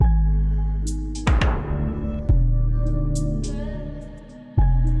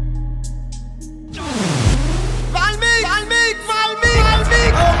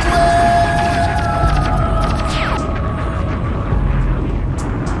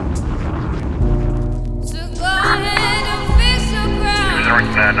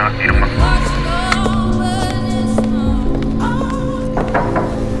not him.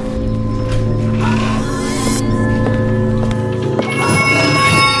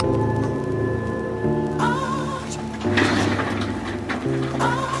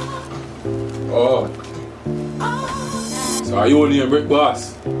 Oh. So are you only a brick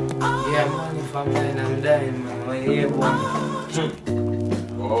boss? Yeah, man, if I'm dying, I'm dying, man. When you hear one.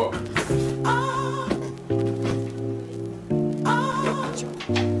 Oh.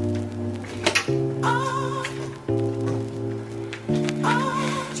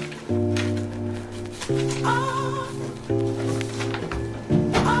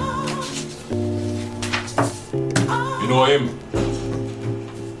 You know him?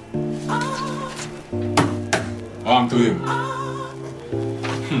 Arm to him.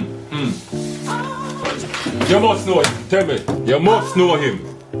 You must know him. Tell me. You must know him.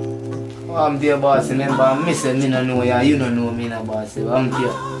 Oh, I'm there, boss. Remember, I'm missing me no know ya. You don't know me, no, boss. I'm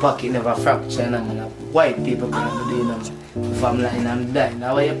there. Pocket never fracture, no, man. White people can't do it, no. If I'm lying, I'm dying.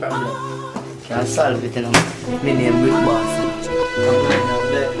 Now, what's your problem? Can't solve it, you know. Me name Brick Boss. I'm lying,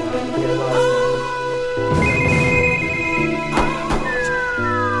 I'm dead, man. Yeah, boss.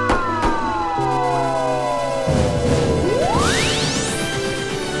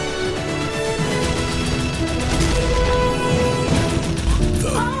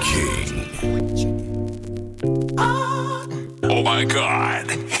 Oh my God,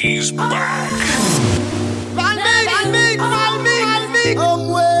 he's back. Run me.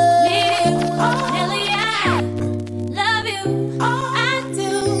 Love you, I do.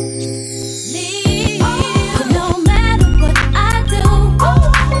 Need you. No matter what I do,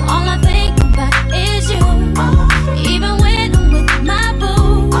 all I think about is you. Even when I'm with my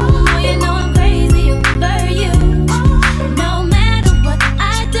boo, you know I'm crazy over you. No matter what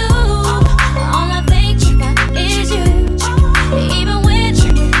I do, all I think about is you. Even when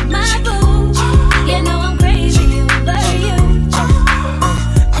I'm with my boo, you know I'm crazy over you.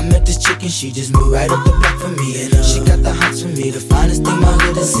 I met this chick and she just moved right up the block for me. And she got the hots for me, the finest thing my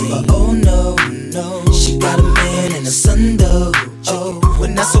hood has seen. But oh no, she got a man and a son though. Oh,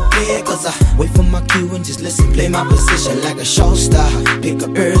 when that's okay, cause I wait for my cue and just listen, play my position like a show star. Pick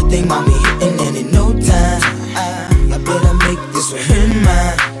up everything, mommy hitting, and in no time I better make this with her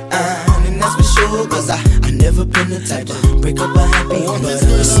mine. And that's for sure, cause I never been the type to break up a happy home. But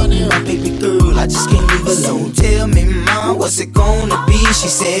there's something my baby girl, I just can't leave alone. Tell me, mom, what's it gonna be? She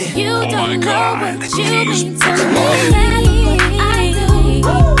said, You Oh don't my know God, what you he's mean to back. me. I do.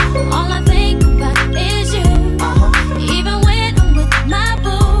 All I think about is you. Even when I'm with my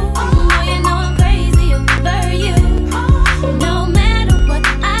boo, you know I'm crazy over you. No matter what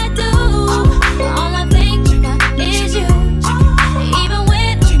I do, all I think about is you. Even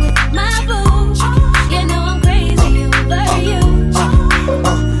when I'm with my boo, you know I'm crazy over you.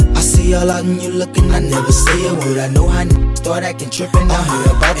 I see all out and you looking, I never say a word. I know how start acting trippin', I heard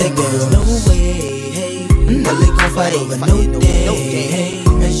about that girl. No way, hey, Nelly gon' fight over no day, hey,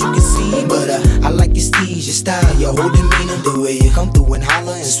 as you can see. But I like your steez, your style, your whole demeanor, the way you come through and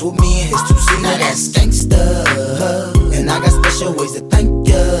holler and swoop me in his two-seater. Now that's gangsta, and I got special ways to thank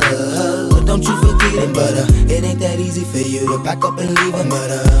ya. But don't you forget it, but it ain't that easy for you to back up and leave him. But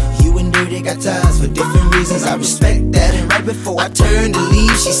you and Dirty got ties for different reasons, I respect that. And right before I turned to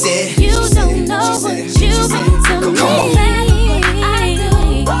leave, she said, You don't know what you mean to me. I do.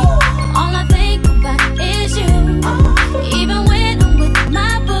 All I think about is you. Even when I'm with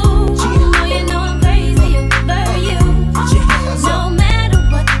my boo, you know I'm crazy over you. No matter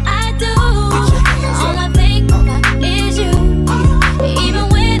what I do, all I think about is you. Even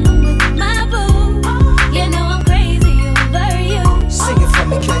when I'm with my boo, you know I'm crazy over you. Sing it for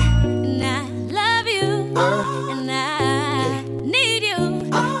me, Clay. And I love you, and I need you,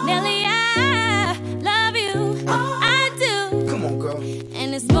 Nelly. I love you, I do, Come on, girl.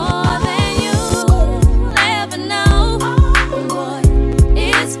 and it's more than you'll ever know. Boy,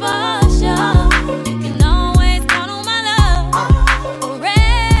 it's for sure. You can always count on my love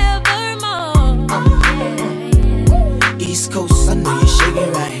forevermore. Yeah. East Coast, I know you're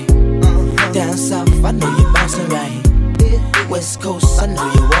shaking right. Down South, I know you're bouncing right. West Coast, I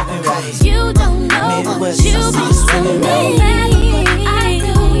know you're walking right. You don't know what Midwest, you I see mean you swinging to right. me. I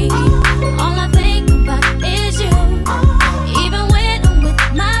do. All I think about is you. Even when I'm with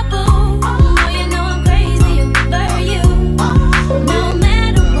my boo, you know I'm crazy over you. No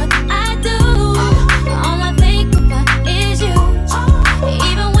matter what I do, all I think about is you.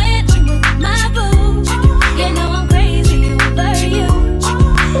 Even when I'm with my boo, you know I'm crazy over you.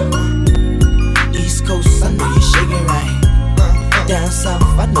 East Coast, I know you're shaking right. Down South,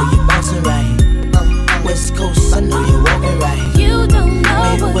 I know you're bouncing right. West Coast, I know you're walking right. You don't know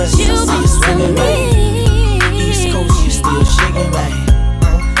what Midwest, I you see you want swinging to right. me. East Coast, you still shaking right.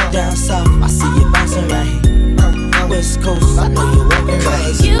 Down south, I see you bouncing right. West Coast, I know you're walking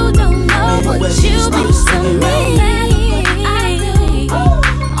right. You don't know what Midwest, you still want to swinging me. right. I do.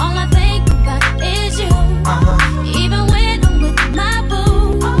 All I think about is you. Even when I'm with my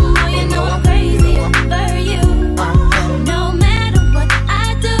boo, oh, you know I'm crazy over you. No matter what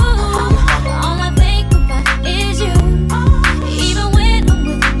I do, all I think about is you. Even when I'm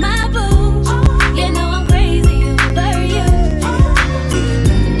with my boo, you know I'm crazy over you.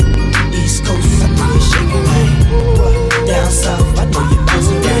 East Coast, I know you're shaking right. Down south, I know you're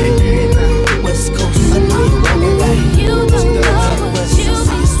bouncing right. West Coast, I know you're walking right. You don't know what you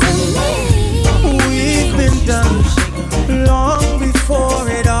be saying. We've been done long before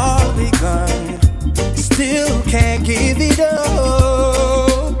it all begun. Still can't give it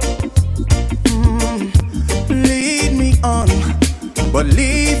up. Lead me on, but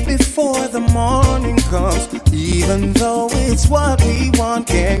leave before the morning comes. Even though it's what we want,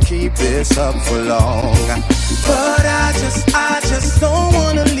 can't keep this up for long. But I just don't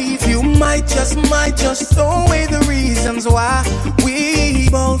wanna leave you. Might just throw away the reasons why we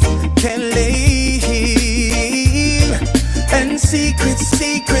both can leave. And secrets,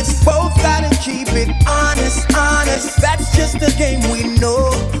 both gotta keep it honest. That's just the game we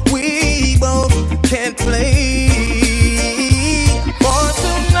know we both can't play. For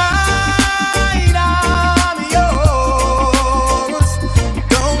tonight I'm yours.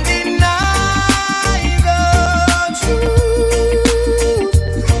 Don't deny the truth.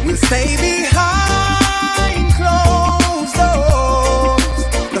 We'll stay behind closed doors.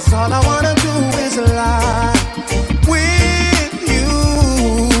 'Cause all I wanna do is lie with you.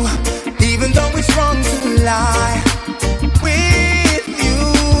 Even though it's wrong to lie with you.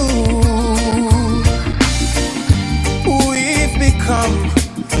 We've become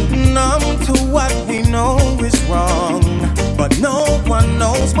numb to what we know is wrong, but no one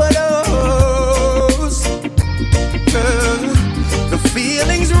knows but us. The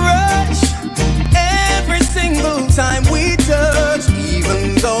feelings rush every single time we touch.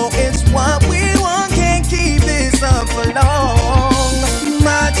 Even though it's what we want, can't keep this up for long.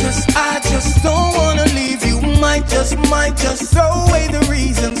 I just don't wanna leave you. Might just throw away the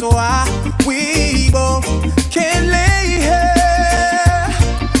reasons why we both can't lay here.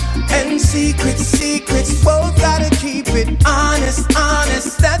 And secrets, both gotta keep it honest.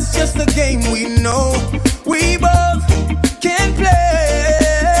 That's just the game we know we both can play.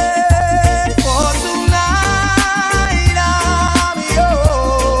 For tonight I'm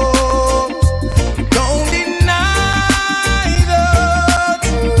yours. Don't deny the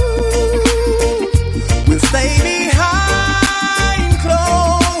truth. We'll stay behind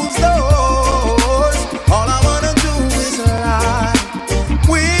closed doors. All I wanna do is lie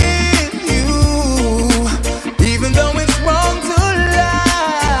with you. Even though it's wrong to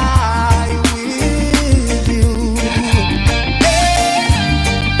lie with you.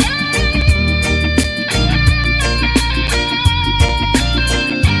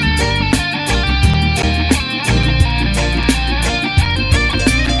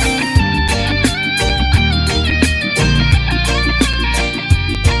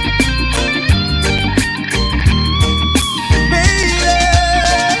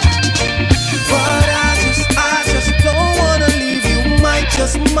 But I just don't wanna leave you. Might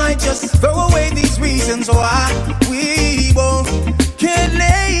just throw away these reasons why we both can't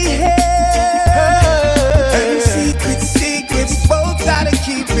lay here. And secrets, both gotta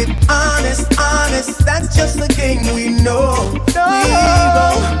keep it honest. That's just the game we know we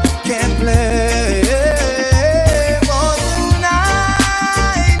both can't play. For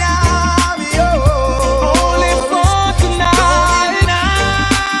tonight I'm yours. Only for tonight. Don't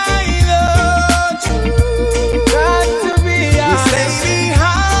deny the truth. Got to be honest. We'll stay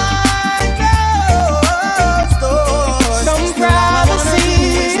behind closed doors. Some privacy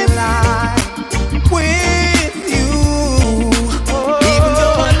with you. Even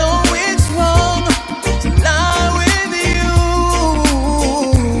though I know it's wrong to lie with you.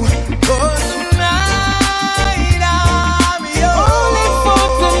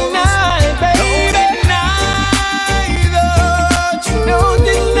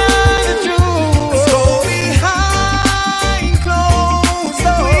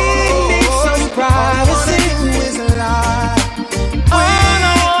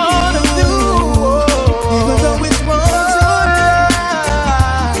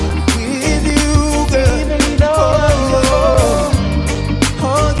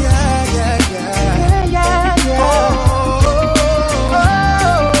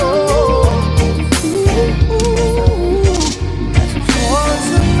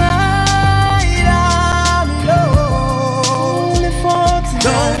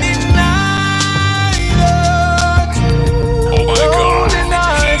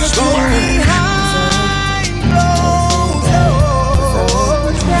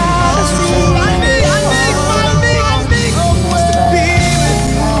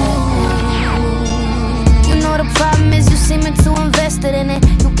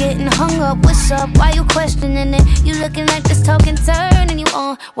 getting hung up, what's up? Why you questioning it? You looking like this talking turn and you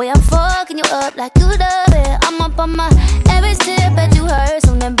on. Way I'm fucking you up like you love it. I'm up on my every step, bet you heard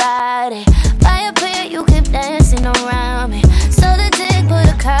something about it. By a pit, you keep dancing around me. So the dick put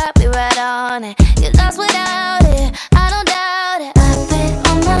a copyright on it. You lost without it, I don't doubt it. I've been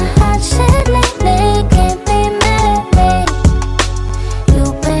on my hot shit lately, can't be mad at me.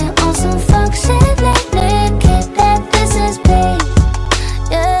 You've been on some fuck shit lately, can't that business be?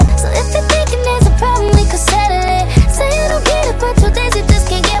 Yeah, so if you're thinking there's a problem, we could settle it. Say you don't get it, but 2 days you just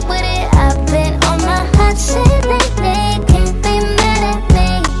can't get with it. I've been on my hot shit lately, can't be mad at me.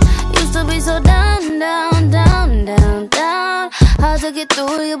 Used to be so down, down, down, down, down. Hard to get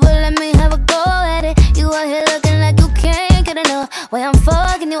through you, but let me have a go at it. You out here looking like you can't get enough. Way I'm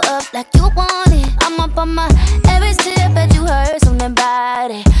fucking you up like you want it. I'm up on my every step, bet you heard something about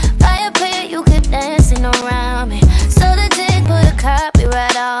it. By a pit, you keep dancing around me. So the dick put a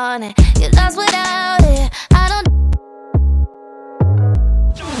copyright on it. You lost without it, I don't.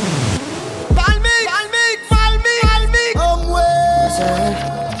 What's up?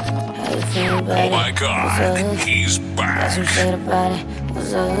 How you feeling about it? Oh my God, he's Got back. some shit about it.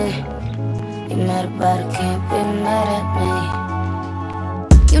 What's up? You mad about it? Can't be mad at me.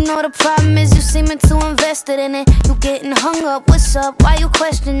 You know the problem is you seeming too invested in it. You getting hung up, what's up? Why you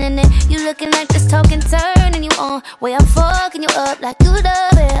questioning it? You looking like this talking turn and you on. Way I'm fucking you up like you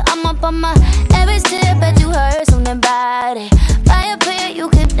love it. I'm up on my every step, bet you heard something about it. By a pit, you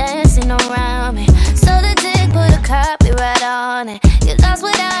keep dancing around me. So the dick put a copyright on it. You lost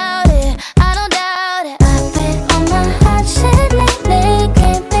without it, I don't doubt it. I've been on my hot shit lately,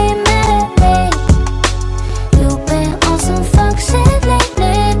 can't be mad at me. You've been on some fuck shit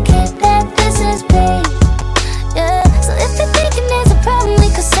lately, can't that business be? Yeah, so if you're thinking there's a problem, we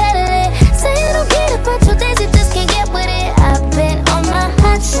could settle it. Say you don't get it, but 2 days you just can't get with it. I've been on my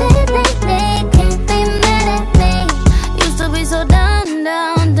hot shit lately, can't be mad at me. Used to be so down,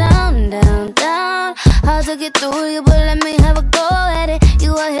 down, down, down, down. Hard to get through you, but let me have a go at it.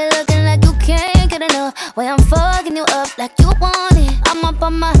 You out here looking like you can't get enough. Way I'm fucking you up like you want it. I'm up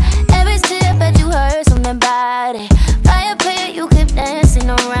on my every step, bet you heard something about it. By a pit, you keep dancing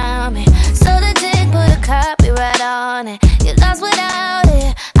around me. So the dick put a copyright on it. You lost without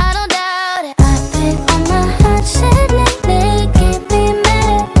it, I don't doubt it. I've been on my hot shit lately, can't be mad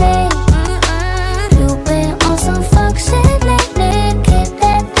at me. You've been on some fuck shit lately, can't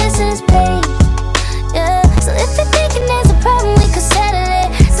that business be? Yeah, so if you're thinking there's a problem, we could settle it.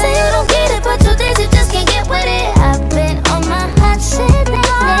 Say you don't get it, but 2 days you just can't get with it. I've been on my hot shit lately,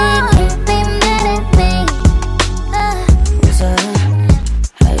 can't be mad at me. What's up?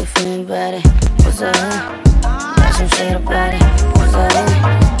 How you feeling about it? What's up? Got some shit about it. What's up?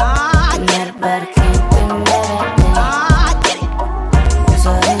 You mad about it? Can't be mad at me. What's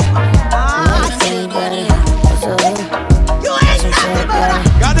up? How you feeling about it? What's up? Got some shit about it.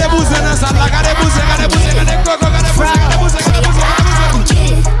 Got the booze in the sun, got the booze, got the booze, got the coco, got the booze, got the booze, got the booze, got the booze.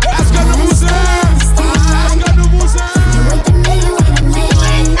 Let's go to booze. Let's go to booze. You ain't the man, you ain't the man. You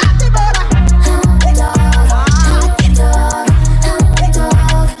ain't nothing but a hot dog.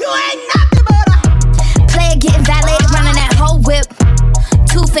 You ain't nothing but a player getting valeted, running that whole whip.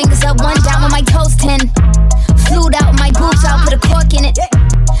 2 fingers up, 1 down with my toes 10. Flued out, my boobs out, put a cork in it.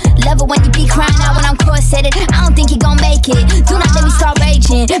 Love it when you be crying out when I'm corseted. I don't think you gon' make it. Do not let me start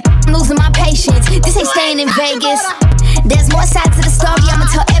raging. I'm losing my patience. This ain't staying in Vegas. There's more sides to the story, I'ma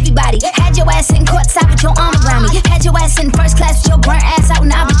tell everybody. Had your ass in courtside with your arm around me. Had your ass in first class with your burnt ass out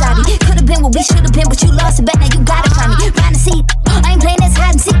in Abu Dhabi. Could've been what we should've been, but you lost a bet, now you gotta find me. Find a seat, I ain't playing this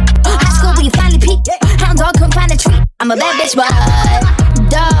hide and seek. High school where you finally peak. Hound dog couldn't find a treat. I'm a bad bitch, but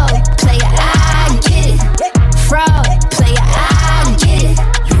dog, player, I get it. Fraud, player, I get it.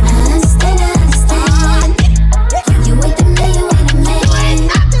 I understand. You ain't the man, you ain't the man. You ain't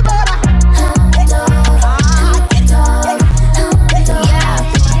nothing but a hot dog. Yeah.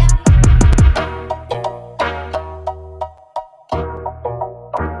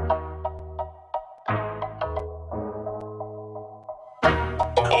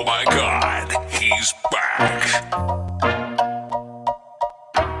 Oh my God, he's back.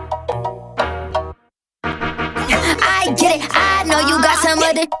 I get it, I know you got some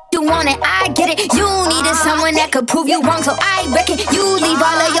other you want it, I get it. You needed someone that could prove you wrong, so I reckon you leave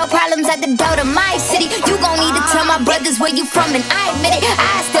all of your problems at the door to my city. You gon' need to tell my brothers where you from, and I admit it.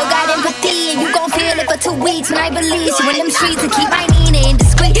 I still got empathy, and you gon' feel it for 2 weeks when I release you in them streets. And keep my Nina in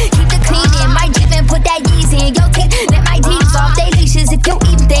discreet, keep the cleaning, my Jeep and put that Yeezy in your teeth. Let my deeps off they leashes if you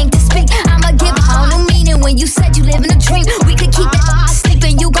even think to speak. I'ma give a whole new meaning when you said you live in a dream. We could keep that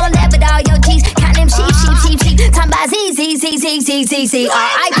sleeping, you gon' laugh at all your G's. Count them sheep. Time by Z. see,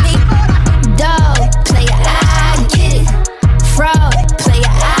 R.I.P. Dog, player, I get it. Fraud, player,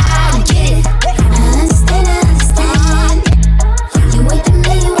 I get it. I understand. You ain't the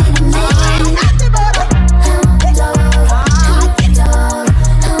man, you ain't the man. Dog.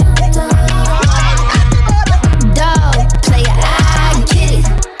 Dog, player, I get it.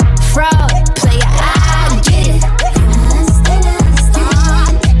 Fraud, player, I get it. I understand.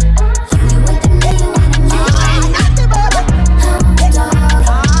 You ain't the man, you ain't the man.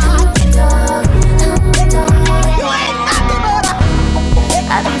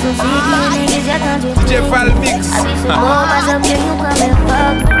 I be so sick, you niggas just don't just Jeff Mix. I be so bored myself, yeah, you come and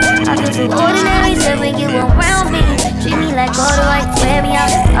fuck. I feel so ordinary, so when you around me, treat me like all the right, wear me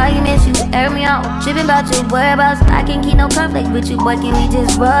out. Arguments, you air me out. Tripping about your whereabouts. I can't keep no conflict with you, boy, can we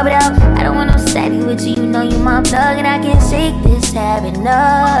just rub it out? I don't want no steady with you, you know you my plug, and I can't shake this habit,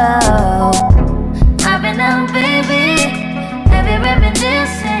 no. I've been out, baby, heavy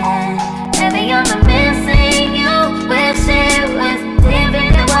reminiscing, heavy on the missing. You wish it was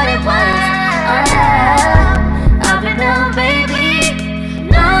different than what it was. I've been out, baby,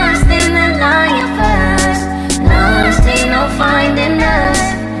 lost in the lion first, lost ain't no finding us.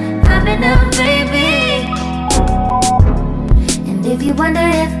 I've been out, baby, and if you wonder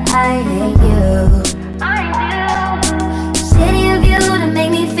if I hate you, I do. City of you to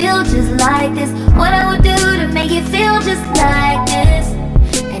make me feel just like this. What I would do to make you feel just like this.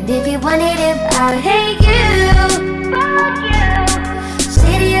 And if you wondered if I hate you, fuck you.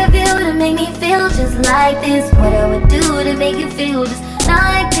 City of you to make me feel just like this. What I would do to make you feel just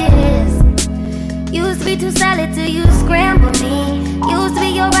like this. Used to be too solid till you scramble me. Used to be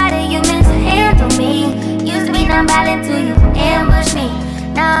your rider, you meant to handle me. Used to be non-violent till you ambush me.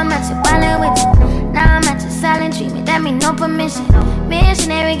 Now I'm at your wallet with you. Now I'm at your silent treatment, that mean no permission.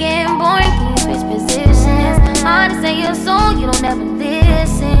 Missionary getting boring, can you switch positions? Hard to say your soul, you don't ever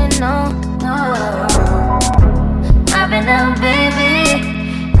listen, no. I've been out, baby,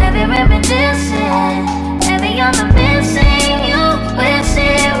 heavy reminiscing, heavy on the missing. You wish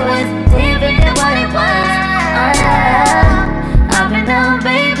it was different than what it was. I've been out,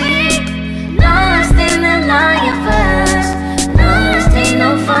 baby, lost in the lion first, lost ain't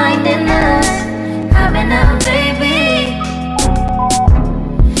no finding us. I've been out, baby,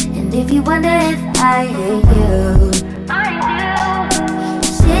 and if you wonder if I hate you, I do.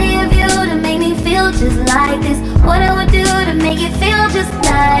 City of you to make me feel just like this. What I would do to make you feel just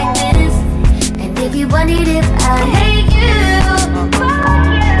like this. And if you wondered if I hate you, fuck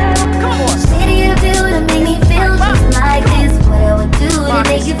you. Come on. City of you to make me feel just like this. What I would do to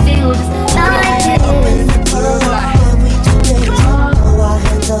make you feel just like this. Our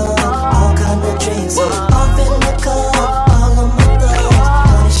hands up, all kind of drinks. Off in the club, all of my thugs.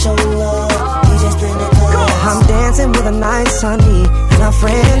 Money show love, we just in the club. I'm dancing with a nice honey and a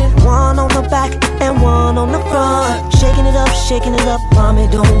friend. One on the back and one on the front. Shaking it up, mommy,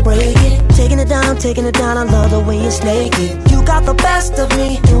 don't break it. Taking it down, I love the way it's naked. You got the best of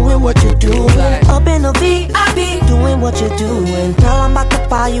me, doing what you're doing. Up in the VIP, doing what you're doing. Girl, I'm about to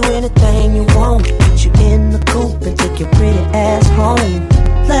buy you anything you want. Put you in the coupe and take your pretty ass home.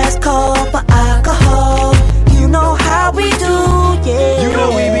 Last call for alcohol. You know how we do, yeah. You know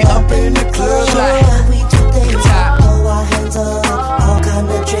we be up in the club like we do things. Throw our hands up, all kind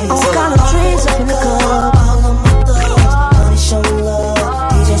of drinks. All kind of drinks up in the club. All of my thugs, money show love.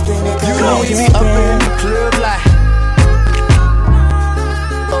 We just in the club. You know we be up in the club like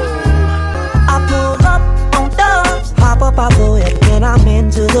I pull up on dubs, hop up out the whip, and I'm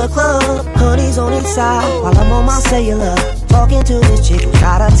into the club. Honey's on each side while I'm on my cellular. Talking to this chick who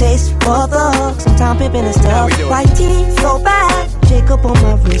got a taste for thugs. Sometimes pimping and stuff. White tea, so bad. Jacob on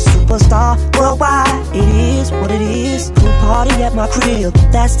my wrist, superstar worldwide. It is what it is. Pool party at my crib.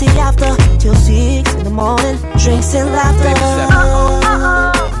 That's the after till 6 in the morning. Drinks and laughter.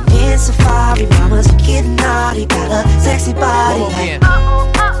 In Safari, mama's getting naughty. Got a sexy body.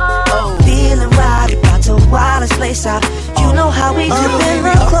 Feeling right, about to wild this place out. You know how we do in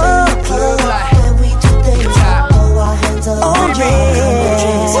the club. When we do things, throw our hands up. Oh yeah.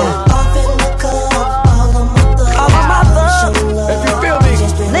 Off in the club, all of my thugs. All of my thugs. if you feel me,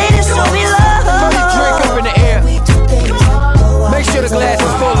 Ladies, show me love. throw your drink up in the air. Make sure the glass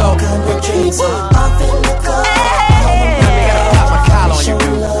is full though. Off in the club. Let me gotta pop my collar on you,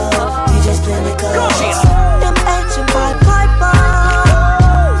 dude. We just in the club. Cheers. Them ancient Pied Piper.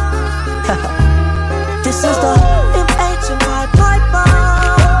 This is the ancient Pied Piper.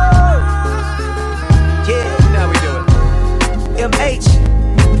 Yeah, now we do it. MH,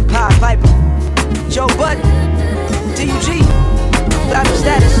 Pied Piper, Joe Budden, DUG, Platinum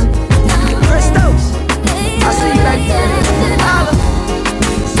Status, Christos. I see you, baby. Holla.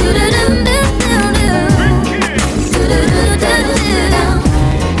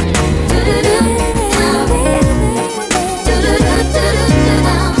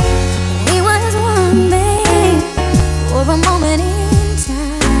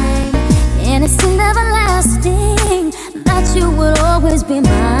 promised you would always be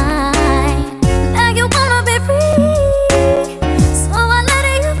mine. Now you wanna be free, so I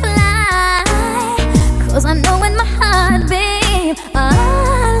let you fly. 'Cause I know in my heart, babe,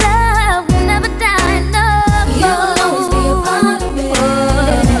 our love will never die. No, you'll always be a part of me.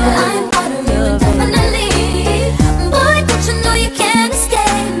 I'm part of you indefinitely. Boy, don't you know you can't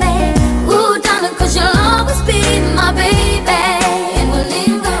escape me? Ooh, darling, 'cause you'll always be my baby. And we'll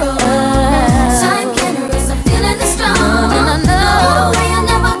linger on. Time can't erase the feeling that's strong. And I know you're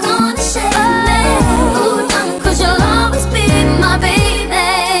never gonna shake me. Ooh, darling, 'cause you'll always be my baby.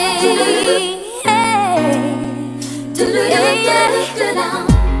 Hey. Do-do-do-do-do-down.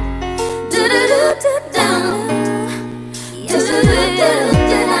 Do-do-do-do-down.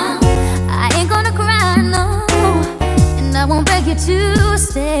 Do-do-do-do-down. I ain't gonna cry, no, and I won't beg you to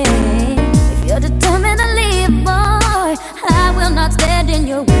stay. If you're determined to leave, boy, I will not stand in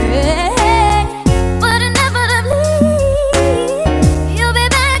your way. But inevitably, you'll be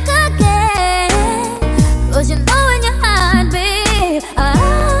back again. 'Cause you know in your heart, babe,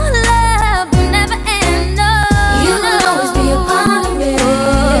 our love will never end. No, you'll always be a part of me.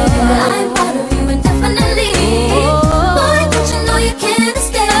 I'm part of you indefinitely. Boy, don't you know you can't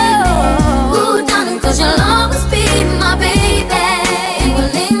escape me? Ooh, darling, 'cause you'll always be my baby. And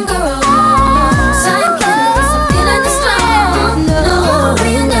we'll linger on. Time can't erase the feeling that's strong. No,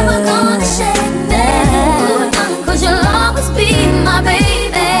 you're never gonna shake me. Ooh, darling, 'cause you'll always be my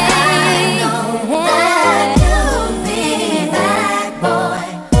baby. That you'll be back, boy.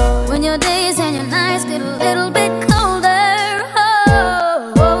 When your days and your nights get a little bit colder, oh,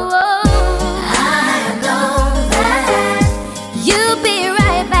 oh, oh. I know that you'll be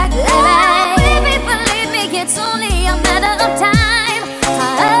right back, baby. Believe me, it's only a matter of time.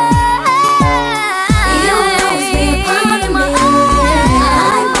 You'll always be a part of me.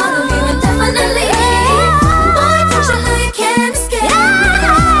 I'm part of you indefinitely. Boy, don't you know you can't escape me?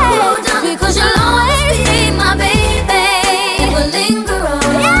 Oh, darling, 'cause you'll always be my baby. We'll linger on.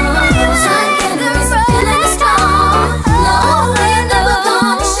 Time can't erase the feeling that's strong. No, you're never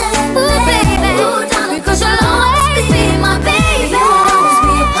gonna shake me, baby. Oh, darling, 'cause you'll always be my baby. You'll always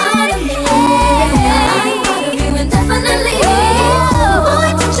be a part of me. I'm part of you indefinitely. Boy,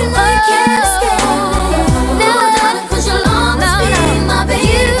 don't you know you can't escape me? No, darling, 'cause you'll always be my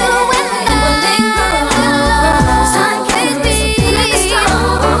baby. And we'll linger on. Time can't erase the feeling that's strong.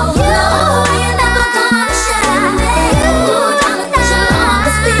 No, you're never gonna shake me. Oh, darling, 'cause you'll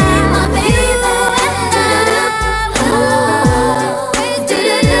always be my baby.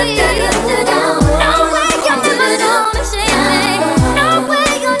 Do-do-do-do-do-do. No way you're never gonna shake me. No way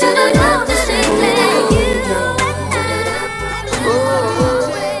you're never gonna shake me.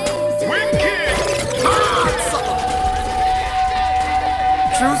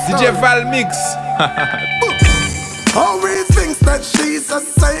 DJ Val Mix. Oh, he thinks that she's a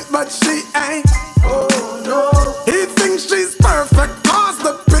saint, but she ain't. Oh no. He thinks she's perfect, cause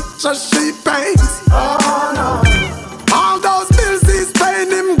the picture she paints. Oh no. All those bills he's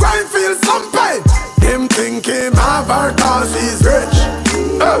paying him, grind feel some pain. Him think him have her cause he's rich.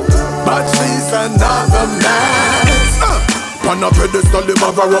 But she's another man. On a pedestal, him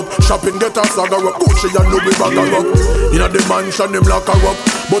have her up. Shopping, get her saga up. Gucci and Louis bag her up. Inna the mansion, him lock her up.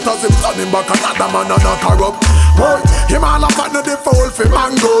 But as him turn him back, another man a knock her up. Boy, him all a find the fold for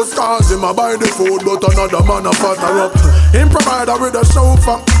mangoes. Cause him a buy the food, but another man a fat her up. Him provide her with a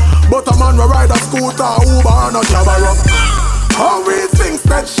chauffeur, but a man will ride a scooter, Uber and a cab her up. Oh, he thinks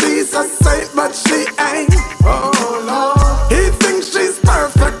that she's a saint, but she ain't. Oh Lord. He thinks she's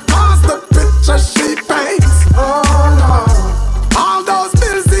perfect, cause the picture she paints. Oh Lord. All those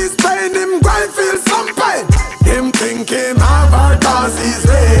bills he's paying him, grind feel some pain. Him think him have her cause he's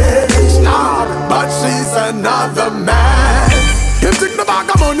rich. Nah, but she's another man. Him think the bag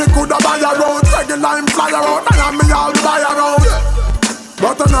of money coulda buy her out. Regular him fly her out, and me all buy her out.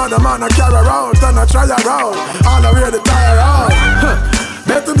 But another man I carry around, and I try her out. All the way to tire out.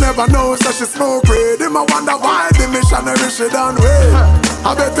 Bet him never know, so she smoke weed. Him I wonder why the missionary she done with.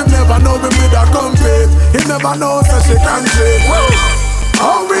 I bet him never know me with her compete. He never knows that she can cheat.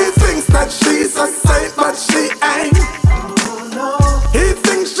 Oh, he thinks that she's a saint, but she ain't. He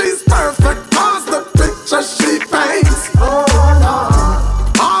thinks she's perfect, cause the picture she paints.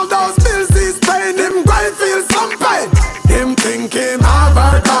 All those bills he's paying him, grind feel some pain. Him think him have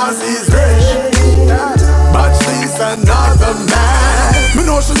her cause he's rich. But she's another man. Me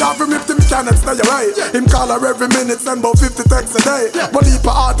know know she have him if him cannot stay away. Him call her every minute, send about 50 texts a day. But he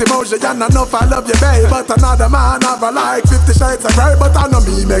put heart emoji and enough I love you, babe. But another man have her like 50 shades of grey. But I know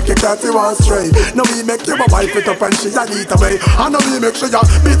me make you cut you one straight. No me make you a wife it up and she a eat away. I know me make sure you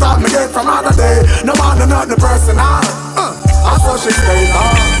beat out me gate from other day. No man not the person I saw she stay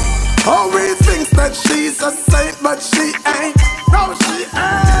long. Always thinks that she's a saint, but she ain't. No, she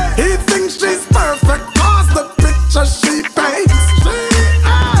ain't. He thinks she's perfect, cause the picture she paints. She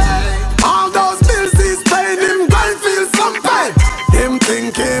ain't. All those bills he's paying him, going feel some pain. Him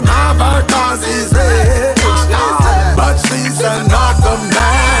think him have her cause he's rich, but she's another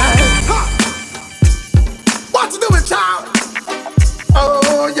man. What you doing, child?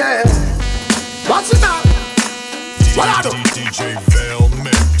 Oh yeah. Watch it now. What I do? DJ Val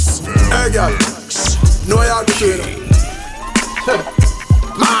Mix. Hey girl, know how to do it.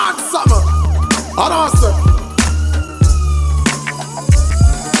 Mad summer, hold on sir.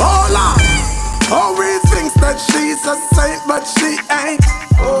 Hold on. Always thinks that she's a saint, but she ain't.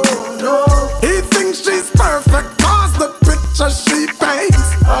 Oh no. He thinks she's perfect, cause the picture she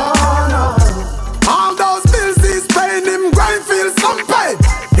paints. Oh no. All those bills he's paying him, grind feel some pain.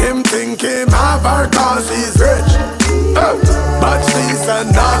 Him think him have her cause he's rich, but she's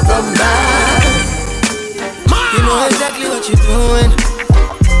another man. You know exactly what you're doing.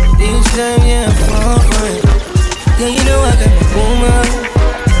 Each time, yeah, I'm falling. Yeah, you know I got my woman,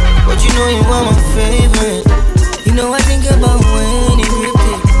 but you know you are my favorite. You know I think about when you ripped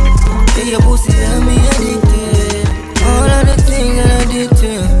it. Yeah, your pussy had me addicted. All of the things that I did to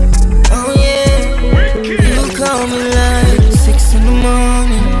you. Oh yeah, you call me like 6 in the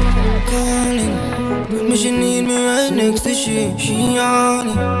morning, calling. But she need me right next to she on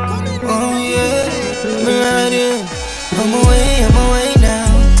it. Oh yeah, me right in. I'm away now.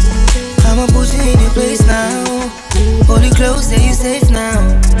 I'ma put you in your place now. Hold it close, say you safe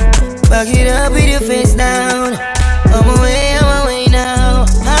now. Back it up with your face down. I'm away now.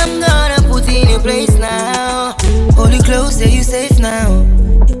 I'm gonna put you in your place now. Hold it close, say you safe now.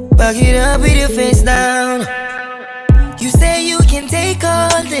 Back it up with your face down. You say you can take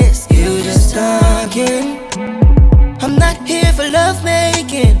all this, you just talking. I'm not here for love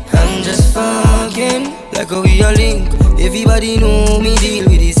making, I'm just fucking. Like how we all link. Everybody know me deal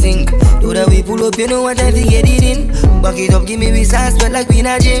with this sink. Do that we pull up, you know what time to get it in. Back it up, give me with sauce, sweat like we in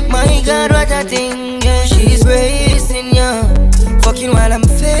a gym. My God, what a thing, yeah. She's racing, yeah. Fucking while I'm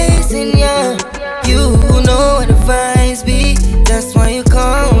facing, yeah. You know what the vibes be. That's why you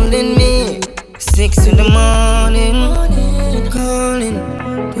calling me 6 in the morning, calling.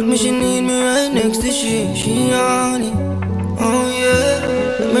 Tell me she need me right next to she on it. Oh yeah,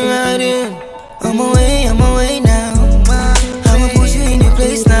 let me right in. I'm away now. I'ma put you in your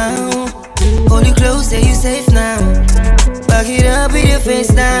place now. Hold it close, say you safe now. Back it up with your face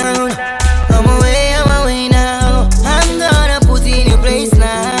down. I'm away now. I'm gonna put you in your place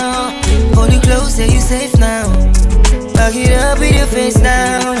now. Hold it close, say you safe now. Back it up with your face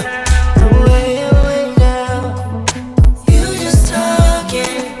down. I'm away now. You just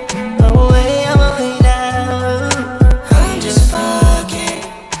talking. I'm away now. I'm just fucking.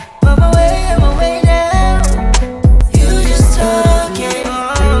 I'm away now. You just talking.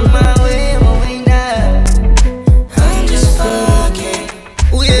 I'm away now. I'm just fucking.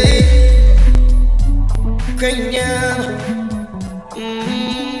 Ooh yeah. Great yeah.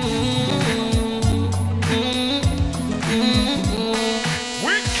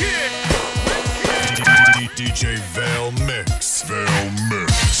 DJ Val Mix. Val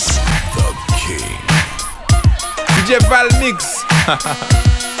Mix. The King. DJ Val Mix.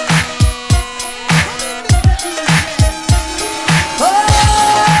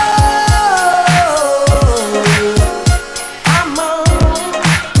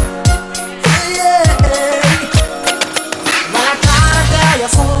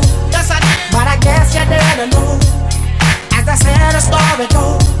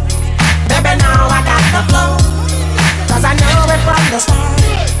 Baby, now I got the flow, 'cause I knew it from the start.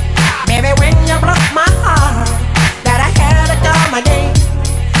 Baby, when you broke my heart, that I had to come again.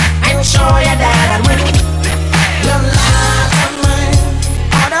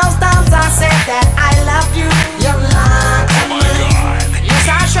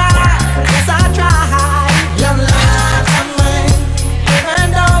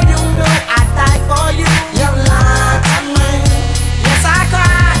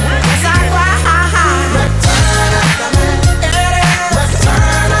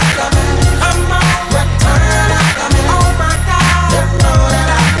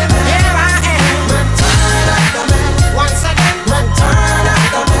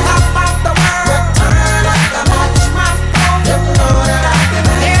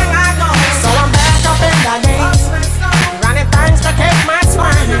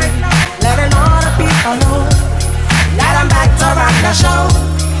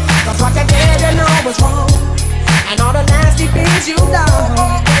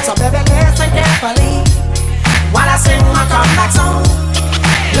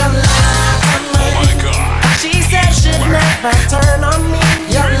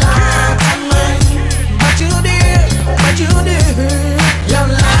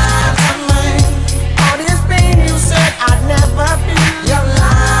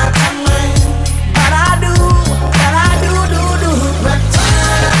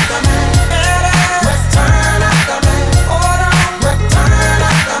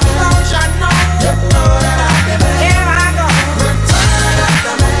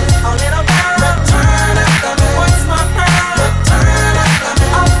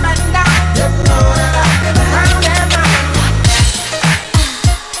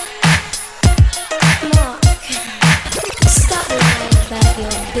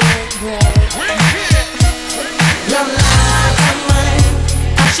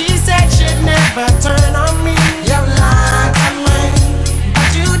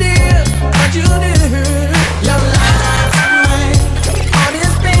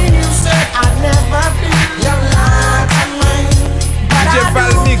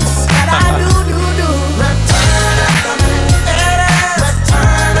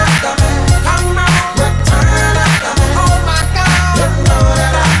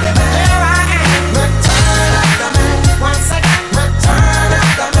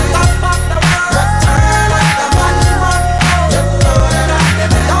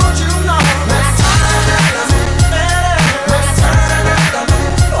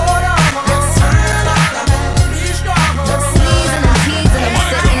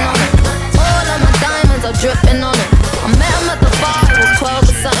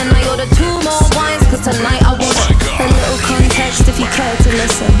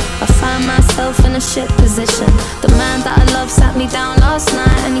 in a shit position. The man that I love sat me down last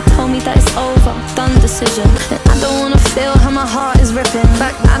night and he told me that it's over, done decision. And I don't wanna feel how my heart is ripping. In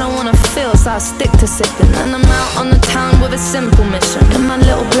fact, I don't wanna feel, so I stick to sipping. And I'm out on the town with a simple mission. In my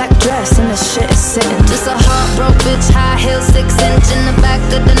little black dress and the shit is sitting. Just a heartbroken bitch, high heels, 6-inch in the back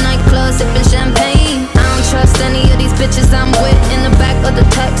of the nightclub, sipping champagne. I don't trust any of these bitches I'm with in the back of the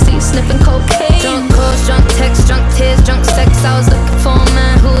taxi, sniffing cocaine. Drunk calls, drunk texts, drunk tears, drunk sex. I was looking for a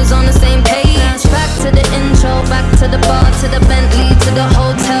man who was on the same page. Back to the intro, back to the bar, to the Bentley, to the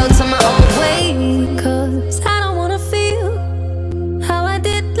hotel, to my old way. Cause I don't wanna feel how I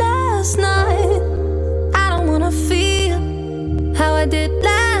did last night. I don't wanna feel how I did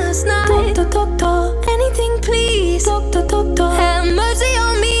last night. Doctor, anything please. Doctor, have mercy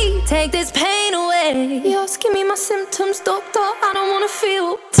on me. Take this pain away. Yours, give me my symptoms, doctor. I don't wanna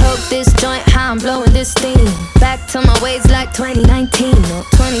feel. Toke this joint, how I'm blowing this steam. Back to my ways like 2019. Or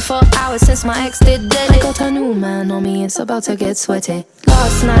 24 hours since my ex did dead. I got a new man on me, it's about to get sweaty.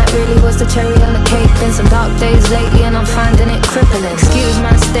 Last night really was the cherry on the cake. Been some dark days lately and I'm finding it crippling. Excuse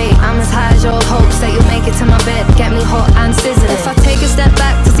my state, I'm as high as your hopes that you'll make it to my bed. Get me hot and sizzling. If I take a step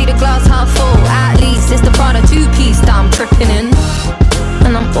back to see the glass half full, at least it's the Prada 2-piece that I'm tripping in.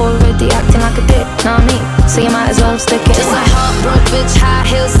 And I'm already acting like a dick, know what I mean? So you might as well stick it. Just a heartbroken bitch, high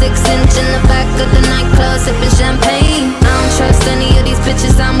heels, 6-inch in the back of the nightclub, sipping champagne. I don't trust any of these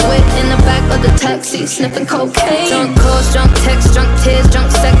bitches I'm with in the back of the taxi, sniffing cocaine. Drunk calls, drunk texts, drunk tears,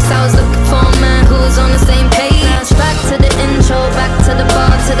 drunk sex. I was looking for a man who was on the same page. Back to the intro, back to the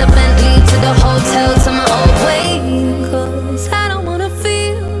bar, to the Bentley, to the hotel, to my old way. Cause I don't wanna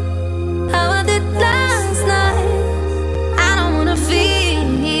feel how I did last night. I don't wanna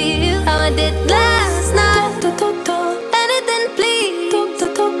feel how I did last night. Doctor, anything please.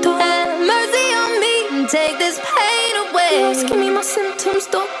 Doctor, have mercy on me and take this pain away. Just give me my symptoms,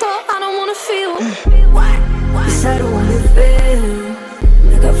 doctor. I don't wanna feel. Cause I don't wanna feel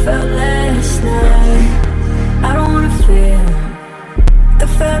like I felt last night. I don't wanna feel like I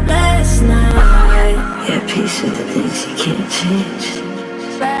felt last night. Yeah, peace with the things you can't change.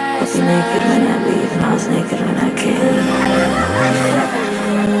 I was naked when I leave and I was naked when I came.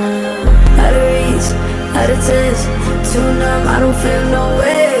 Out of reach, out of touch, too numb, I don't feel no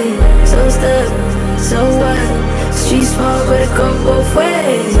way. So stuck, so what? Street small, but it go both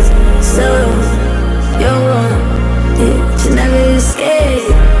ways. So, you're wrong, yeah, you never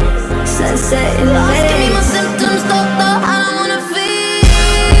escape. Sunset in the bay. Give me my symptoms, doctor, I don't wanna feel.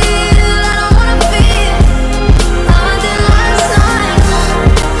 I don't wanna feel how I did last night.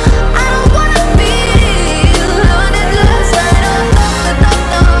 I don't wanna feel how I did last night.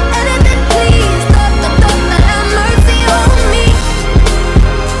 Doctor, anything please. Doctor, have mercy on me.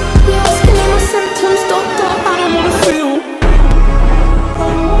 Yes, give me my symptoms, doctor, I don't wanna feel.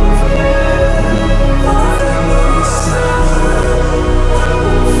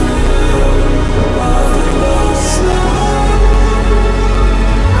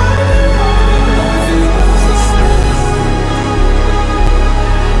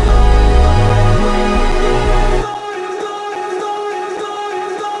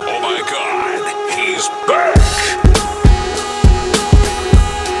 Oh my God, he's back.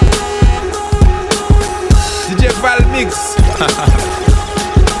 DJ Val Mix.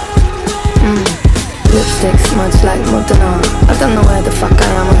 Lipstick smudged like Madonna. I don't know where the fuck I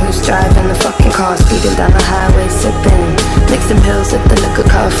am or who's driving the fucking car. Speeding down the highway, sipping, mixing pills at the liquor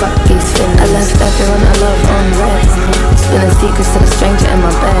car. Fuck these fins. I left everyone I love on red. Spilling secrets to the stranger in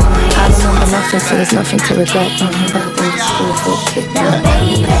my bed. I remember nothing, so there's nothing to regret.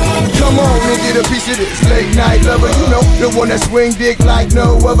 Come on and get a piece of this late night lover. You know, the one that swing dick like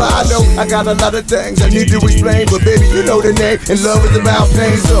no other. I know I got a lot of things I need to explain, but baby, you know the name, and love is about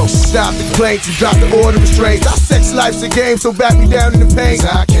pain. So stop the complaints and drop the order of restraints. Our sex life's a game, so back me down in the pain.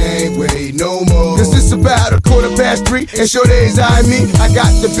 I can't wait no more. Cause it's about 3:15, and sure days I me. I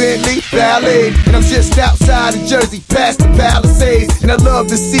got the Bentley Ballet, and I'm just outside of Jersey, past the Palisades. And I love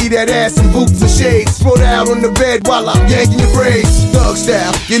to see that ass in boots and shades. Throw out on the bed while I'm yanking your braids. Thug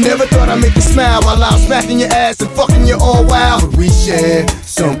style, you never thought I'd make you smile while I'm smacking your ass and fucking you all wild. But we share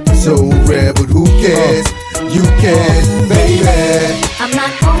something so rare, but who cares? You can, baby. I'm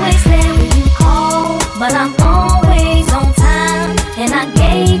not always there when you call, but I'm always on time. And I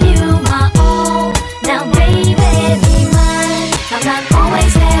gave you my all. Now baby, be mine. I'm not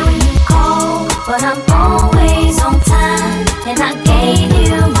always there when you call, but I'm always on time. And I gave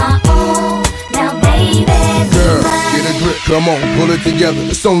you my all. Now baby, be mine. Get a grip, come on, pull it together.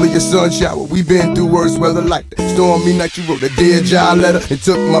 It's only a sun shower. We've been through worse weather like that. Stormy night, you wrote a Dear John letter and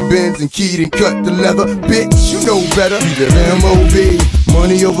took my Benz and keyed and cut the leather. Bitch, you know better. Be the M.O.B.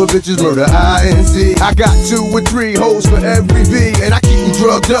 Money over bitches, murder, INC. I got 2 or 3 hoes for every V, and I keep them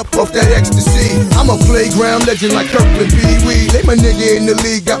drugged up off that ecstasy. I'm a playground legend like Kirkland Pee Wee. They my nigga in the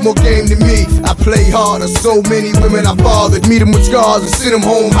league, got more game than me. I play harder, so many women I fathered. Meet them with scars and send them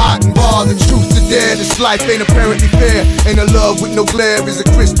home hot and bothered. Truth to dare, this life ain't apparently fair. Ain't a love with no glare is a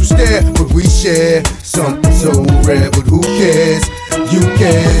crystal stare. But we share something so rare, but who cares? You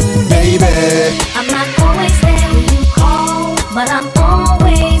can, baby. I'm not always there when you call, but I'm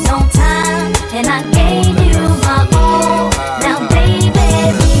always on time. And I gave you my all. Now baby, be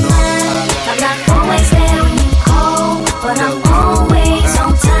mine. I'm not always there when you call, but I'm always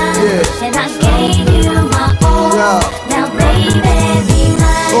on time. And I gave you my all. Now baby, be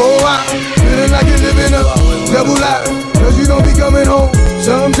mine. Oh, I'm feeling like you're living a double life, 'cause you don't be coming home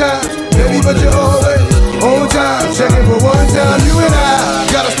sometimes, baby, but you're always on time. Checking for one time, you and I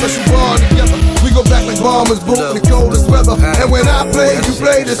got a special bond together. We go back like bombers, both in the coldest weather. And when I play, you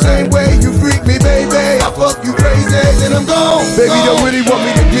play the same way. You freak me, baby, I fuck you crazy, then I'm gone. Baby, don't really want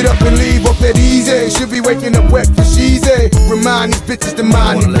me to get up and leave off that easy. Should be waking up wet for she's a. Remind these bitches to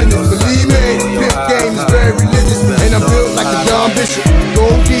mind their business, believe me. Pimp game is very religious, and I'm built like a Don Bishop.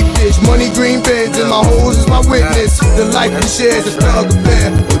 Gold deep dish, money green bins, and my hoes is my witness. The life we share is a thug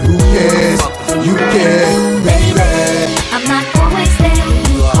affair, but who cares? You care, baby. I'm not always there when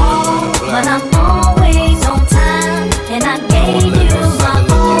you call, but I'm always on time. And I gave you my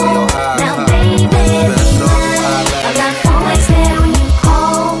all. Now baby, be mine. I'm not always there when you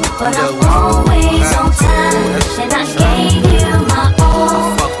call, but I'm always on time. And I gave you my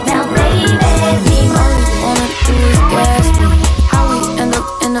all. Now baby, be mine. All I wanna do is gas me. How we end up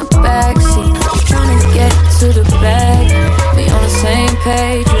in the backseat, trying to get to the bag. We on the same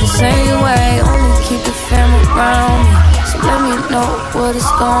page, we the same way. Only keep the fam around me, so let me know what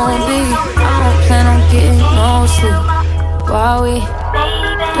it's gonna be. I don't plan on getting no sleep while we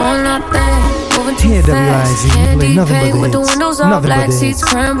doing nothing, moving too fast. Candy paint with the windows all black, seats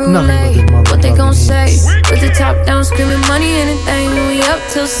creme brulee. What they gon' say? With the top down, screaming money, anything. We up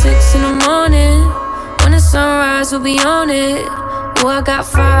till 6 in the morning. When the sunrise, we'll be on it. Oh, I got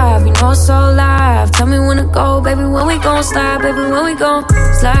 5, you know it's so live. Tell me when to go, baby, when we gon' slide, baby, when we gon'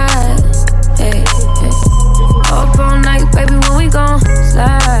 slide. Hey, hey. Up all night, baby, when we gon'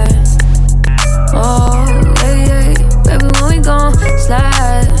 slide. Oh, yeah, yeah, baby, when we gon'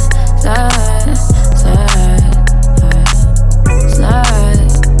 slide, slide, slide, slide.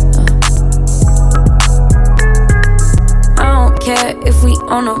 I don't care if we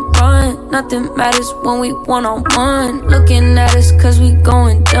on a run, nothing matters when we one-on-one. Looking at us cause we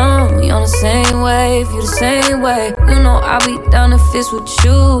going dumb. We on the same wave, you the same way. You know I'll be down if it's with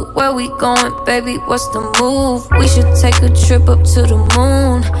you. Where we going, baby, what's the move? We should take a trip up to the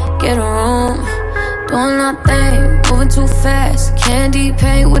moon, get a room, doing nothing, moving too fast. Candy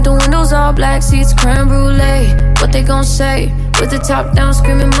paint with the windows all black, seats creme brulee. What they gon' say? With the top down,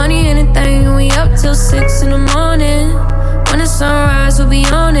 screaming money, anything. We up till 6 in the morning. When the sunrise, we'll be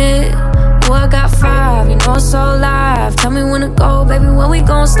on it. Oh, I got 5, you know it's so live. Tell me when to go, baby, when we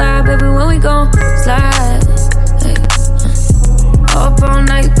gon' slide, baby, when we gon' slide. Hey. Up all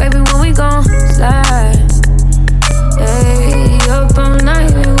night, baby, when we gon' slide. Hey, up all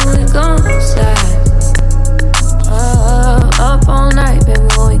night, baby, when we gon' slide. Up all night, baby,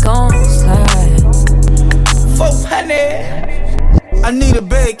 when we gon' slide. 400. I need a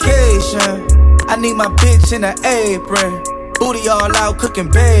vacation. I need my bitch in an apron. Booty all out cooking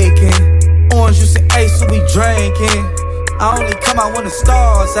bacon. Orange juice and ace, so we drinking. I only come out when the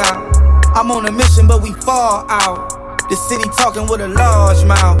stars out. I'm on a mission, but we fall out. The city talking with a large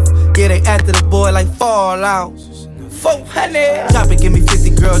mouth. Yeah, they after the boy like Fallout. 400. Drop it, give me 50,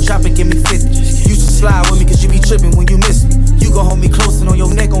 girl, drop it, give me 50. You should slide with me, cause you be tripping when you miss me. You gon' hold me close and on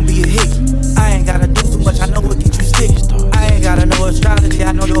your neck gon' be a hit. I ain't gotta do too much, I know what get you sticky. I ain't gotta know astrology,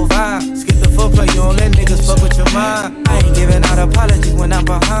 I know your vibe. Skip the foreplay, you don't let niggas fuck with your mind. I ain't giving out apologies when I'm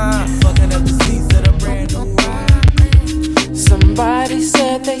behind. Fucking up the seats of the brand new ride. Somebody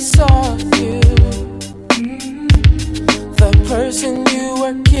said they saw you. The person you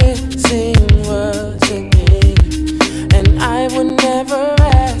were kissing wasn't me, and I would never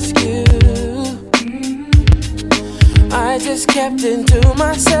ask you. I just kept it to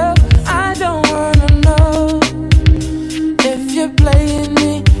myself. I don't wanna know if you're playing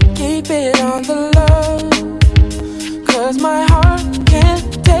me. Keep it on the low, 'cause my heart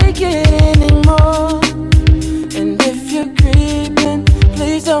can't take it anymore. And if you're creeping,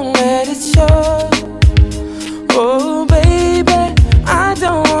 please don't let it show. Oh baby, I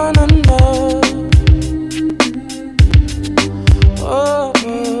don't wanna know. Oh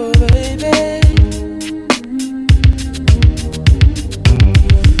baby.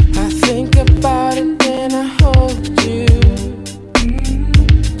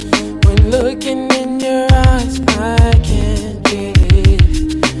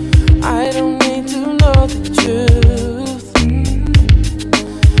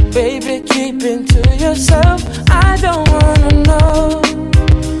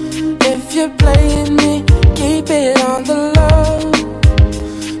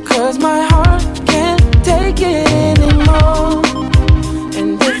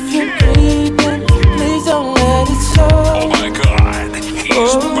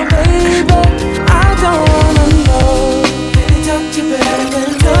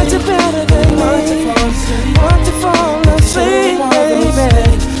 baby. Want to fall asleep, baby.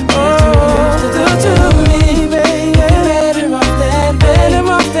 Oh, do to me, baby. Better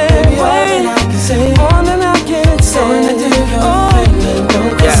off that way. More than I can say.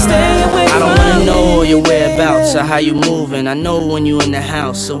 I don't wanna know all your whereabouts or how you moving. I know when you in the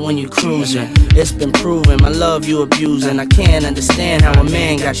house or when you cruising. It's been proven, my love you abusing. I can't understand how a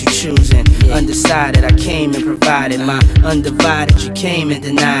man got you choosing. Undecided, I came and provided my undivided. You came and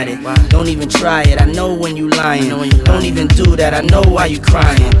denied it. Don't even try it, I know when you lying. Don't even do that, I know why you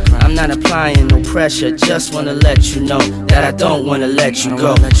crying. I'm not applying no pressure, just wanna let you know that I don't wanna let you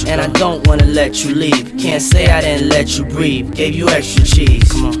go. And I don't wanna let you leave. Can't say I didn't let you breathe. Gave you extra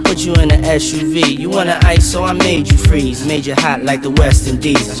cheese, put you in an SUV. You wanna ice, so I made you freeze. Made you hot like the West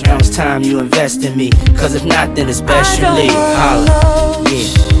Indies. Now it's time you invest in me, cause if not, then it's best you leave. Holla,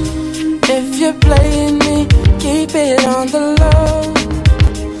 yeah. If you're playing me, keep it on the low.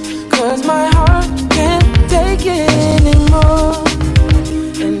 Cause my heart can't take it anymore.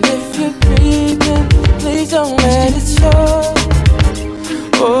 And if you're creeping, please don't let it show.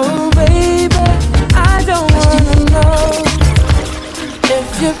 Oh baby, I don't wanna know. If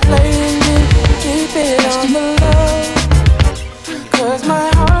you're playing me, keep it on the low. Cause my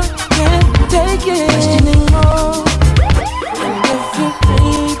heart can't take it anymore. And if you're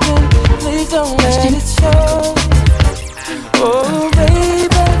creeping, please don't let it show. Oh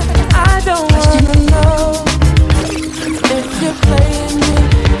baby, I don't wanna know. If you're playing me,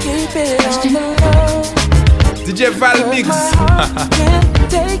 keep it on the low. DJ Val Mix. Can't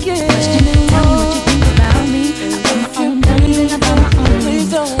take it anymore. Tell me what you think about me. I got my own guns and I got my own Please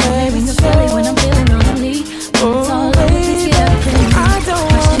needs. don't let Ring it the belly when I'm feeling lonely. When it's all over, please get up and leave. I don't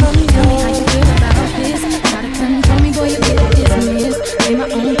wanna Tell me how you feel about this. Try to control me, boy, you get dismissed. Pay my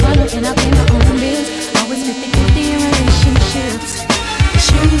own funnel and I pay my own bills. Always 50-50 in relationships.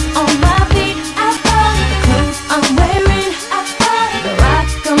 Shoes on my feet, I bought the clothes I'm wearing. I bought the rock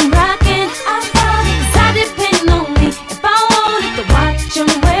I'm rocking. I bought 'cause I depend on me. If I wanted the watch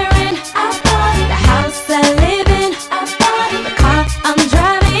I'm wearing, I bought the house I live in. I bought the car I'm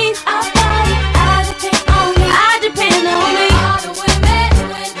driving. I bought I depend on me. I depend on me. All the women who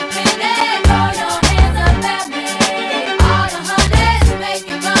independent, throw your hands up at me. All the hunters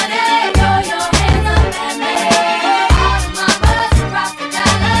making money, throw your hands up at me. All the mamas who rock the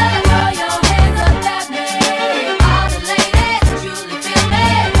dollar, throw your hands up at me. All the ladies who truly feel me,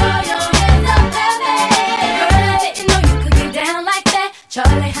 throw your hands up at me. Girl, I didn't know you could get down like that.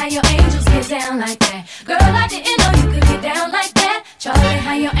 Charlie, how your angels get down like that. Girl, I didn't know you could get down like that. Charlie,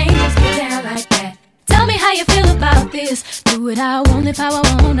 how your angels get down like that. Tell me how you feel about this. Do what I want, live how I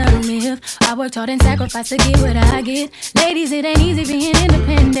wanna live. I worked hard and sacrificed to get what I get. Ladies, it ain't easy being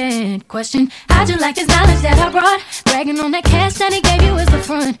independent. Question, how'd you like this knowledge that I brought? Bragging on that cash that he gave you is the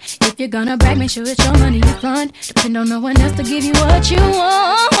front. If you're gonna brag, make sure it's your money you fund. Depend on no one else to give you what you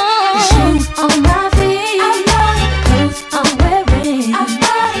want. Shoes on my feet, I bought the clothes I'm wearing. I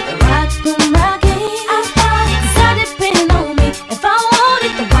bought the rock I'm rocking. I bought 'cause I depend on me. If I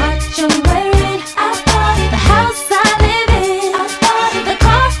wanted the watch I'm wearing, I bought the house I live in. I bought the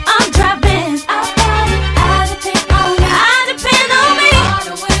car I'm driving. I bought I depend on me. I depend on me. All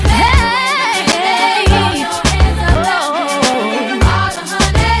the women, hey, throw your hands up at me. All the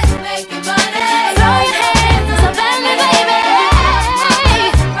hunters making money, throw your hands up at me, baby.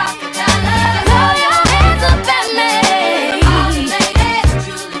 Rock the dollar, throw your hands up at me. All the ladies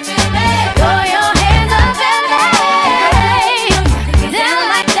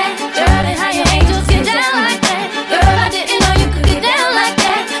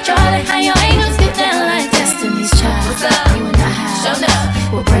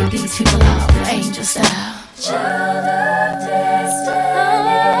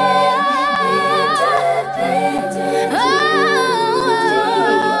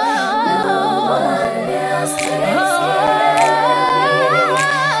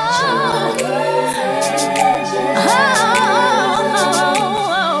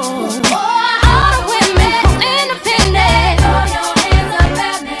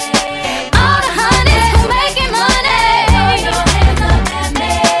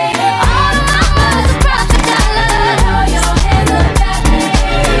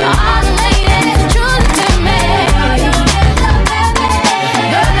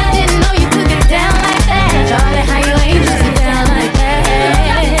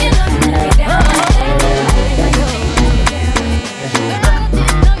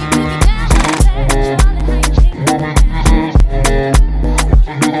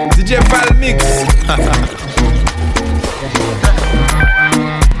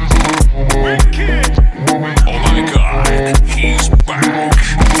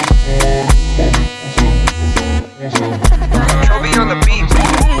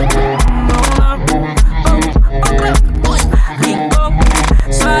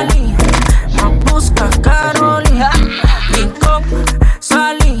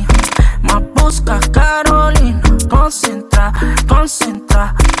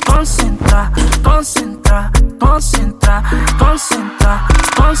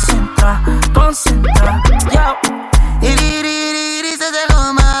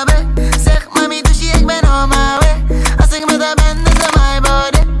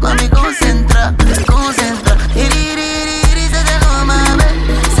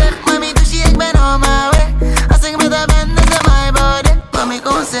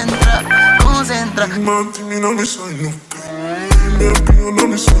concentra. Mami, no me soy no Baby, no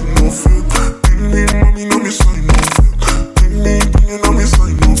me soy no feel. Mami, no me soy no feel. Baby, no me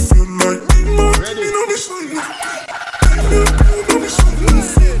soy no feel like. Mami, no me soy no feel. No me soy no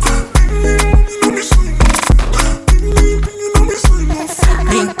feel. No me soy no feel. No me soy no feel.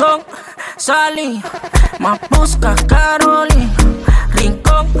 Rincón, salí, más busca Carolina.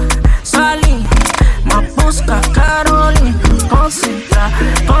 Rincón, salí, más busca Carolina. Concentra,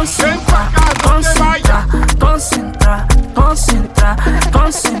 concentra, concentra, concentra, concentra,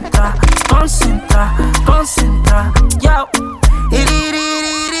 concentra, concentra, concentra. Yo.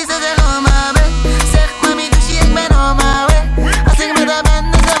 Ze zeggen maar mee. Zeg mami, doe je ik ben op mijn way. Als ik met haar ben,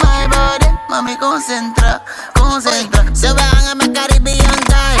 dan is het my body. Mami, concentra, concentra. Ze we hangen met Caribbean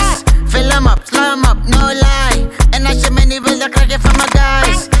guys. Fill em up, slow em up, no lie. En als je me niet wil, dan krijg je van mijn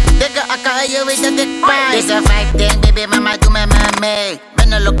guys. Dikke akka, je weet dat ik pijn. Dit is een 15, baby, mama, doe met me mee.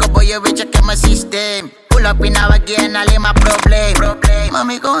 Ben een loco boy, je weet, je ken mijn systeem. Pull up in our gear, alleen maar probleem.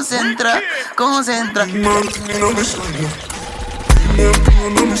 Mami, concentra, concentra. Mami, no me soy no.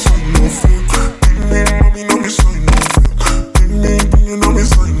 No me soy no feel. Mami, no me soy no feel. No me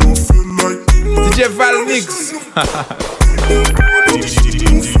soy no feel like. DJ Val Mix.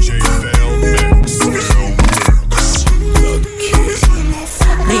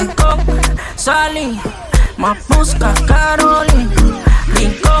 Rincón, salí, más busca Carolina.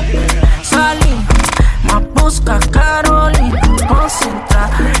 Rincón, salí, más busca Carolina. Concentra,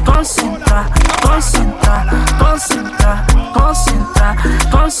 concentra, concentra, concentra, concentra,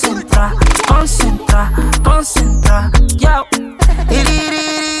 concentra, concentra, concentra. Yo.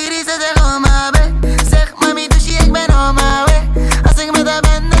 Ze zeggen maar mee. Zeg mami, doe je ik ben op mijn way. Als ik met haar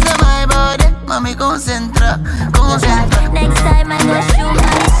ben, dan is het my body. Mami, concentra, concentra. Next time I go shoot my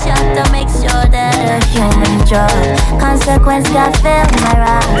shot to make sure that a human drug consequence got filled my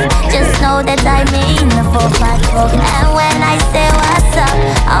ride. Just know that I mean the full black book. And when I say what's up,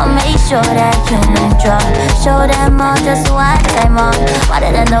 I'll make sure that human drug show them all just what I'm on.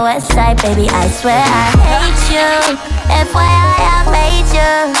 Water than the west side, baby, I swear I hate you. FYI, I made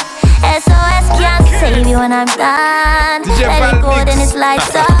you. SOS can't save you when I'm done. Let it go, then it's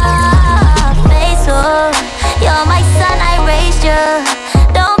lights off. Facebook, you're my son, I raised you.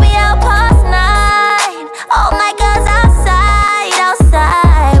 Don't be out past 9. All my girls outside,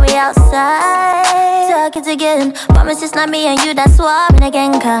 outside, we outside. Talking together, promise it's not me and you that's swapping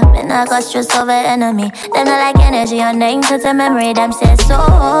again. Then I got stressed over enemy. Them not like energy on name to the memory. Them say so.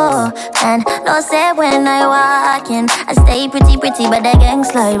 And no say when I walk in, I stay pretty, but the gang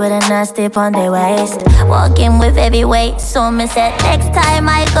slide with a nasty on their waist. Walking with heavy weight, so me said next time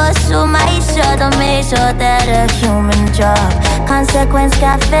I go through my shirt, I'll make sure that a human job consequence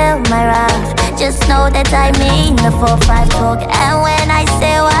got filled my wrath. Just know that I mean the 4-5 talk. And when I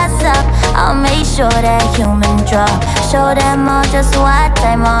say what's up, I'll make sure that human drop show them all just what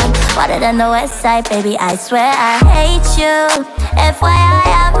I'm on. Water than the west side, baby, I swear I hate you. FYI,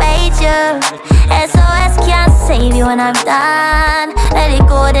 I made you. SOS can't save you when I'm done. Let it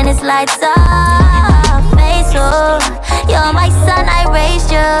go, then it's lights off. Facebook, you're my son, I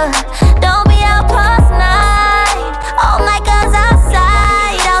raised you. Don't be out past 9. All my girls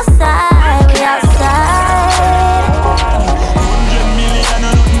outside, outside, we outside. 100 million or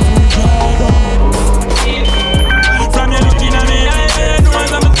nothing to from you looking at me, I ain't no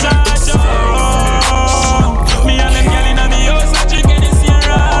one's on my charge. Me and them girl in me house, I drink any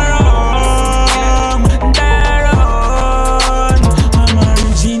serum. I'm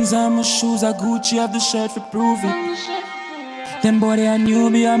wearing jeans and my shoes are Gucci, have the shirt for prove it. Them body a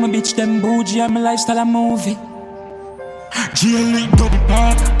newbie, I'm a bitch, them bougie, I'm a lifestyle, a movie. G-Elite double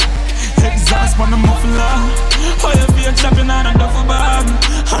park, exhaust on the muffler. Fire beer chopping on a duffel bag.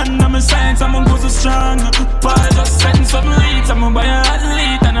 And I'm a science, I'm a go so strong. Paul just setting some leads, I'm a buy a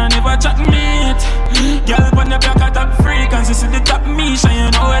athlete. And I never chat meat. Girl on the block at top frequency, see the top me, so you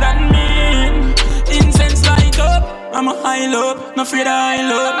know what that mean. Incense light up, I'm a high low, no afraid of high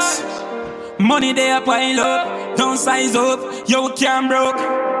looks. Money they a pile up, don't size up, yo can't broke.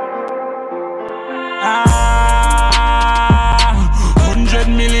 100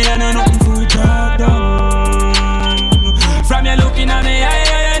 million and nothing for job done. From you looking at me,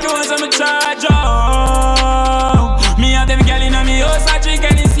 I know I'm a charge up. Me and them girl in me house, I drink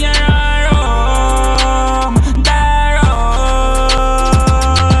any serum. Darren,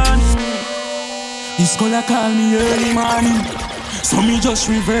 this caller call me early morning, so me just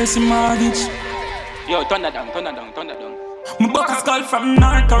reverse the mortgage. Yo, turn that down. My buck is called from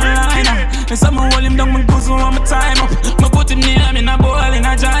North Carolina. And some hold him down, my goose on my time up. My put him near me in a bowl in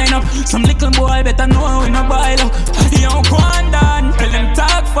a giant up. Some little boy better know we no boil up. Yo, go on down, tell them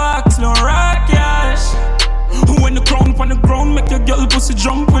talk facts, no rock ya.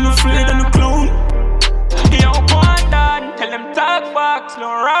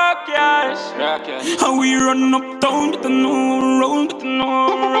 And we run uptown, but I know I'm round, but I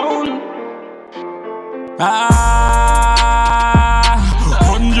know I'm round.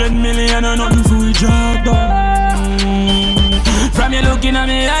 100 million and nothing for we job done. From you looking at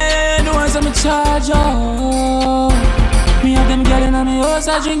me, I know I'm a charger. Me have them girl in my house,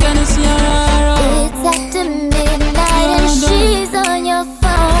 I drink and it's Sierra. It's after midnight and she's on your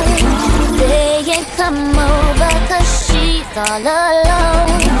phone. Saying come over cause she's all alone.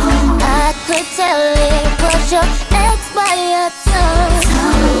 I could tell it was your ex by your tone.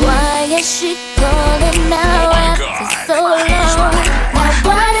 Why is she calling now after so long? Now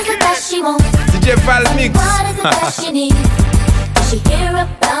what is it that she wants? DJ Val Mix. What is it that she needs? Does she hear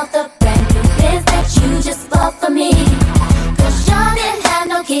about the brand new biz that you just bought for me? Cause y'all didn't have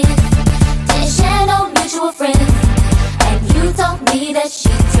no kids, didn't share no mutual friends. And you told me that she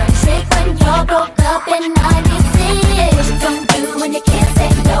turned trick when y'all broke up in 96. What you gonna do when you can't say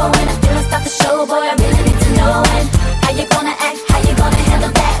no? And I feel like stop the show, boy, I really need to know. And how you gonna act, how you gonna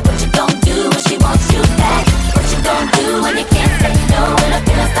handle that? What you gonna do when she wants you back? What you gonna do when you can't say no? And I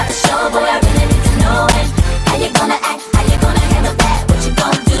feel like stop the show, boy, I really need to know. And how you gonna act, how you gonna handle that? What you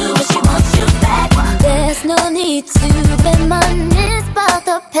gonna do when she wants you back? There's no need to reminisce about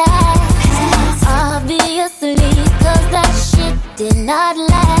the past. Obviously, cause that shit did not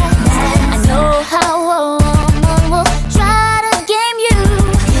last. I know how a woman will try to game you.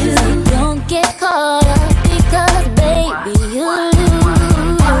 So don't get caught up because baby you lose.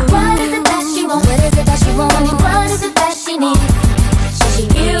 What is it that she wants? What is it that she wants? What is it that she needs? Should she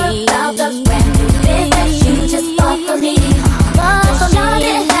hear about the brand new biz that you just bought for me? Cause y'all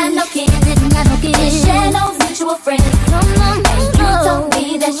didn't have no kids, didn't share no mutual friends. And you told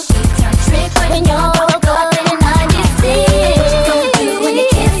me that she turned trick when y'all broke up in 96. What you gonna do when you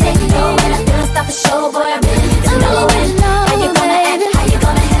can't say no? And I feel like stop the show, boy, I really need to know. And how you gonna act, how you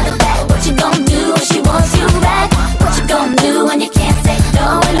gonna handle that? What you gonna do when she wants you back? What you gonna do when you can't say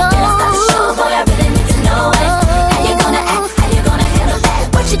no? And I feel like stop the show, boy, I really need to know. And how you gonna act, how you gonna handle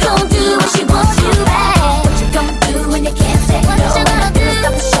that? What you gonna do when she wants you back? What you gonna do when you can't say no? And I feel like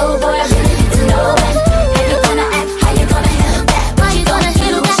stop the show, boy, I really need to know. And how you gonna act, how you gonna handle that? What you gonna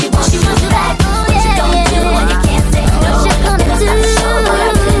do when she wants you back? What you gonna do when you can't say no? What you gonna do? Stop the show, boy,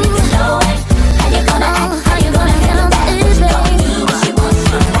 I really need to know. And how you gonna act, how you gonna handle that? What you gonna do when she wants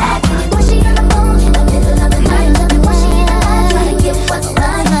you back? Was she on the phone in the middle of the night? Was she in the line trying to get what's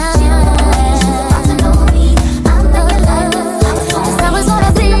right? She don't know me, she's about to know me. I'm thinking like this. I was on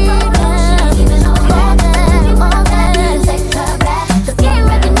a beat, even all that, take her back. Cause can't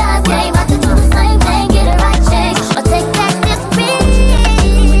recognize, ain't about to do the same thing. Get it right, change, or take back this beat.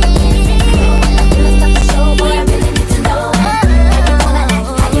 Stop the show, boy, I really need to know. How you gonna act,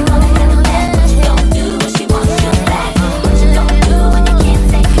 how you gonna handle that? What you gonna do when she wants you back? What you gonna do when you can't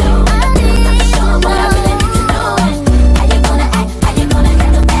say no? Stop the show, boy, I really need to know. How you gonna act, how you gonna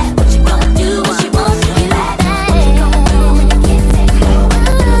handle that? What you gonna do when she wants you back? What you gonna do when you can't say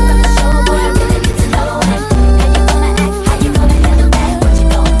no? Stop the show, boy, I really need to know. How you gonna act, how you gonna handle that? What you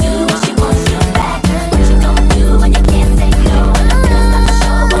gonna do when she wants you back? What you gonna do when you can't say no? Stop the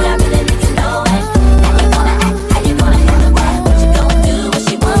show, boy, I really need to know. How you gonna act, how you gonna handle that? What you gonna do when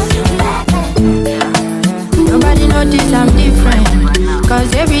she wants you back? Nobody notice I'm different, cause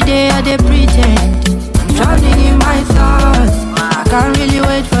every day I dey pretend. Drowning in my thoughts, I can't really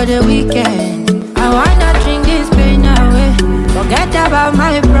wait for the weekend. I wanna drink this pain away, forget about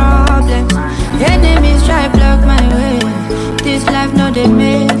my problems. Enemies try block my way, this life no dey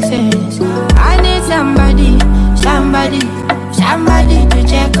make sense. I need somebody, somebody, somebody to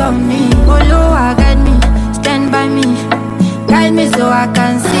check on me. Olowa guide me, stand by me, guide me so I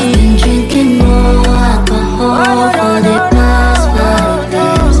can see. I've been drinking more alcohol for the past 5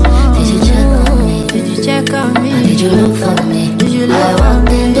 days. Did you check on me? Did you check on me? Did you look for me? Did you look I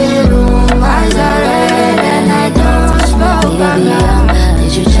walked in the room, eyes are red and I don't smoke banga.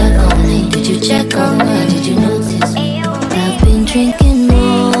 Did you check on me? Did you check on me? Did you notice? I've been drinking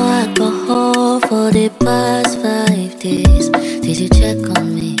more alcohol for the past 5 days. Did you check on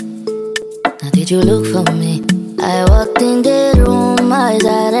me? Now did you look for me? I walked in the room, eyes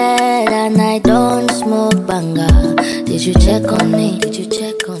are red and I don't smoke banga. Did you check on me? Did you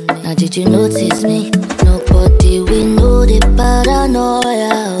check on me? Now did you notice me? Nobody will know the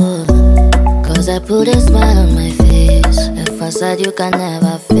paranoia. Cause I put a smile on my face, a facade you can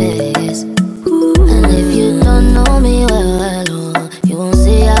never face. And if you don't know me well, you won't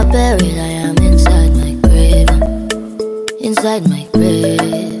see how buried I am inside my grave. Inside my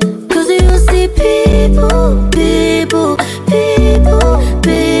grave. Cause you see people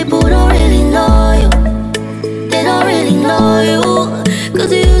don't really know you. They don't really know you.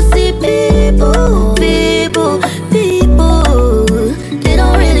 Cause you see people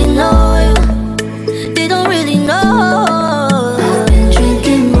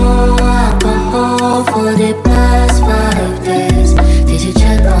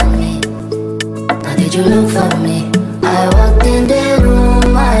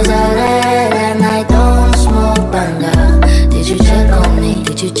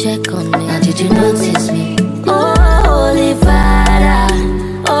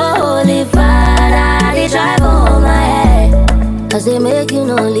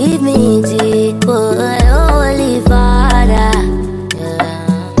leave me deep, holy Father.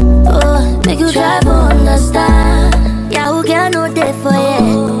 Yeah. Oh, make you try to understand. Yeah, who can know that for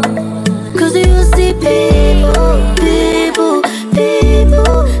you? Cause you see people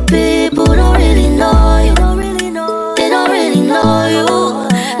don't really know you. They don't really know you.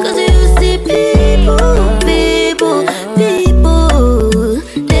 Cause you see people, they don't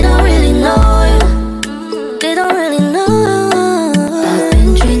really know you. They don't really know. I've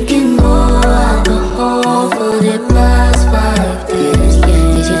been drinking more alcohol for the past 5 days.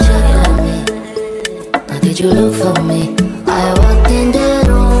 Did you check on me? Or did you look for me? I walked in the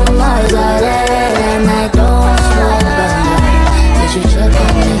room, eyes are red and I don't smoke band. Did you check on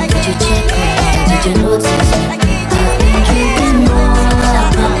me? Did you check on me? Did you notice me? I've been drinking more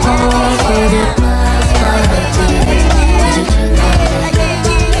alcohol for the past 5 days. Did you check on me?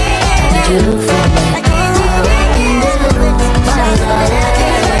 Did you look for me? I walked in the room, eyes are red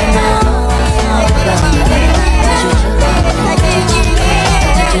and I don't smoke band. Did you check on me? Did you check on me?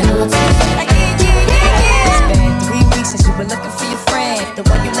 Did you notice me? Looking for your friend, the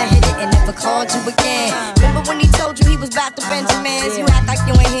one you let hit it and never called you again. Remember when he told you he was about to Benjamins? You act like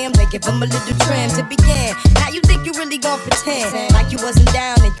you ain't him, they give him a little trim to begin. Now you think you really gon' pretend like you wasn't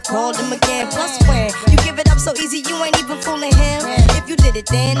down and you called him again. Plus when you give it up so easy, you ain't even fooling him. If you did it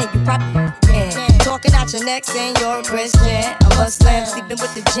then you probably talking out your neck saying you're a Christian, a Muslim, sleeping with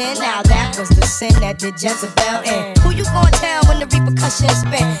the gin. Now that was the sin that did Jezebel in. Who you gon' tell when the repercussions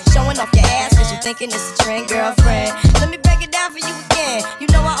spin? Showing off your ass cause you thinking it's a trend, girlfriend. Let me break it down for you again. You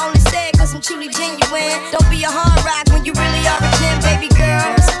know I only say it cause I'm truly genuine. Don't be a hard rock when you really are a gem, baby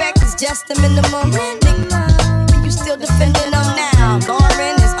girl. Respect is just the minimum. Nigga, you still defending them now.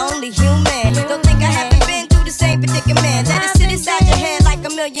 Lauren is only human. Don't think I haven't been through the same predicament. Let it sit inside your head like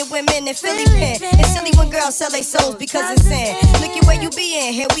a million women in Philly pen. It's silly when girls sell their souls because it's sin. Look at where you be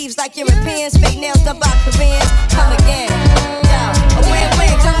in. Hair weaves like Europeans. Fake nails done by Koreans. Come again. Yo, a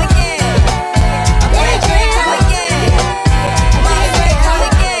win-win, come again. A win-win, come again.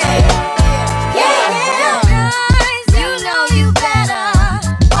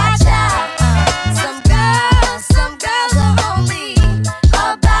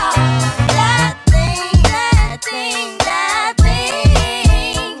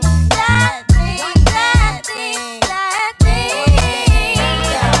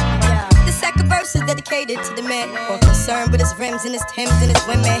 To the man, more concerned with his rims and his Timbs and his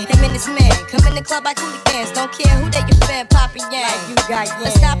women. Him and his man come in the club like hooligans. Don't care who they your fan, Papa Yang.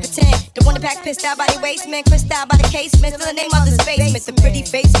 Let's stop pretend. The one that pack pissed out by the waist man, crissed out by the casement. Still the name of the basement. The pretty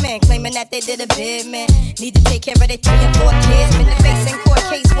face man claiming that they did a bid man. Need to take care of their 3 and 4 kids. Been the face in court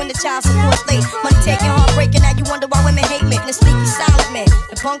case when the child support's late. Money taking, heartbreaking. Now you wonder why women hate men. The sneaky silent man,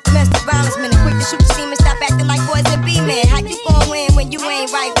 the punk domestic violence man, the quick to shoot the semen. Stop acting like boys and be men. How you gon' win when you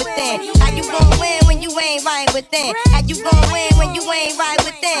ain't right within? How you gon' win when you ain't right within? How you gon' win when you ain't right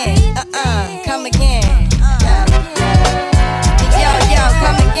within? Come again. Yo,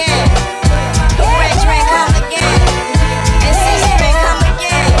 come again. The red train, come again. And C-Spin, come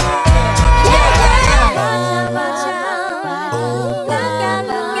again.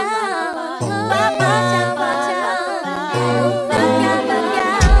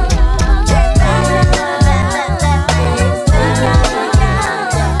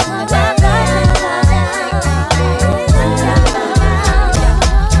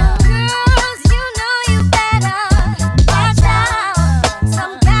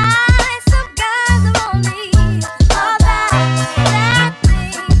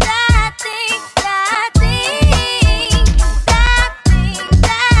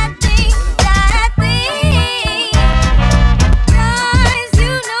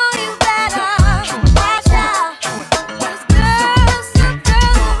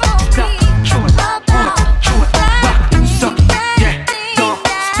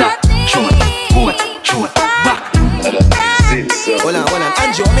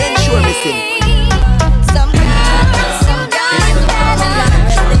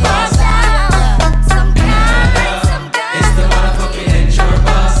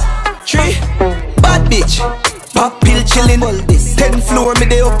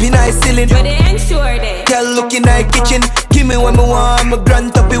 Girl look in my kitchen, give me what me want, my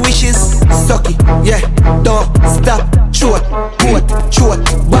grant up your wishes. Suck it, yeah, don't stop. Short,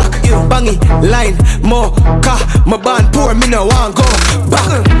 back, bang it, line, more, car, my band pour, me no want go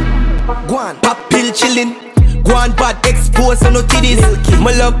back. Go on, pop pill chillin', Go on bad, expose on no titties.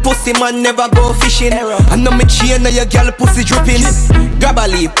 My love pussy man never go fishing. I know me chain now your girl pussy dripping. Grab a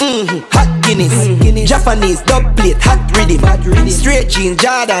leaf, hot Guinness. Japanese, dub plate, hot rhythm. Straight jeans,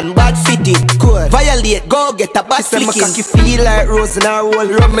 Jordan, bad fitting. Violate, go get a bad flicking. My cocky feel like rose in her roll.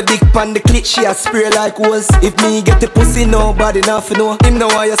 Rub my dick pan the clit, she a spray like holes. If me get the pussy, nobody nothing know. Him know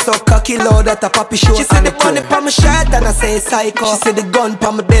why you so cocky, loud that a poppy show. She said the bunny pa my shirt and I say psycho. She said the gun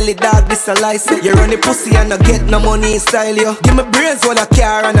pa my belly, dog, this a license. You run the pussy and I get no money in style, yo. Give me brains while I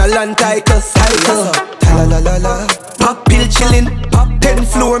car and a land title. La la la la. Pop pill chillin'.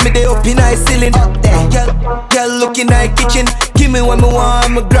 10th floor, me dey up in high ceiling. Girl looking like kitchen. Give me what me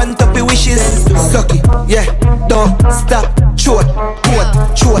want, me grant up your wishes. Suck it, yeah, don't stop. Short,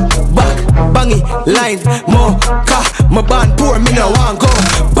 back, bangy, line, more car. My band poor, me no want go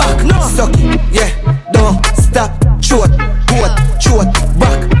back. Suck it, yeah, don't stop. Short,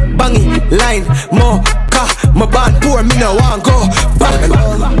 back, bangy, line, more car. My band poor, me no want go back.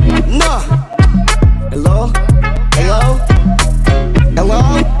 No. Hello? Hello? Hello?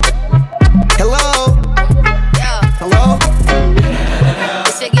 Hello? Hello?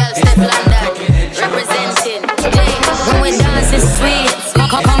 It's your girl Steph London, representing today. When we dance it's sweet,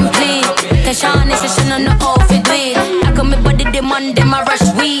 complete. Keshan is a shine on the outfit we. I come me body demand them a rush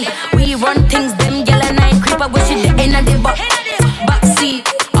we. We run things them girl and I creep. I wish it the end of the back seat.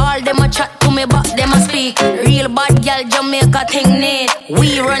 All them a chat to me but them a speak. Real bad girl Jamaica thing need.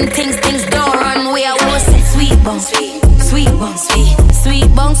 We run things don't run. We are always say sweet bong, sweet bong, sweet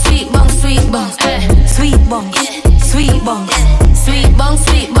bong, sweet bong, sweet bong, sweet bong, sweet bong, sweet bong,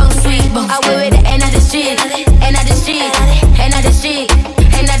 sweet bong, sweet bong. I will with the end of the street, end of the street, end of the street,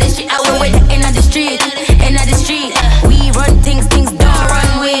 end of the street. I will with the end of the street, end of the street. We run things don't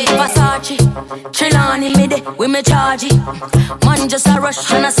run. We Versace, Trelawney, me de, we me charge it. Man just a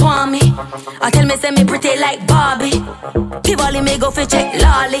rush and a swarm me. I tell me say me pretty like Barbie. Tivoli me go fi check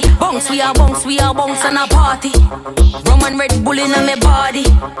lolly. Bounce we a bounce and a party. Rum and Red Bull in me body.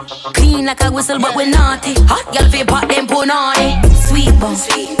 Clean like a whistle but we naughty. Hot girl fi pop them punani. Sweet bong,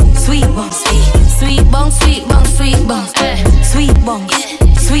 sweet bong, sweet bong, sweet bong, sweet bong, sweet bong, sweet bong,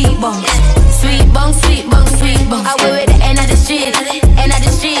 sweet bong, sweet bong, sweet bong. I will with the end of the street, end of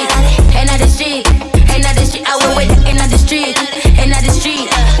the street, end of the street, end of the street. I will with the end of the street, end of the street.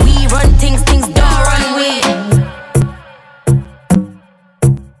 We run things don't run we.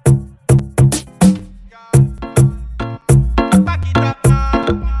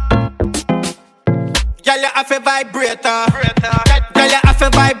 Girl, you have a vibrator. Girl, you have a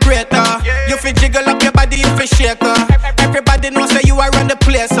vibrator. You fi jiggle up your body, you fi shake her. Everybody knows that you are on the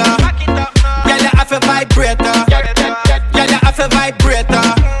place. Girl, you have a vibrator. Girl, you have a vibrator.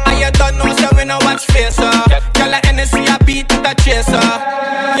 And you don't know so we no watch face. Girl, you NSC a beat to the chaser.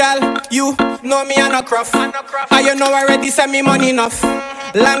 Girl, you know me and a cruff. And you know already send me money enough.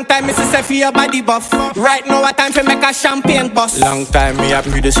 Long time me say for your body buff. Right now a time for make a champagne bust. Long time me happy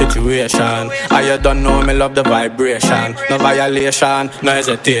with the situation. And you don't know me love the vibration. No violation, no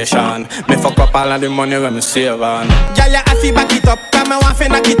hesitation. Me fuck up all of the money when me save on. Girl, you have to back it up. Cause me want to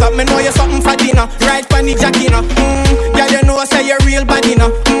knock it up. Me know you something for dinner. Right pan the jack, you know. Girl, you know say you real body, no.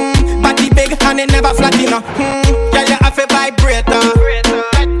 Body big and it never flat, you know. Girl, you have a vibrator.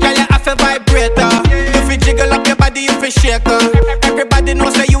 Girl, you have a vibrator. You fi jiggle up your body, you fi shake her. Everybody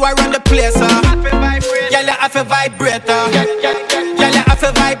knows that you are on the place. Girl, you have a vibrator. Girl, you have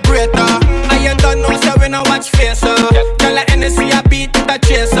a vibrator. And you don't know so we no watch face. Girl, you NSC a beat to the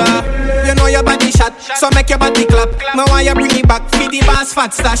chaser. You know your body shot, so make your body clap. Me want you bring it back, feed the boss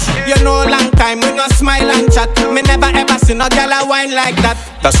fat stash. You know long time, we no smile and chat. Me never ever see no girl a wine like that.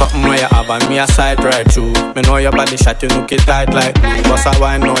 That's something where you have on me a side right through. Me know your body shot, you look it tight like glue. Boss a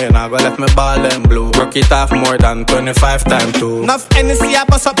wine, know you not go left me ball and blue. Broke it off more than 25 times too. Enough NSC a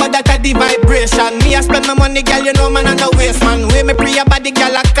bust up, but that a the vibration. Me a spend my money, girl, you know man I no waste man. Way me pre your body,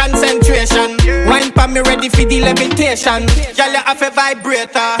 girl, a concentration. Wine pa me ready for the levitation. Girl, you have a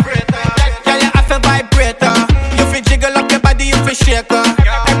vibrator. Girl, you have a vibrator. You fi jiggle up your body, you fi shake her.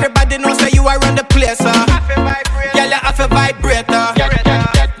 Everybody knows that you are on the place. Girl, you have a vibrator.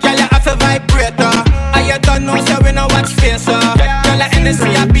 Girl, you have a vibrator. And you don't know so we no watch face. Girl, you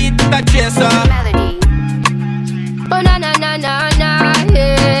NSC a beat to the chaser. Oh na na na na na,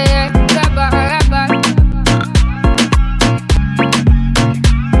 yeah. Rapper.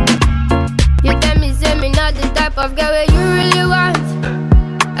 You tell me say me not the type of girl where you really want.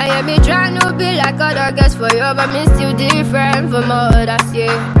 I am me trying to be like other girls for you, but me still different from others,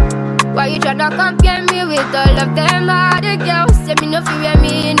 yeah. Why you tryna compare me with all of them other girls? Say me no feel where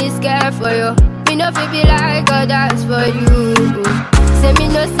me in this care for you. Me no feel be like others for you. Say me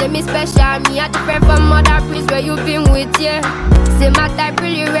no, say me special. Me a different from other priests where you been with, yeah. Say my type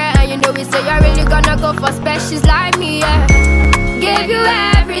really rare, and you know we say you're really gonna go for specials like me, yeah. Gave you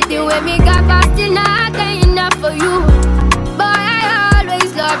everything when me got past it, not enough for you. Boy, I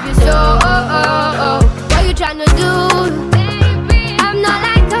always love you so. What you tryna do? I'm not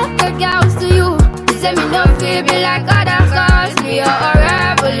like other girls to you. You say me no feel be like other girls. Me a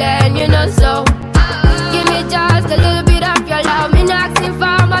rebel and you know so. Give me just a little bit of your love. Me not asking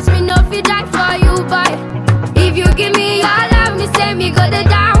for much, me no feel like for you, boy. If you give me your love, me say me go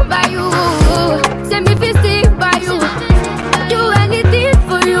down by you. Say me feel stick by you. Do anything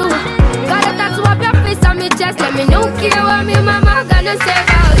for you. Got a tattoo up your face on me chest. Let me know care what me mama gonna say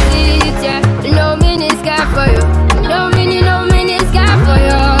about it, yeah. No mini scar for you. No mini scar for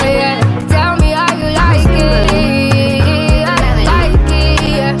you, yeah. Tell me how you like it. I like it,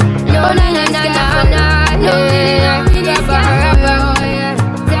 yeah. No mini scar, no mini scar for you, yeah.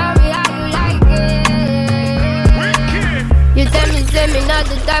 Tell me how you like it. You tell me, say me not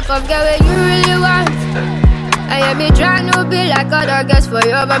the type of girl where you really want. I am me trying to be like other girls for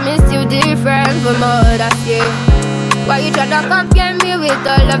you, but me still different from others, yeah. Why you tryna compare me with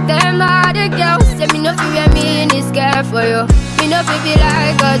all of them other girls? Say me no feel me in this care for you. Me no feel be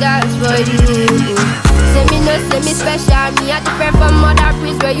like others for you. Say me no, say me special. Me a different from other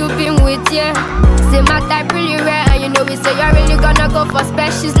priests where you been with, yeah. Say my type really rare, and you know we say you're really gonna go for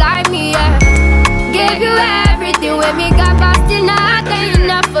specials like me, yeah. Gave you everything when me got past it, not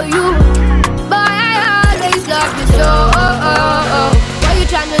enough for you. Boy, I always love you so. What you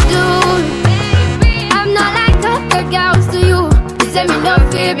tryna do? I'm not like other girls to you. You say me no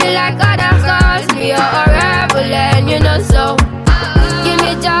feel be like other girls. Me a rebel and you know so. Give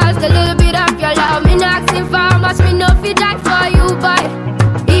me just a little bit of your love. Me not asking for much, me no feel like for you, boy.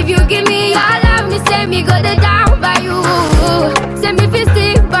 If you give me your love, me say me go down by you. Say me feel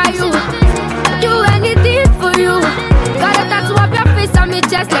stick by you. Do anything for you. Got a tattoo up your face on me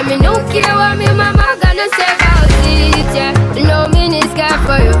chest. Let me know care what me mama gonna say about it, yeah. No mini scar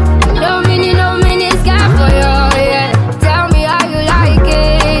for you. No mini scar for you, yeah. Tell me how you like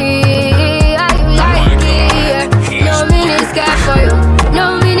it. How you like it, yeah. No mini scar for you. No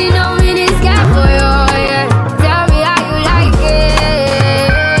mini scar for you, yeah. Tell me how you like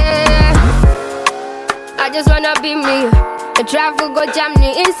it. I just wanna be me. The traffic go jam me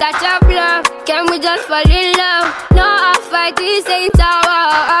inside your blood. Can we just fall in love? No, I fight this ain't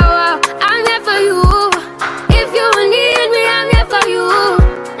our. I'm here for you. If you need me, I'm here for you.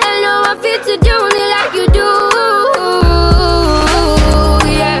 And no one fit to do me like you do.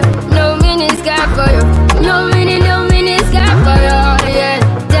 Yeah, no mini scar for you. No mini scar for you. Yeah,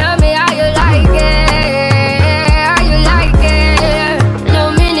 tell me how you like it. How you like it. No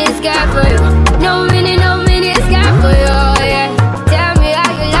mini scar for you. No mini scar for you. Yeah, tell me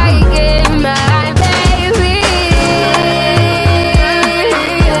how you like it, my baby.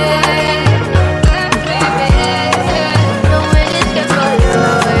 No mini scar for you.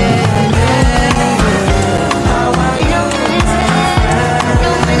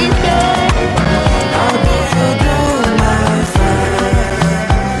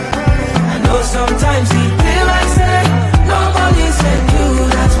 Sometimes it feel like say nobody sent you.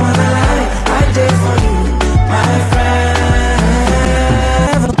 That's what I like. I did for you, my friend.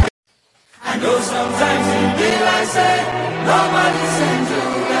 I know sometimes it feel like say nobody sent you.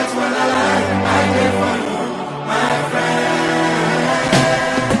 That's what I like. I did for you, my friend.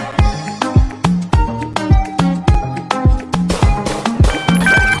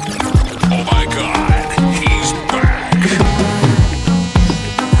 Oh my God, he's back.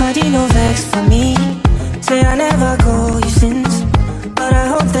 Why do you no vex for me? Say I never call you since, but I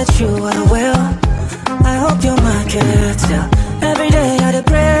hope that you are well. I hope your mind can tell. Every day I dey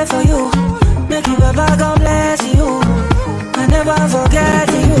pray for you. Make you Baba God bless you. I never forget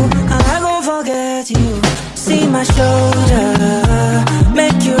you, and I gon' forget you. See my shoulder,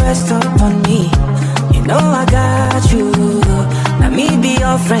 make you rest upon me. You know I got you. Now me be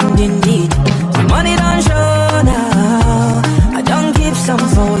your friend indeed. The money don't show now. I don't keep some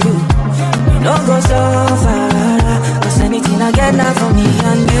for you. You know go so far. Cause anything I get now for me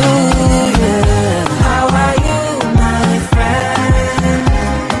and you, yeah. How are you, my friend?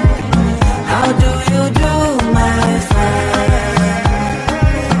 How do you do, my friend?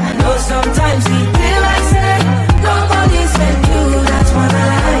 I know sometimes we feel like say nobody sent you. That's what I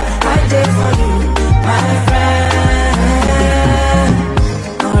like. I did for you, my friend.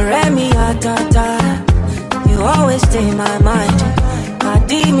 Remy Atata, you always stay in my mind.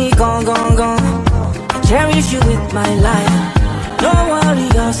 Adi me gone. I cherish you with my life. Don't worry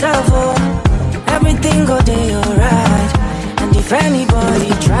yourself, oh. Everything go day alright. And if If anybody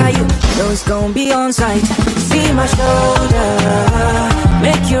try you, know it's gon' be on sight. See my shoulder,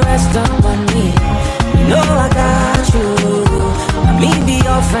 make you rest up on me. You know I got you, let me be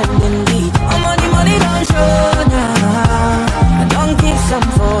your friend indeed. I'm on the money, don't show now. I don't keep some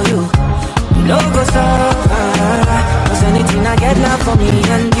for you. You know go so far, 'cause anything I get now for me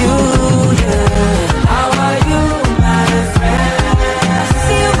and you, yeah. How are you, my friend? I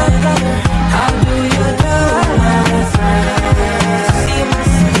see you, my brother. How do you do, my friend? See you, my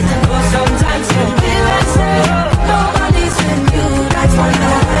sister. But sometimes you feel like say nobody's in you. That's why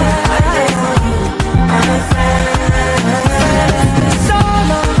I did for you, my friend. So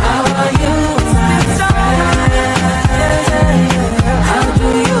how are you, my friend? How do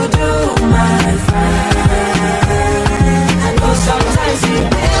you do, my friend? I know sometimes you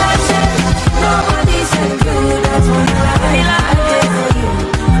feel like say nobody's in you. That's why I did for you,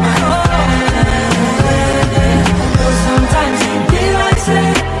 my friend. I know sometimes you feel like say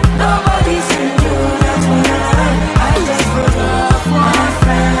nobody's in you. That's why I did for you, my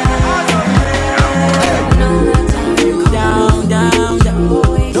friend. Down, down, down.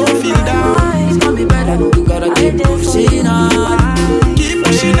 Don't feel down. It's gonna be better. You gotta keep pushing on. Keep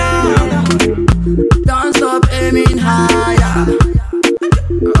pushing on. Don't stop aiming higher.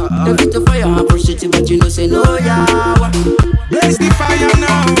 Don't fit the fire and push it, but you know say no, yeah. Blaze the fire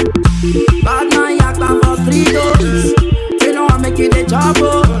now. Bad man, yak man for 3 days. You know I make it a job,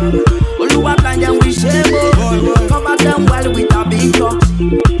 oh. Oluwa blind and we shame, oh. Cover them well with a big talk.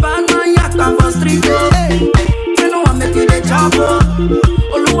 Bad man, yak man for 3 days. You know I make it a job, oh.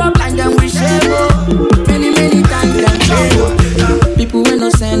 Oluwa blind and we shame, oh. Many, many times them shame, oh. People when no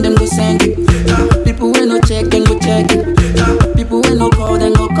send them go send you. People when no check them go check you. People when no call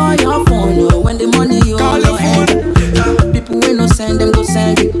them go call your phone, oh. When the money you call your phone. People when no send them go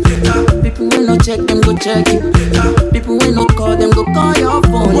send you. People when no check them go check you. People when no call them go call your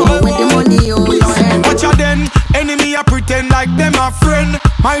phone, oh. When the money you your hand. Watch out then, enemy I pretend like them a friend.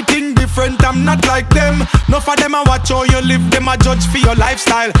 My thing different, I'm not like them. No for them I watch how you live, them I judge for your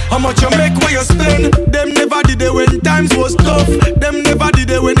lifestyle. How much you make, where you spend. Them never did it when times was tough. Them never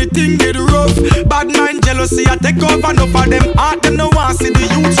did it when the thing get rough. Bad mind, jealousy, I take over. No for them heart, them no want see the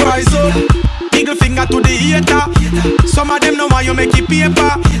youth rise up. Eagle finger to the hater. Some of them know why you make it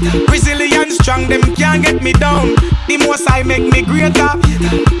paper. Resilient, strong, them can't get me down. The most I make me greater.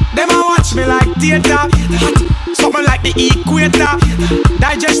 Them a watch me like theater. Something like the equator.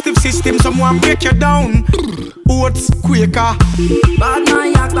 Digestive system, someone break you down. Oats, Quaker. Bad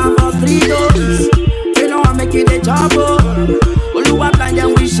man, yak man for 3 days. You know I make it a job, oh. Oluwa blind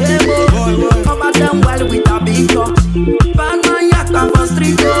and we shame, oh. Cover them well with a big talk. Bad man, yak man for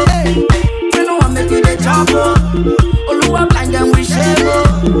 3 days. You know I make it a job, oh. Oluwa blind and we shame, oh.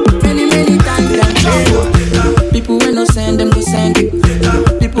 Many, many times them shame, oh. People when no send them go send you.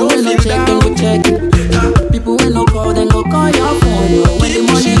 People when no check them go check you. People when no call them go call your phone, oh. When the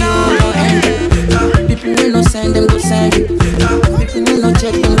money you your hand. People when no send them go send you. People when no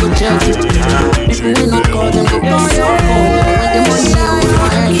check them go check you. People when no call them go call your phone, oh. When the money you your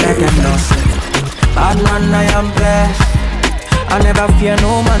hand. Let them know say, bad man I am blessed. I never fear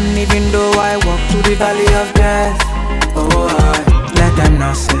no man, even though I walk through the valley of death. Oh, let them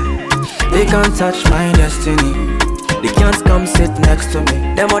know say, they can't touch my destiny. They can't come sit next to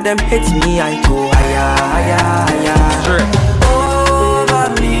me. Them or them hits me, I go higher, higher, higher. Over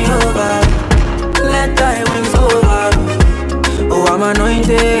me, over. Let thy wings over. Oh, I'm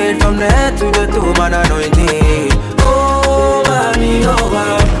anointed from the head to the toe, man anointed. Over me,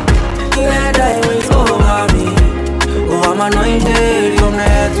 over. Let thy wings over me. Oh, I'm anointed from the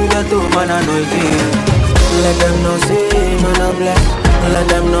head to the toe, man anointed. Let them know say, man I bless. Let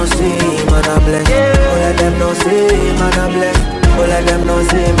them know say, man I bless. Oh, let them know say, man I bless. Oh, let them know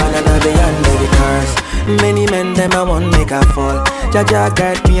say, man I beyond every curse. Many men them I want make a fall. Jaja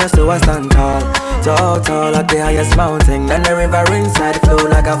guide me so I stand tall. Tall, tall at the highest mountain. Then the river inside flow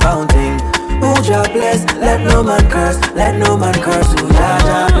like a fountain. Who Jah bless, let no man curse. Let no man curse, who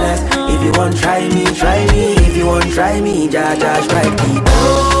Jah bless. If you want try me, try me. If you want try me, Jah strike me.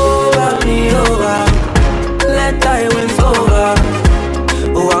 Over me, over. Let thy wings over.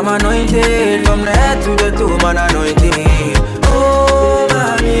 Oh, I'm anointed from the head to the toe, man anointed.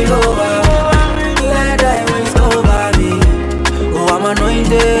 Over me, over. Let thy wings over me. Oh, I'm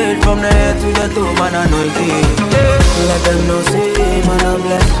anointed from the head to the toe, man anointed. Let them know say, man I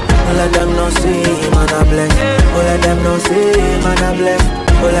bless. Let them know say, man I bless. Oh, let them know say, man I bless.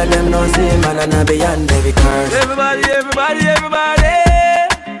 Oh, let them know say, man I beyond every curse. Everybody, everybody, everybody.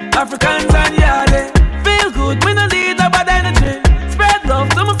 Africans and Yardie. Feel good, me no need no bad energy. Spread love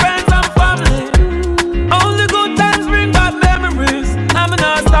to my friends and family. Only good times bring back memories.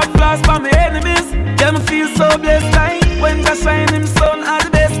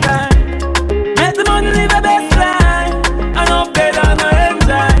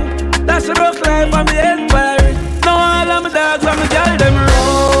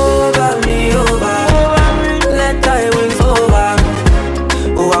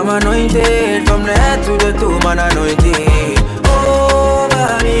 I'm anointed from the head to the toe, man anointed.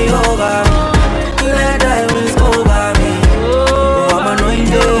 Over me, let thy wings over me. Oh, I'm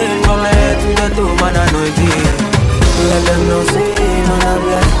anointed from the head to the toe, man anointed. Let them know say, man I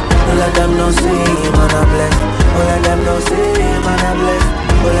bless. Let them know say, man I bless. Oh, let them know say, man I bless.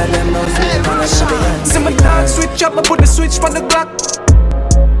 Oh, let them know say, man I bless. See my dog switch up, I put the switch on the clock.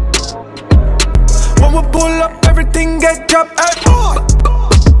 When we pull up, everything get dropped.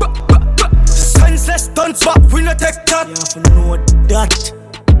 Senseless stunts, but we no take that. You know that.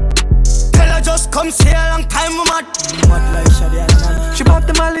 Tell her just come see a long time, we mad. Like Shadi man. She bought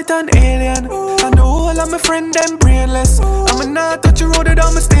the mallet and alien. And the whole of my friend them brainless. I'ma not touch a road it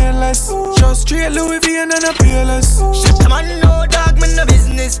on my stainless. Just straight Louis V and a peerless. Shut the man, no dog, me no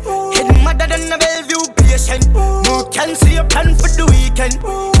business. Hidden madder than a Bellevue patient. No can see a plan for the weekend.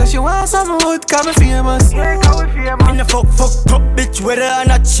 So she want some wood, call me famous. Yeah, call me famous. In a fuck up bitch, whether or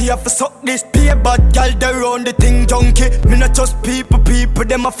not she have to suck this. Be a bad girl, they run the thing junkie. Me not just people,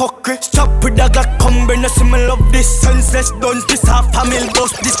 them a fuck it. Stop with the Glock, come bring us, me love this. Senseless duns, this half family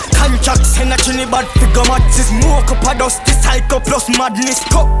bust this. Contracts in a chinny bad figure matches. Smoke up a dust, this psycho plus madness.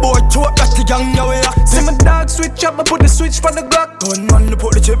 Cut boy, choke got the young now we act. See my dog switch up, I put the switch on the Glock. Gun man, to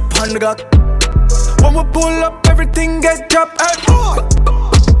put the chip on the Glock. When we pull up, everything get dropped.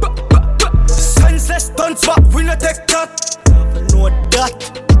 Senseless stunts, but we no take that. You know that.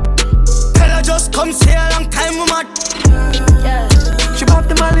 Tell her just come see a long time, we mad. She bought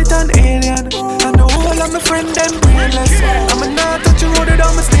the mallet and alien. And the whole of my friend them brainless. I'ma not touch a road it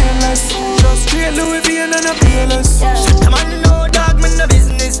on my stainless. Just straight Louis V and a peerless. Shut the man, no dog, me no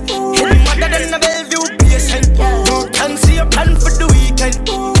business. Hidden madder than a Bellevue patient. No can see a plan for the weekend.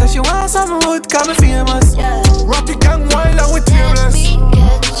 So she want some wood, call me famous. Rocky gang wild and with tearless. Let me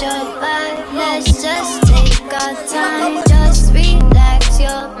catch your vibe. Let's just take our time. Just relax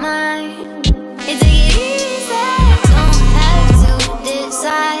your mind. It's easy. Don't have to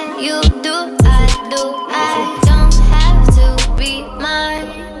decide. You do, I do. I don't have to be mine.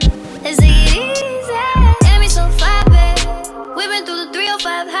 It's easy. Get me so far, babe. We've been through the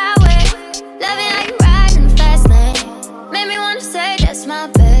 305 highway. Loving how you ride in the fast lane. Made me wanna say that's my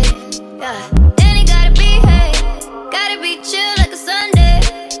babe. Yeah. Then it gotta be hey. Gotta be chill like a Sunday.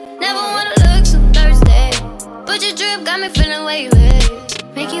 Never wanna look so Thursday. But your drip got me feeling way way.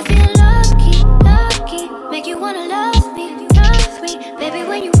 Make you feel lucky, lucky. Make you wanna love me, baby.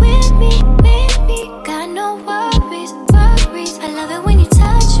 When you with me, got no worries, worries. I love it when you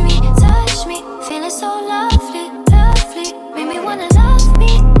touch me, feeling so lovely, lovely. Make me wanna love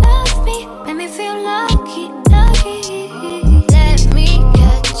me, make me feel lucky, lucky. Let me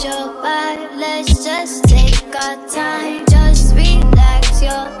catch your vibe. Let's just take our time. Just relax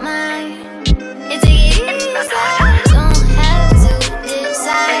your mind. It's easy. Don't have to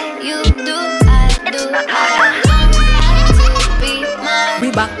decide. You do, I do. I don't have to be mine.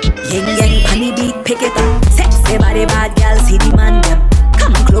 We back, gang, honey beat, pick it up. Sexy body, bad gal, see the man them.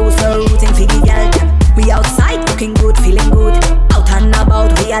 Come closer, rooting for the gal them. We outside, looking good, feeling good. Out and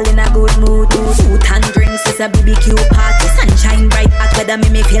about, we all in a good mood. Food and drinks, it's a BBQ party. Sunshine bright, hot weather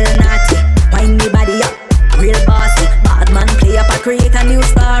make me feel naughty. Wind me body up, real bossy. Bad man play up, I create a new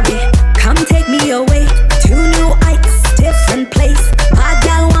story. Come take me away to new heights, different place. Bad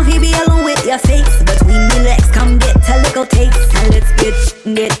gal want to be alone with your face. Between me legs, come get a little taste. And let's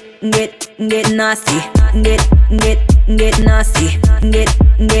get nasty. Get nasty.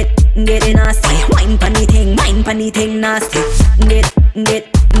 Get nasty. Wine panny thing nasty. Get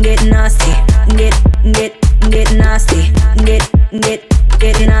nasty. Get nasty.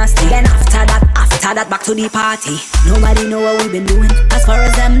 Get nasty. Then after that, back to the party. Nobody know what we've been doing. As far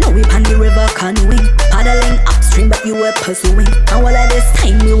as them know, we pan the river canoeing, paddling upstream, but you were pursuing. And all of this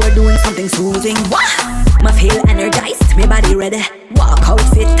time, we were doing something soothing. Wah! Me feel energized, me body ready. Walk out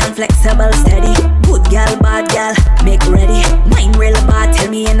fit and flexible, steady. Good gal, bad gal, make ready. Mine real bad, tell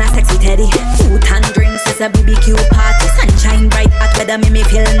me in a sexy teddy. Food and drinks, it's a BBQ party. Sunshine bright, hot weather make me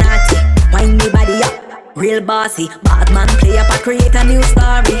feel naughty. Wine me body up, real bossy. Bad man play up, I create a new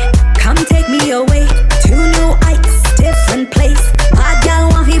story. Come take me away to new heights, different place. Bad gal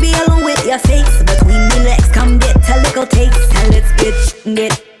want to be alone with your face. Between me legs, come get a little taste. And let's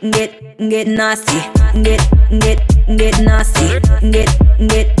get nasty. Get nasty.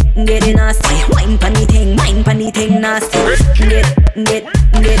 Get nasty. Wine panny thing nasty. Get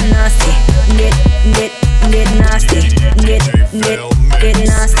nasty. Get nasty. Get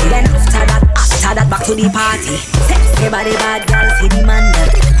nasty. Then after that, back to the party. Sexy body, bad girl, see the man them.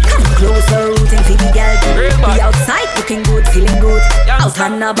 Come closer, rooting for the girl. We outside, looking good, feeling good. Out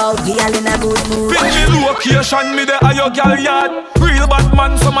and about, we all in a good mood. Pick me location, me there at your gal yard. Real bad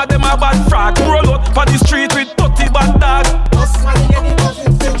man, some of them are bad fraud. Roll out for the street with 30 bad dog.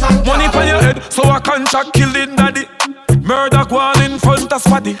 Money for your head, so I can't track killing daddy. Murder go on in front of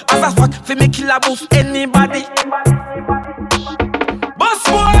spotty. As a fact, fi me kill a boof anybody. Boss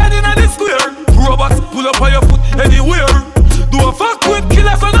boy head inna the square. Robots pull up on your foot anywhere. Do a fuck with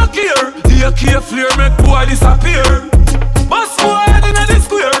killers and not care. The AK flare make boy disappear. Boss boy head inna the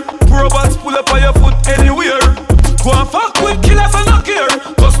square. Robots pull up on your foot anywhere. Go and fuck with killers and not care.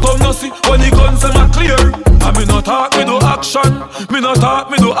 Custom no see when the guns them are clear. I me no talk, me no action. Me no talk,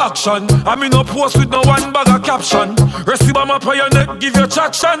 me no action. I me no post with no one bag of caption. Receive a map on your neck, give you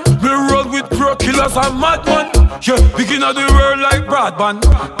traction. Me roll with pro killers and madman. Yeah, begin of the world like broadband.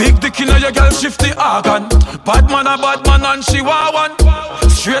 Big dick inna your girl shift the organ. Bad man and she want one.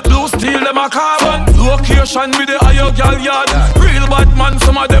 Straight blue steel them a carbon. Location with the higher girl yard. Real bad man,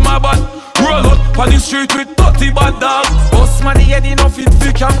 some of them are bad. Roll out on the street with 30 bad dog. Boss man the head enough it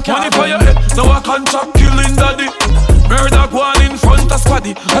big can. Money for your head, now I can't chop killing daddy. Murder go on in front of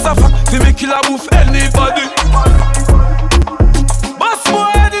squaddy. As a fact, fi me kill a boof anybody. Boss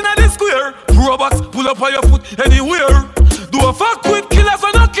boy head inna the square. Robots pull up on your foot anywhere. Do a fuck with killers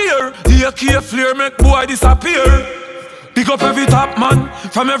and not care. The AK flare make boy disappear. Pick up every top man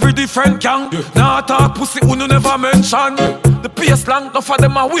from every different gang. Now talk pussy who no never mention. The pace long, enough of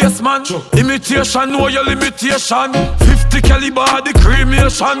them a waste man. Imitation, know your limitation. 50 caliber, the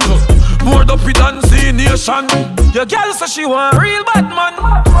cremation. More up with than Z Nation. Your girl say she want real bad man.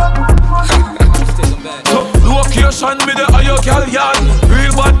 So location me the higher girl yard.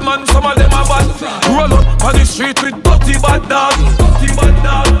 Real bad man, some of them are bad. Roll up on the street with 30 bad dog. 30 bad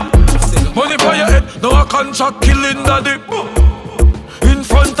dog. Money for your head, now a contract killing daddy. In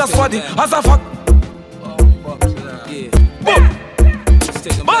front of squaddy, as a fact.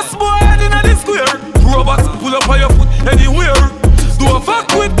 Boss boy head inna the square. Robots pull up on your foot anywhere. Do a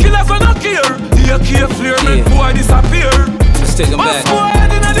fuck with killers and not care. The AK flare make boy disappear. Boss boy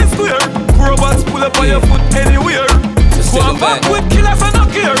head inna the square. Robots pull up on your foot anywhere. Go and fuck with killers and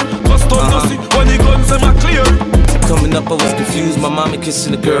not care. Custom no see when the guns them are clear. Coming up, I was confused. My mommy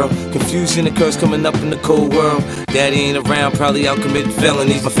kissing a girl. Confusion occurs coming up in the cold world. Daddy ain't around, probably out committing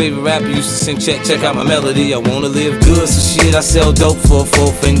felonies. My favorite rapper used to sing, check out my melody. I wanna live good, so shit, I sell dope for a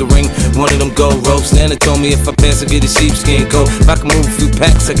 4-finger ring. One of them gold ropes. Nana told me if I pass, I get a sheepskin coat. If I can move a few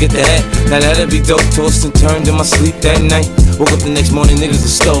packs, I get the hat. Now that'd be dope. Tossed and turned in my sleep that night. Woke up the next morning, niggas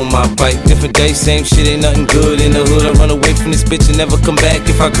have stole my bike. Different day, same shit, ain't nothing good in the hood. I run away from this bitch and never come back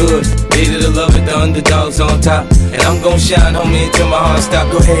if I could. Hated to love it, the underdogs on top. And I'm gon' shine, homie, until my heart stop.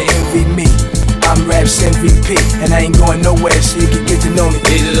 Go ahead, envy me. I'm Raps MVP, and I ain't going nowhere, so you can get to know me.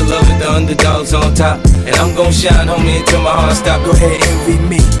 Hated to love it, the underdogs on top. And I'm gon' shine, homie, until my heart stop. Go ahead, envy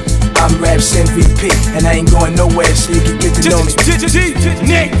me. I'm Raps MVP, and I ain't going nowhere, so you can get to know me.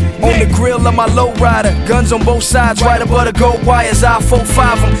 Nick, on the grill of my low rider, guns on both sides, right above the gold wires. I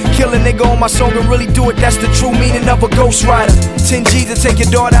 4-5 'em, kill a nigga on my song and really do it. That's the true meaning of a ghost rider. 10 G's to take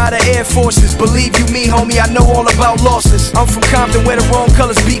your daughter out of Air Forces. Believe you me, homie, I know all about losses. I'm from Compton where the wrong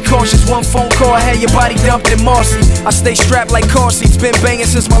colors be cautious. One phone call, I had your body dumped in Marcy. I stay strapped like car seats, been banging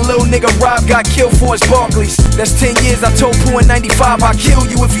since my little nigga Rob got killed for his Barclays. That's 10 years, I told Pooh in 95, I'll kill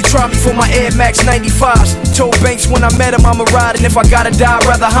you if you try me for my Air Max 95s. Told Banks when I met him I'ma ride, and if I gotta die, I'd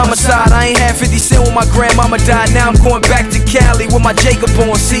rather homicide. I ain't had 50 cent when my grandmama died. Now I'm going back to Cali with my Jacob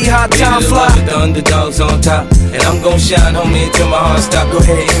on. See how time fly. The underdogs on top, and I'm gon' shine, homie, until my heart stop. Go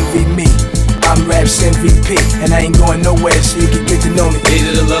ahead, envy me. I'm Raps MVP, and I ain't going nowhere, so you can get to know me.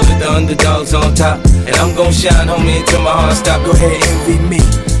 Hated to love it, the underdogs on top, and I'm gon' shine, homie, until my heart stop. Go ahead, envy me.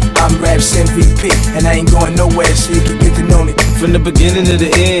 I'm Raps MVP, and I ain't going nowhere, so you can get to know me. From the beginning to the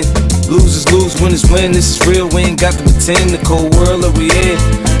end, losers lose, winners win. This is real, we ain't got to pretend. The cold world that we in,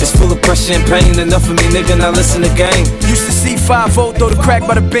 it's full of pressure and pain. Enough of me, nigga, now listen to game. Used to see 5-0, throw the crack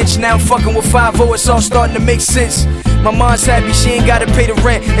by the bench. Now I'm fucking with 5-0, it's all starting to make sense. My mom's happy, she ain't gotta pay the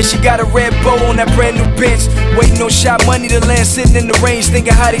rent, and she got a red bow on that brand new Benz. Waiting on shot money to land, sitting in the range,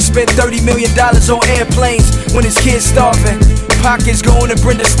 thinking how they spent $30 million on airplanes when his kids starving. Pockets going and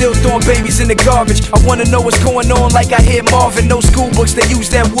Brenda still throwing babies in the garbage. I wanna know what's going on like I hear Marvin. No school books, they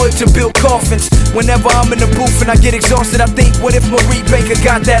use that wood to build coffins. Whenever I'm in the booth and I get exhausted, I think, what if Marie Baker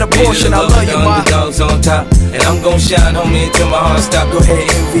got that abortion? I love you, ma. Underdogs on top, and I'm gon' shine, homie, until my heart stop. Go ahead,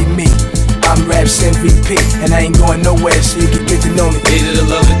 envy me. I'm Raps MVP, and I ain't going nowhere, so you can get to know me. Hated to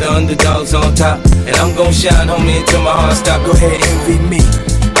love it, the underdogs on top, and I'm gon' shine, homie, until my heart stop. Go ahead, envy me.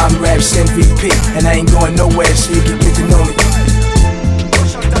 I'm Raps MVP, and I ain't going nowhere, so you can get to know me.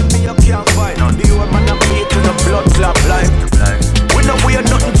 blood clot blind. We know we are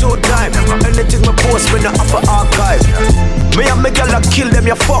nothing to time. Anything me post, me no have a archive. Me and me girl a kill them,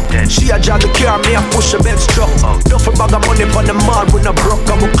 you fuck. She a drive the car, me a push a Benz truck. Duffel bag of money from the mall, we no broke.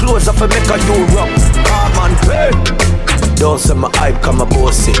 And we close off and make a Europe. Come on, pay. Don't say my hype, come a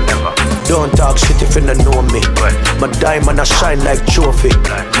bossy. Don't talk shit if you don't know me. My diamond a shine like trophy.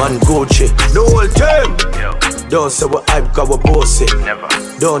 Man Gucci, the whole time. Don't say we hype, cause we bossy.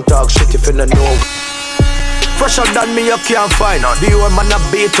 Don't talk shit if you don't know. Fresher than me, you can't find. The old man a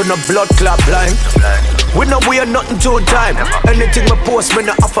beat on a blood clot blind. We know we are nothing to time. Anything me post, me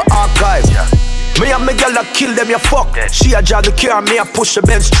no have a archive. Me and me girl a kill them, you fuck. She a drive the car, me a push a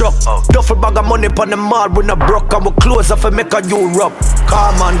Benz truck. Duffel bag of money pon the mall, we no broke. And we close off and make a Europe.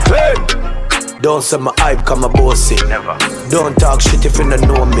 Come on, clean. Don't say my hype, come a bossy. Don't talk shit if you don't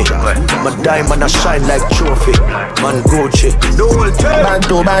know me. My diamond a shine like trophy. Man Gucci, the whole time. Bad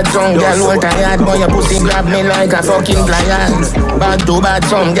to bad song, girl hold tired. Boy your pussy grab me like a fucking pliers. Bad to bad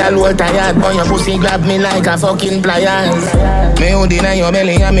song, girl hold tired. Boy your pussy grab me like a fucking pliers. Me who deny your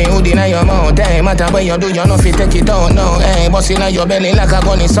belly and me who deny your mouth. Hey, matter what you do, you know fi take it out now. Hey, bust inna your belly like a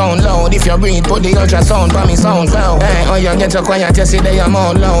gunny sound loud. If you breathe, put the ultrasound for me sound cloud. Hey, oh you get so quiet, you see that your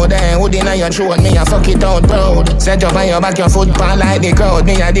mouth loud. Hey, who deny your throat, me a fuck it out proud. Set up on your back, your foot pan like the crowd.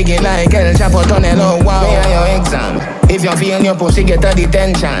 Me a dig it like El Chapo tunnel, oh wow. Me a your exam. If you feel your pussy get a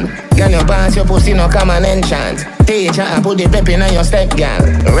detention, girl you pass your pussy no come and enchant. Teacher I put the pep in your step, girl.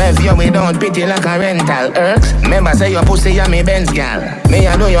 Rev you without pity like a rental. Irks, remember say your pussy a me Benz, girl. Me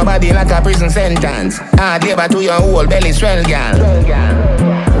a do your body like a prison sentence. Hard labor to your whole belly swell, girl.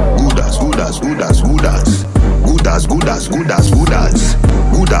 Good as, good as, good as, good as. Good as, good as, good as, good as.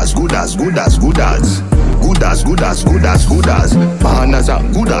 Good as, good as, good as, good as. Good as, good as, good as, good as. Man as a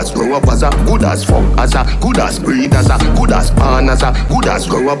good as, grow up as a good as, fuck as a good as, breed as a good as. Man as a good as,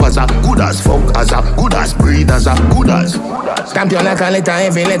 grow up as a good as, fuck as a good as, breed as a good as. Stamp you like a letter,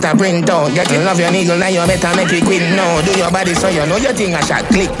 every letter print out. Get you love your nigga, now you better make it quick now. Do your body so you know your thing a shot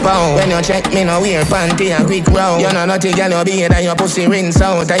click pound. When you check me no wear panty a quick round. You know nothing girl you be and your pussy rinse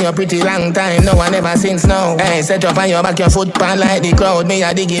out. And you pretty long time, no one ever since now. Hey, set up on your back, your foot pan like the crowd. Me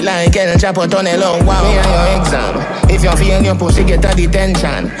a dig it like El Chapo tunnel, oh wow. Me a your exam. If you feel your pussy get a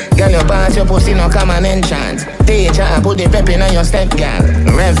detention, girl you pass your pussy no come and enchant. Teacher I put the pep in your step, girl.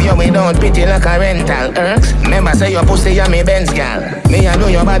 Rev you without pity like a rental. Irks, remember say your pussy a me Benz, girl. Me a do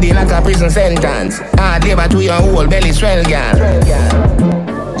your body like a prison sentence. Hard labor to your whole belly swell, girl.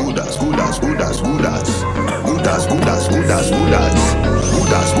 Good as, good as, good as, good as. Good as, good as, good as, good as.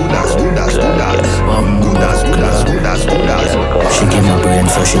 Good as, good as, good as, good as. Good as, good as, good as, good as. She give my brain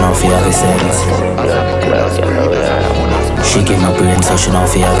so she know fi have a sense. She give my brain so she know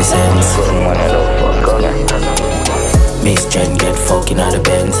fi have a sense. Miss Jen get fucking out the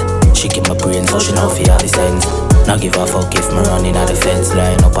Benz. She give my brain so she know fi have a sense. Now give a fuck if me running at the fence.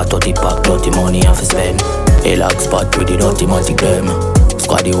 Line up a 30 pack, dirty money I fi spend. A lock spot with the dirty multi them.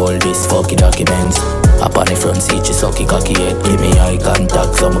 Squaddy all this fucking documents. Up on the front seat, she sucky cocky head. Give me eye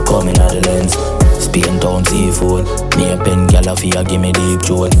contact, so me coming out the lens. Spain town seafood. Me a pen gal a fi a give me deep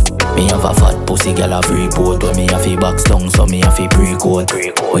throat. Me have a fat pussy gal a free port. When me a fi box down, so me a fi pre-coat.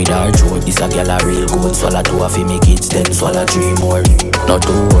 With her throat, this a gal a real good. Swallow 2 a fi me kids, then swallow 3 more. Not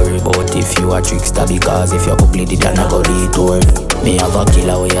to worry about if you a trickster, because if you ugly, then I go detour. Me have a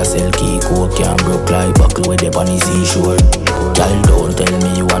killer where you sell key coke. Can't broke like buckle with the on the seashore. Girl, don't tell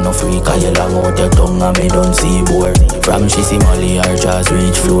me you are no freak, cause you long out your tongue and me don't see bored. From she see Molly, her jaws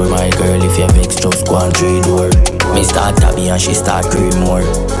reach floor. My girl, if you vex, just go on 3 door. Me start tabby and she start cream more.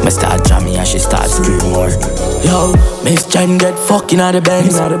 Me start jammy and she start scream more. Yo, Miss Jen get fucking out the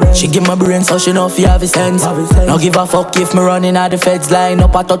Benz. She give my brain so she know fi have a sense. No give a fuck if me running out the feds. Line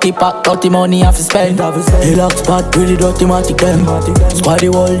up a 30 pack, 30 money I fi spend. He lock spot with the dirty matic them.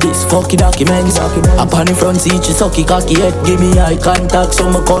 Squaddy all this fucking documents. Up on the front seat she sucky cocky head. Give me eye contact so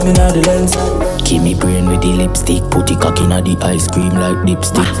me coming out the lens. Keep me brain with the lipstick. Put the cock inna the ice cream like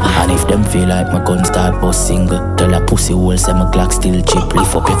dipstick. And if them feel like my gun start bust single, tell a pussy hole say my clock still chip.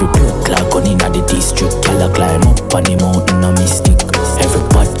 Lift up every blood clock gun inna the district. Girl a climb up on the mountain a mystic. Every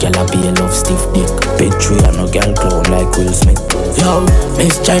pot girl a be a love stiff dick. Bed tree and no girl clown like Will Smith. Yo,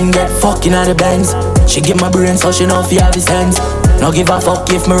 Miss Jen get fucking out the Benz. She give my brain so she know fi have the sense. No give a fuck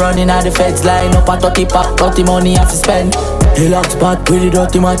if me running out the feds. Line up a 30 pack, 30 money I fi spend. He lock spot with the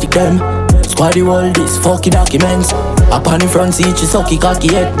dirty matic them. Squaddy all this fucking documents. Up on the front seat she sucky cocky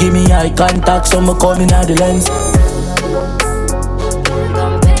head. Give me eye contact so me coming out the lens.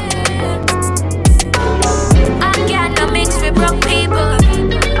 I cannot mix with broke people.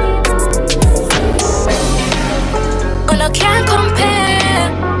 And I can't compare.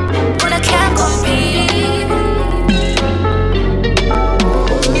 And I can't compete.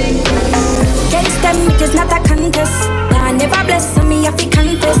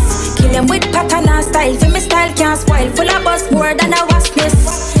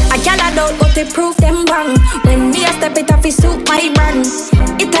 fi prove them wrong. When me a step it off, fi suit my brand.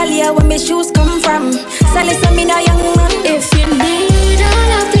 Italia where me shoes come from. So listen me now, young man. If you need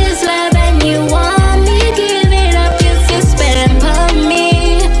all of this love and you want me, give it up if you spend on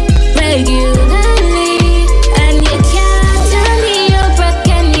me regularly. And you can't tell me you're broke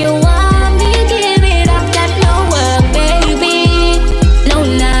and you want me, give it up, that no work, baby. No,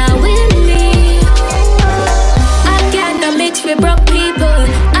 not with me. I cannot mix with broke people.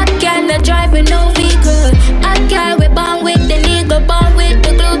 I cannot drive with no vehicle. I can't we born with the legal, born with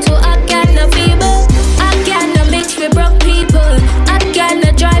the glue to I cannot feeble. I cannot mix with broke people. I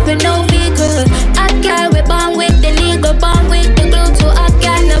cannot drive with no vehicle. I can't we born with the legal, born with the glue to I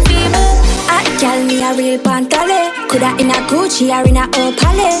cannot feeble. I gal me a real pantale. Coulda in a Gucci or in a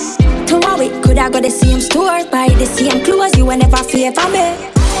Opale. To a week coulda go the same store, buy the same clothes. You will never favor me.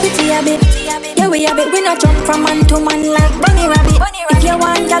 Pretty a bit, yeah we a bit. We not jump from man to man like bunny rabbit. If you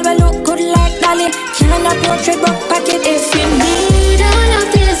want gal we look good like Dolly. Can't approach with broke pocket. If you need all of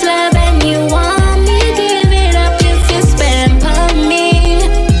this love and you want me, give it up if you spend on me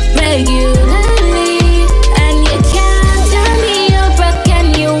regularly. And you can't tell me you're broke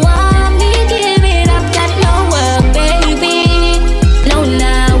and you want me, give it up, that no work, baby. No,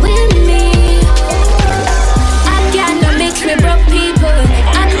 not with me. I cannot mix with broke people.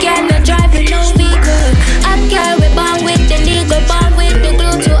 I cannot drive with no vehicle. I can't we born with the legal, born with the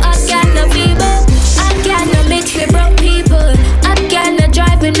glue to I cannot feeble. I cannot mix with broke people. I cannot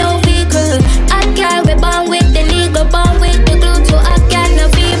drive with no vehicle. I can't we born with the legal, born with the glue to I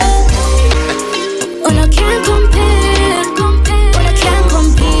cannot feeble. Oh, no, can't compare. Oh, no, can't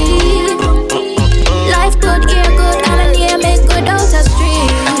compete. Life good, ear good, and an ear make good out the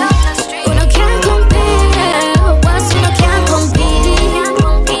street. Oh, no, can't compare. What's no, can't compete.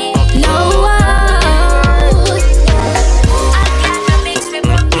 No, I cannot mix with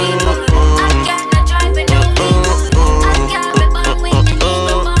broke people. I cannot drive with no vehicle. I can't be born with the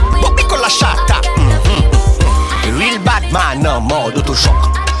legal, born with What we call a shata? Real bad man, non mort d'autochoc.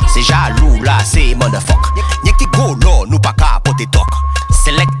 C'est jaloux là, c'est motherfuck. Y'a qui go là, nous pas capoter toc.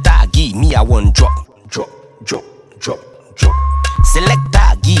 Selecta, give me a one drop. Drop, drop, drop, drop.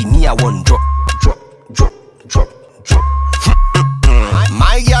 Selecta, give me a one drop. Drop, drop, drop, drop.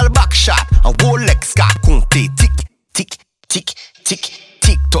 My girl back shot, un Rolex qu'a compté. Tic, tic, tic, tic,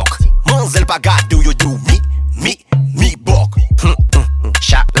 tic toc. Manzel pas gade ou yo do me bok.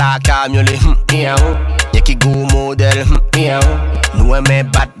 Chat la camiolet, y'a qui go modèle, nous aimons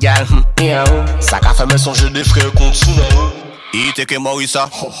bad gal, ça qu'a fait me songer des frères contre Souna. Il était que Morissa,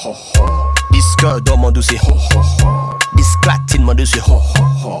 disque dans mon dossier, disclatine mon dossier.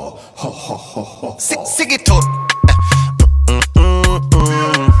 C'est tout.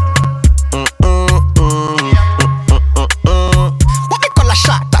 What we call a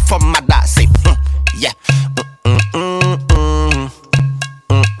shot from my dad, say, yeah.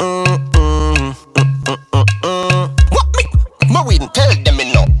 Tell them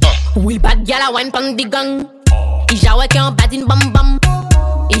me no. Oui, bad gal a wine pan di gang. I jawe ke an badin bam bam.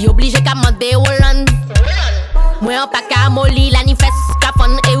 I oblige ka mande Holland. Moi an pa ka molly la ni fes. Ka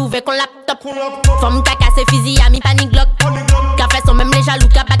fon e ouve kon laptop. Fom ka kase fizi a mi pani glock. Ka fes son même les jaloux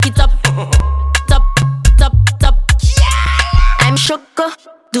ka back it up. Top, top, top. I'm choco.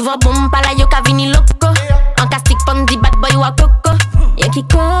 Duva bom pala yo ka vini loco. An ka stick pon di bad boy wa coco. Y'a ki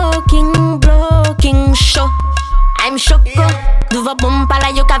cooking, blocking show. I'm choco. Duva bom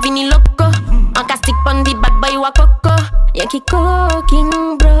pala yo ka vini loco. An ka stick pon di bad boy wa coco. Y'a ki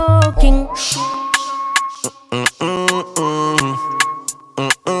cooking, blocking.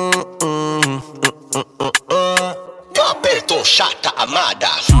 Appelle ton chat à Amada.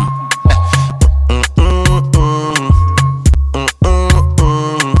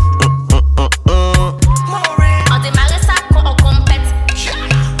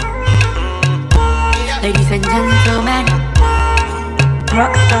 Ladies and gentlemen,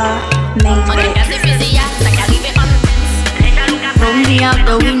 Rockstar Matrix. Throw me out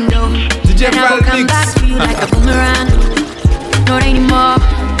the window, and I will come back to you like a boomerang. Not anymore,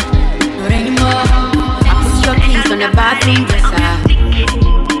 not anymore. I put your keys on the bathroom dresser.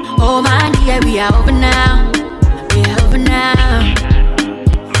 Oh my dear, we are over now, we are over now.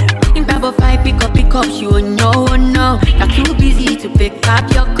 In Bravo 5, pick up, you know, no. You're too busy to pick up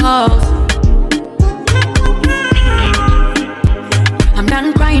your calls. I'm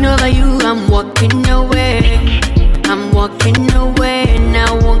done crying over you, I'm walking away. I'm walking away and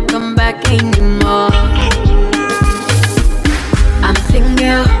I won't come back anymore. I'm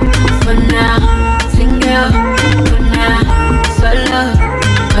single for now, single for now, solo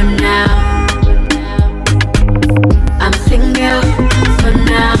for now. I'm single for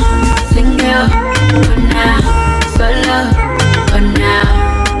now, single single for now, solo for now.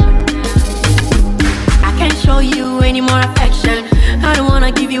 I can't show you any more affection. I don't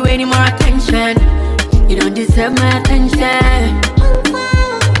wanna give you any more attention. You don't deserve my attention.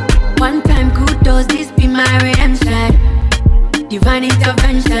 One time kudos, this be my redemption. Divine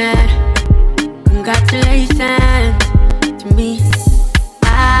intervention. Congratulations to me.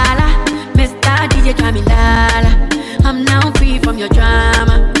 Lala, Mr. DJ Jamilala. I'm now free from your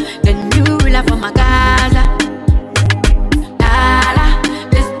drama. The new ruler for my Gaza. Lala,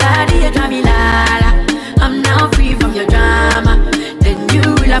 Mr. DJ Jamilala. I'm now free from your drama. The new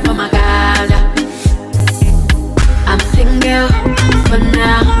ruler for my Gaza. I'm single for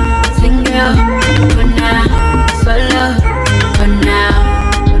now. Single for now. Solo for now.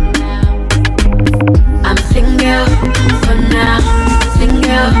 I'm single for now.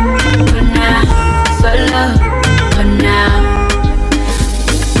 Single for now. Solo for now.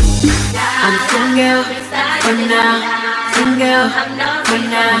 I'm single for now. Single for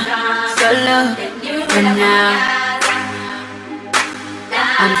now. Solo for now.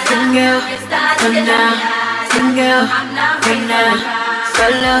 I'm single for now. Single for now.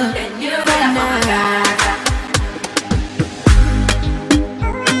 Solo for now.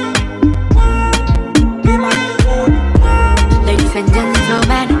 Ladies and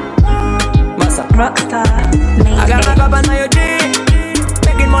gentlemen, Rockstar. I got my cup on your G.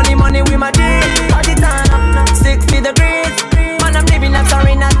 Making money with my D. Party time, 60 degrees. Man, I'm living not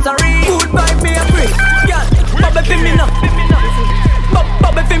sorry. Good vibe, me a free. Girl, bubble for me now.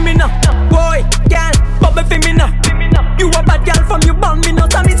 Bubble for me now. Boy, girl, bubble for me now. You a bad girl from you born me now.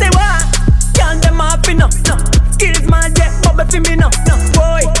 Tell me say what? Girl, them off me now. Skills man, yeah, bubble for me now.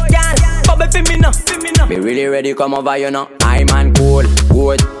 Boy, girl, bubble for me now. Me really ready come over you now. I man cool,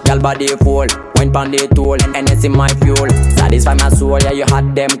 good, girl body full. Went pon the tool, and it's in my fuel. Satisfy my soul, yeah you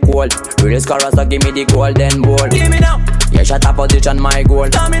hot them cold. Real scorer so give me the golden ball. Give me now. Yeah shut up position my goal.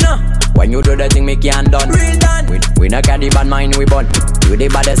 Tell me now. When you do the thing me can't done. Real done. We no carry bad mind we burn. You the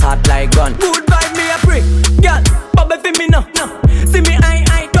baddest hot like gun. Good vibe me a prick. Girl, bubble for me now. See me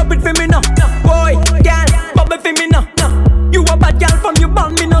I drop it for me now. Boy, girl, bubble for me now. You a bad girl from you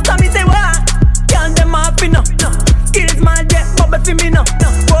born me now. Tell me say what? Girl them off me now. Skills man yeah, bubble for me now.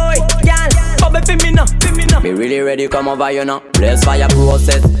 Boy, girl, bubble for me now. Me really ready come over you now. Bless fire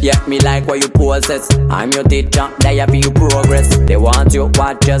process. Yeah, me like what you possess. I'm your teacher, there for you progress. They want you,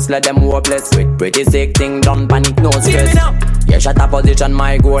 what just let them hopeless. With pretty sick thing done, panic no stress. Yeah, shut up position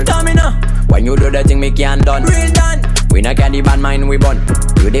my goal. Tell me now. When you do the thing me can't done. Real done. We no carry bad mind we burn.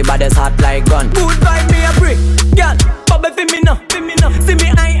 You the baddest hot like gun. Good vibe me a brick. Girl, bubble for me now. See me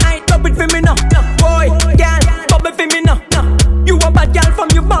I drop it for me now. Boy, girl, bubble for me now. You a bad girl from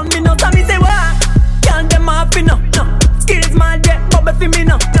you born me now. Tell me say what? Girl them off me now. Skills man yeah, bubble for me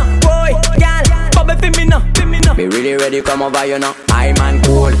now. Boy, girl, bubble for me now. Me really ready come over you now. I man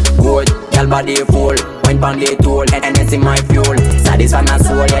cool, good, girl body full. Went pon the tool, and it's in my fuel. Satisfy my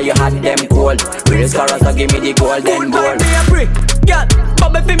soul, yeah you hot them cold. Real scorer so give me the golden ball. Me a brick, girl,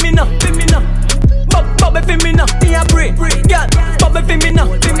 bubble for me now. Bubble for me now, me a brick, girl, bubble for me now.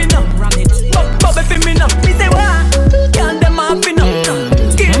 Bubble for me now. Me say what? Girl them off me now.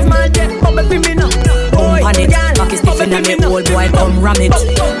 Skills man yeah, bubble for me now. Boy, girl, back is stiffin' and me old boy come ram it.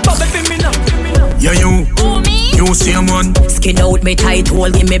 Bubble for me now. Yeah you same one. Skin out me tight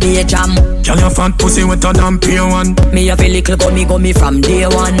hole, give me be a jam. Girl your fat pussy wetter than pure one. Me have a little gummy from day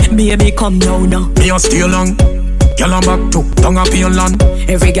one. Baby come now. Me a stay long. Girl a back to tongue a pale land.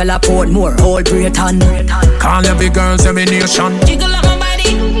 Every girl a port more, whole Britain. Call every girls every nation. Jiggle up my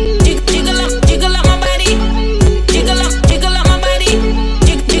body, jiggle up my body, jiggle up my body,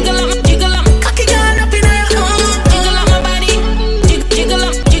 jiggle up. Cocky girl up in your jiggle up my body, jiggle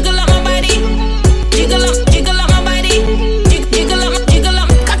up my body, jiggle up my body, jiggle up.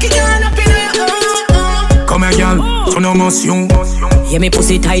 Cocky girl up in your Come here girl, turn on motion. Yeah, me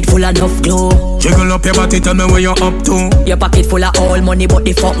pussy tight full of enough glow. Jiggle up your body, tell me where you up to. Your pocket full of all money, but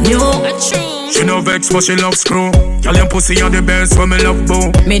the fuck new. She no vex, but she love screw. Girl, your pussy are the best when me love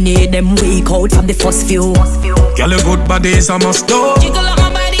boo. Me need them weak out from the first few. Girl, your good body is a must do. Jiggle up my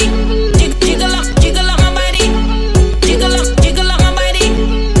body, jiggle up my body, jiggle up my body,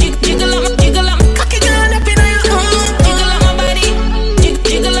 jiggle up. Cocky girl up in your jiggle up my body,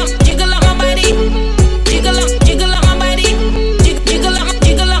 jiggle up my body, jiggle up my body,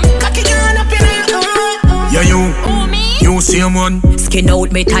 jiggle up. Cocky girl up in your Yeah you same one. Skin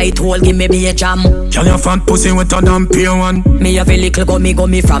out me tight hole, give me be a jam. Girl, your fat pussy wetter than pure one. Me have a little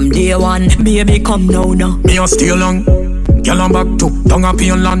gummy from day one. Baby come now. Me a stay long. Girl I'm back to tongue a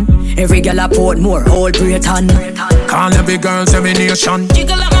pale land. Every girl a port more, whole Britain. Call every girls every nation.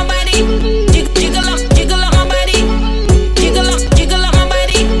 Jiggle up my body. body. Jiggle up my body. Jiggle up my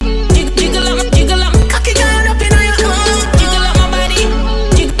body. Jiggle up. Cocky girl up in your arm. Jiggle up my body.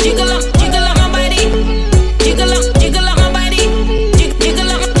 Jiggle up my body. Jiggle up my body.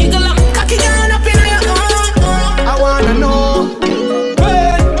 Jiggle up. Cocky girl up in your arm. I wanna know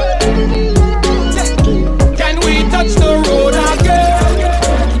when can we touch the road again?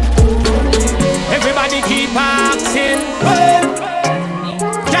 Everybody keep asking when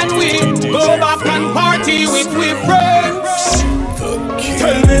can we go back and party with friends?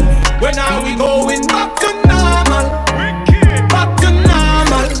 Tell me, when are we going back to normal? Back to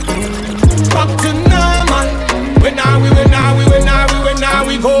normal. Back to normal. When are we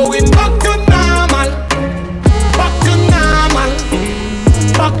going back to normal? Back to normal.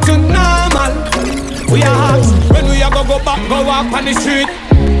 Back to normal. We are hot when we are go back, go walk on the street.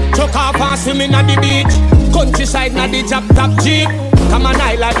 Chuck off and swim in at the beach. Countryside na the top jeep. Come on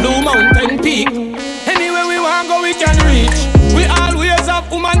island, Blue Mountain Peak. Anywhere we want go we can reach. We always have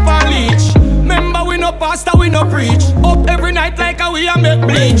woman for leech. Remember we no pastor, we no preach. Up every night like a we a make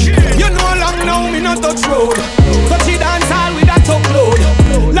bleach. You know long now me no touch road. Touch it dance all with a top load.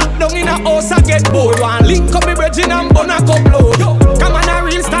 Lock down in a house I get bored. One link up me bridging and bun a cup load. Come on a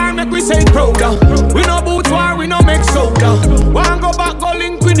real star make we say prouder. We no boot war, we no make soda. One go back go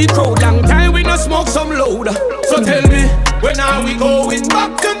link with the crowd. Long time we no smoke some load. So tell me, when are we going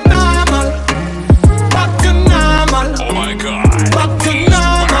back to normal? Back to normal. Oh my God. Back to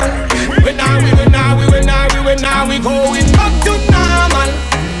normal. When are we going back to normal?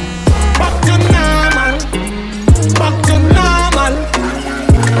 Back to normal. Back to normal.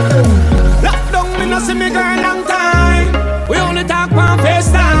 Lockdown, me no see me girl long time. We only talk on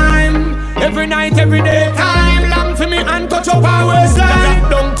FaceTime. Every night, every day time. Long for me and touch up our waistline.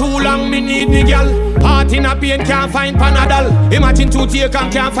 Lockdown too long, me need me girl. Heart in a pain, can't find Panadol. Imagine two take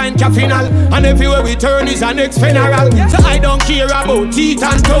and can't find Cafinal. And everywhere we turn is an next funeral. So I don't care about teeth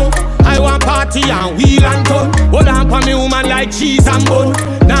and toe. I want party and wheel and turn. Hold on for me woman like cheese and bun.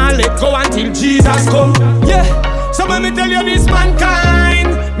 Now let go until Jesus come. Yeah, so when me tell you this mankind,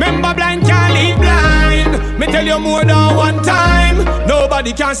 remember blind can't lead blind. Me tell you more than one time,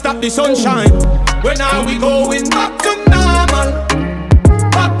 nobody can stop the sunshine. When are we going back to normal?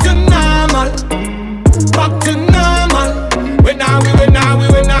 Back to normal. Back to normal. When are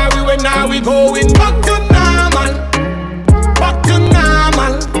we going back to normal? Back to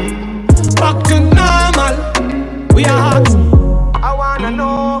normal. Back to normal. We are hot. I wanna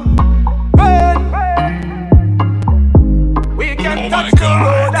know when we can touch the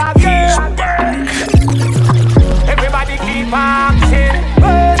road again. Everybody keep asking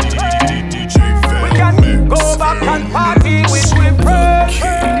when we can go back and party with friends.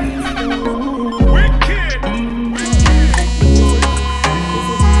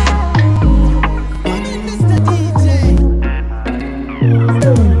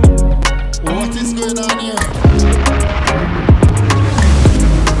 What is going on here?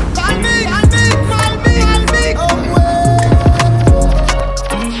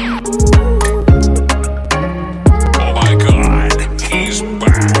 Oh my God, he's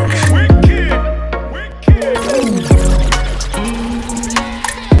back.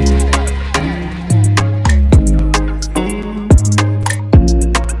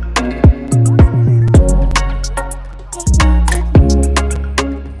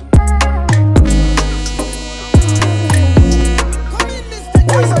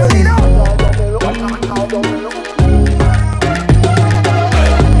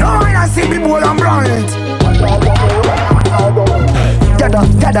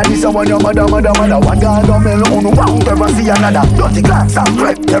 Dada, this a one your mother. One guy don't mail on won't ever see another. Dirty glass and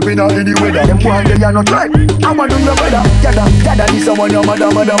crap, stepping out in the weather. Them boy they are not right. I'ma do your better. Dada, this a one your mother.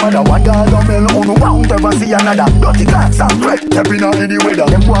 One guy don't mail on won't ever see another. Dirty glass and crap, stepping out in the weather.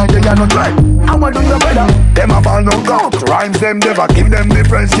 Them boy they are not right. I'ma do your better. Them a ball no count. Rhymes them never give them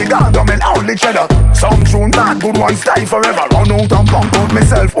difference. She got them and only cheddar. Some tune not good one style forever. Run out and pump out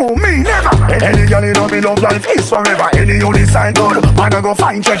myself. Oh me never. Any girl in me love life is forever. Any you decide good, man I go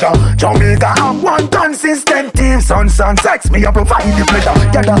find treasure. Jamaica have one consistent team. Son, sex me a provide the pleasure.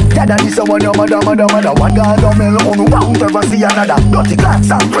 Dada, this a one your mother. One guy don't mail on won't ever see another. Dirty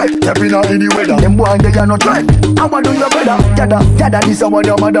glass and crap, stepping out in the weather. Them boy they are not right. I'ma do your better. Dada, this a one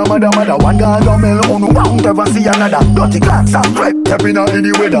your mother. One guy don't mail on won't ever see another. Dirty glass and crap, stepping out in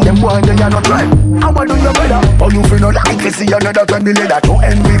the weather. Them boy they are not right. I'ma do your better. But you feel no like to see another turn the leather. To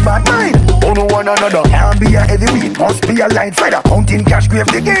envy bad mind, oh no one another. Can't be a heavyweight, must be a light feather. Counting cash, grave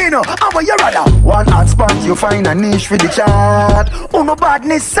the gain. How are you rather? One hot spot, you find a niche for the chart. Oh no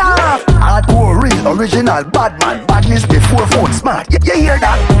badness soft. Hardcore real, original, bad man. Badness before phone smart. You hear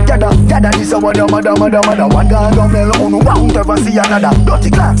that? Dada, this a mother. One guy don't melt, oh no, won't ever see another. Dirty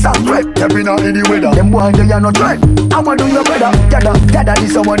clocks and crap, stepping out in the weather. Them boy, they are no trend. I'ma do your better. Dada,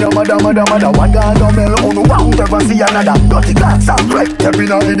 this a mother. One guy don't melt, oh no, won't ever see another. Dirty clocks and crap,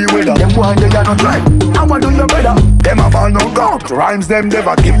 stepping out in the weather. Them boy, they are no trend. I'ma do your better. Them have all no gout. Rhymes them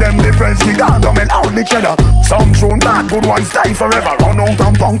never give them difference. The guy don't melt out the cheddar. Some tune bad, good ones die forever. Run out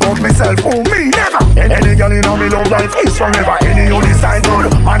and punk out myself, oh me never. Any girl in me love life is forever. Any you decide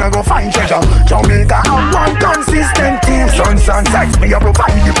good, man I go find treasure. Jamaica have one consistent team. Sons and sights, me a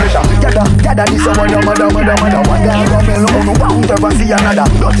provide the pressure. Dada, this a mother. One guy go melt, oh no, won't ever see another.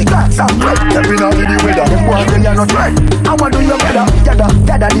 Dirty clocks and crap, stepping out in the weather. Them boy, they are no trend. I'ma do your better.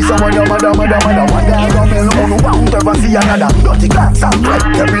 Dada, this a mother. One guy go melt, oh no, won't ever see another. Dirty clocks and crap,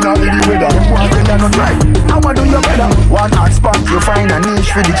 stepping out in the weather. Them boy, they are no trend. I'ma do your better. One hot spot, you find a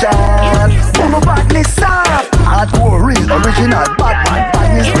niche for the chart. Oh no, badness soft. Hardcore real, original, bad man.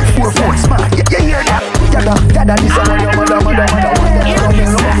 Badness before phone smart. You hear that? Dada, this a mother. One guy go melt, oh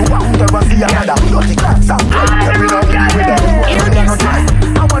no, won't ever see another. Dirty clocks and crap, stepping out in the weather. Them boy, they are no trend.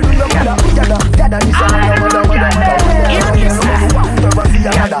 I'ma do your better. Dada, this a mother. One guy go melt, oh no, won't ever see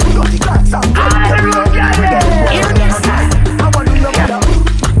another. Dirty clocks and crap, stepping out in the weather. Them boy, they are no trend. I'ma do your better.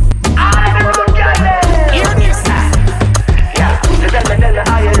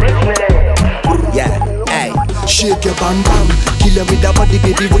 Yeah, hey, shake your bam bam. Kill her with a body,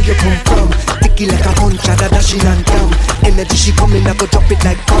 baby, where you come from? Ticky like a puncher, that dashing and cam. Energy she coming, I go drop it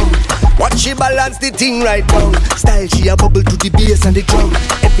like bomb. Watch she balance the thing right down. Style she a bubble to the bass and the drum.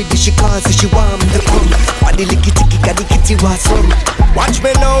 Every day she calls, she warm the pump. Body licky ticky, got the kitty was some. Watch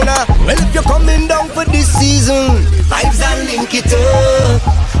me now, nah. Well, if you're coming down for this season, vibes and link it up.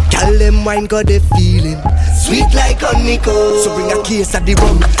 Call them wine, got the feeling sweet like honeycomb. So bring a case of the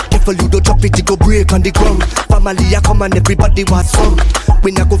rum. Careful you don't drop it, you go break on the ground. Family a come and everybody was some.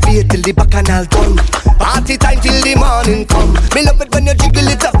 We not go fade till the bacchanal done. Party time till the morning come. Me love it when you jiggle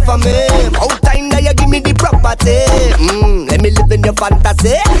it up for me. Out time that you give me the property. Let me live in your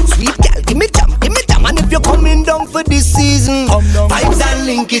fantasy. Sweet girl, give me jam. And if you're coming down for this season, vibes and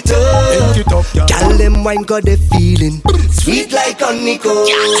link it up. Girl, them wine got the feeling sweet like honeycomb.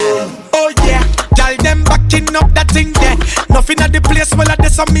 Oh yeah, girl, them backing up that thing there. Nothing at the place, well,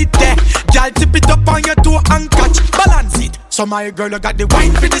 there's some meat there. Girl, tip it up on your toe and catch, balance it. So my girl, I got the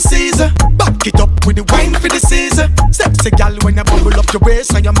wine for the season. Back it up with the wine for the season. Sexy girl, when you bubble up your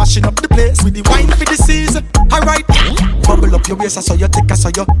waist, and you're mashing up the place with the wine for the season. Alright, bubble up your waist, I saw you tick, I saw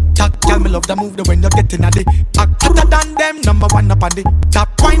you tack. Girl, me love the move, the when you're getting at the act. Hotter than them, number one up on the top.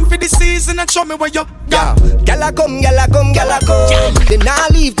 Wine for the season and show me where you got. Girl, I come. They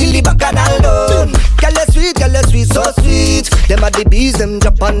not leave till the bacchanal done. Girl, you sweet, so sweet. Them are the bees, them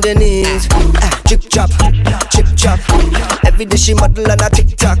drop on the knees. Chip chop. Every day she model and a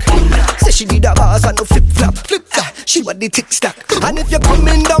TikTok. Say she did a boss and no flip flop. She want the tick stack. And if you're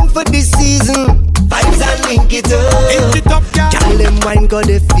coming down for this season, vibes and link it up. Girl, them wine got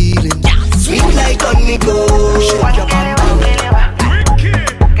the feeling sweet like honeycomb. Shake your bam bam.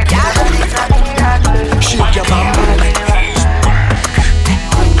 Shake your bam bam.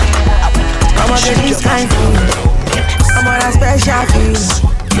 I'm on this kind of feeling. I'm on a special feeling.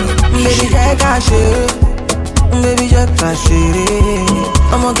 Baby, take a shit. Baby, just cash it.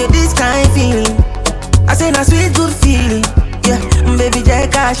 I'ma get this kind of feeling. I say na sweet good feeling. Yeah, baby,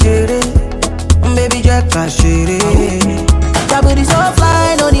 just cash it. Baby, just cash it. Your body so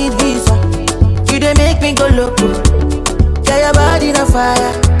fly, no need visa. You dey make me go loco. Yeah, your body na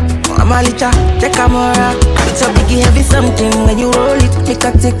fire. I'm a licha, check camera. It's a biggie heavy something when you roll it. Make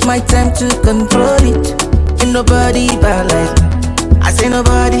I take my time to control it. Ain't nobody bad like me. I say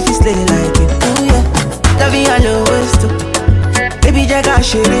nobody fi slay like it. Ooh yeah. Love you all always too. Baby, just got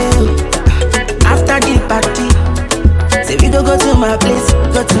shit. After the party, say we go to my place,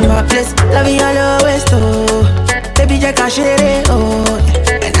 Love you all always too. Baby, just got shit. Oh,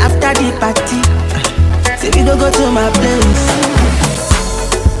 and after the party, say we go to my place.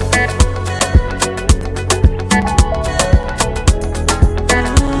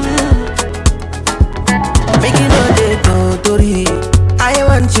 Make it all day go to I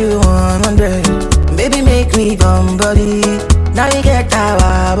want you 100. Baby, make me come body. Now we get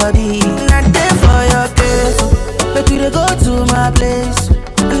our body. Not there for your case. Make you go to my place.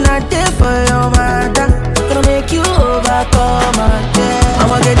 Not there for your matter. Gonna make you overcome my day.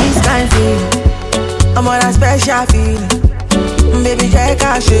 I'ma get this kind of feeling. on a special feeling. Baby, just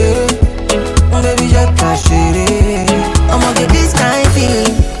cash it. Baby, just cash it. I'ma get this kind of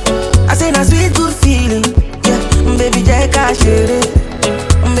feeling. I say a sweet good feeling. Yeah, baby, just cash it.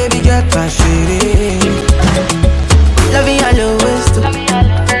 Baby, just cash it. Loving your low waist.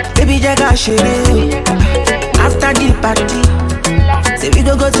 Baby, just cash it. After the party, say we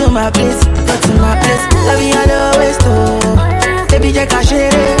go to my place, go to my place. Loving your low waist. Baby, just cash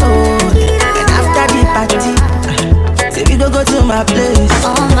it. And after the party, say we go to my place.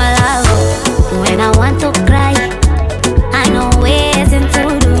 Oh my love, when I want to cry, I know waiting to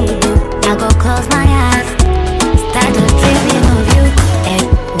do. I go close my eyes, start to dreaming of you. And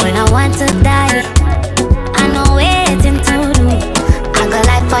when I want to die, I know waiting to do. I go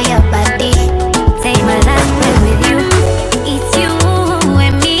life for your body, take my last breath with you. It's you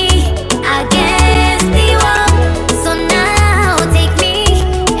and me against the world. So now take me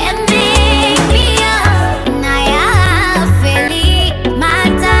and make me up. Now I feel it, my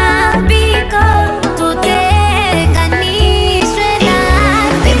time because to take a knee straight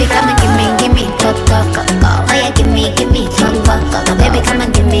line. Baby, come and give me, go, go, go, go. Oh yeah, give me, go, go, go, go. Baby, come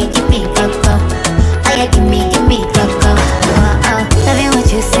and give me, go, go. Oh yeah, give me, go, go. Oh, oh. Loving what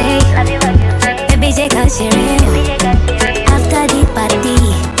you say, baby, take a share. After the party,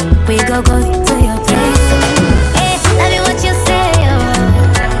 we go to your place. Hey, loving what you say, oh.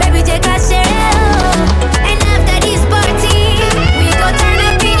 Baby, take a share. And after this party, we go turn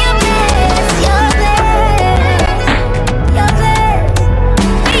up in your place, your place,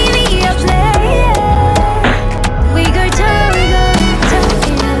 baby, your place. We go turn in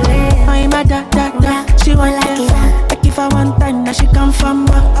your place. I'm a da. She want like it. Like if I want time, now she come from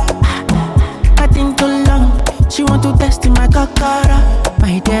back. I think too long. She want to test in my kakara.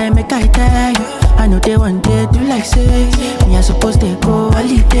 My dear, make I tell you. I know they want to do like say. Me I suppose they go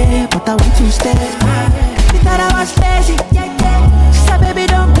holiday, but I want to stay. She thought I was lazy. She said, baby,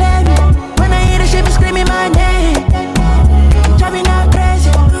 don't blame me. When I hear the she be screaming my name. Driving her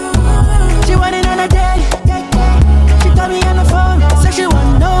crazy. She want it on a daily. She call me on the phone. Say she want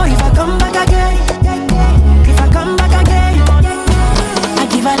to know if I come back again. If I come back again, I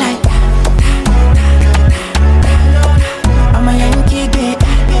give her like I'm a Yankee bitch.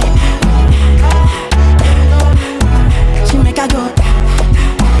 She make her go.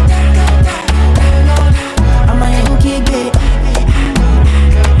 I'm a Yankee bitch.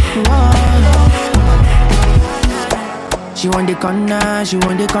 Whoa. She want the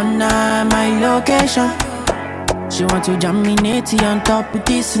corner, my location. She want to jam me natty on top of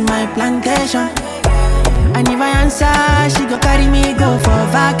this in my plantation. And if I answer, she go carry me go for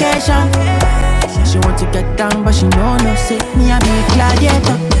vacation. She want to get down, but she know no say me I be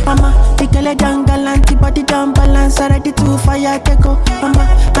gladiator. Mama, the girl down galant, body down balance, already too fire take go. Mama,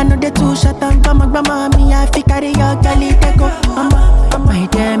 I know they too shut down, grandma, me I fi carry your girlie take go. Mama, my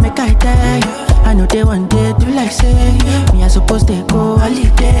dear, make I tell you, I know they want to do like say me I suppose they go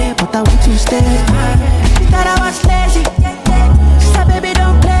holiday, but I want to stay. She thought I was lazy. She said, baby,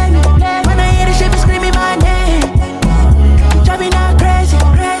 don't blame me. When I hear the she be screaming my name, driving her crazy.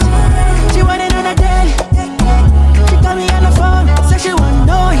 She want it on a daily. She call me on the phone. Say she want to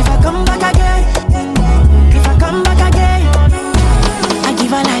know if I come back again. If I come back again, I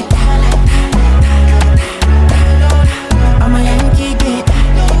give her like I'm a Yankee bitch.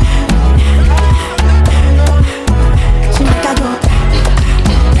 She make her go.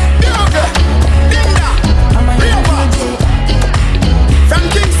 I'm a Yankee bitch. From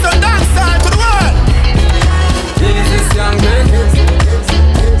Kingston dancehall to the world. Jesus young kid.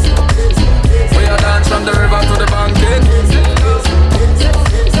 We are dance from the river to the banking.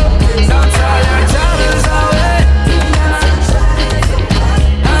 Dance all your troubles away.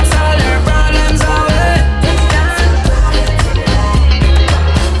 Dance all your problems away.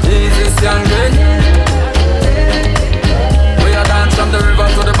 Jesus young kid. We are dance from the river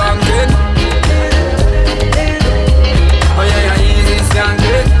to the banking. Oh yeah, Jesus young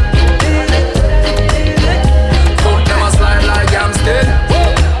kid. Foot them a slide like Amsted.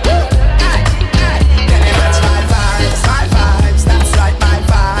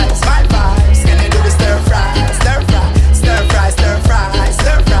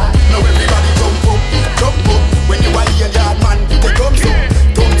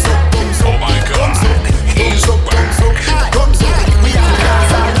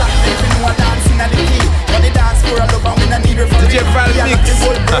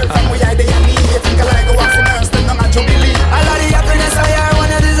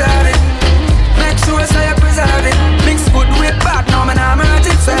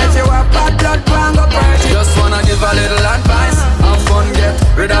 Just wanna give a little advice. Have fun, get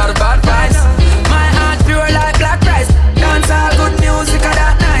rid of the bad vibes. My heart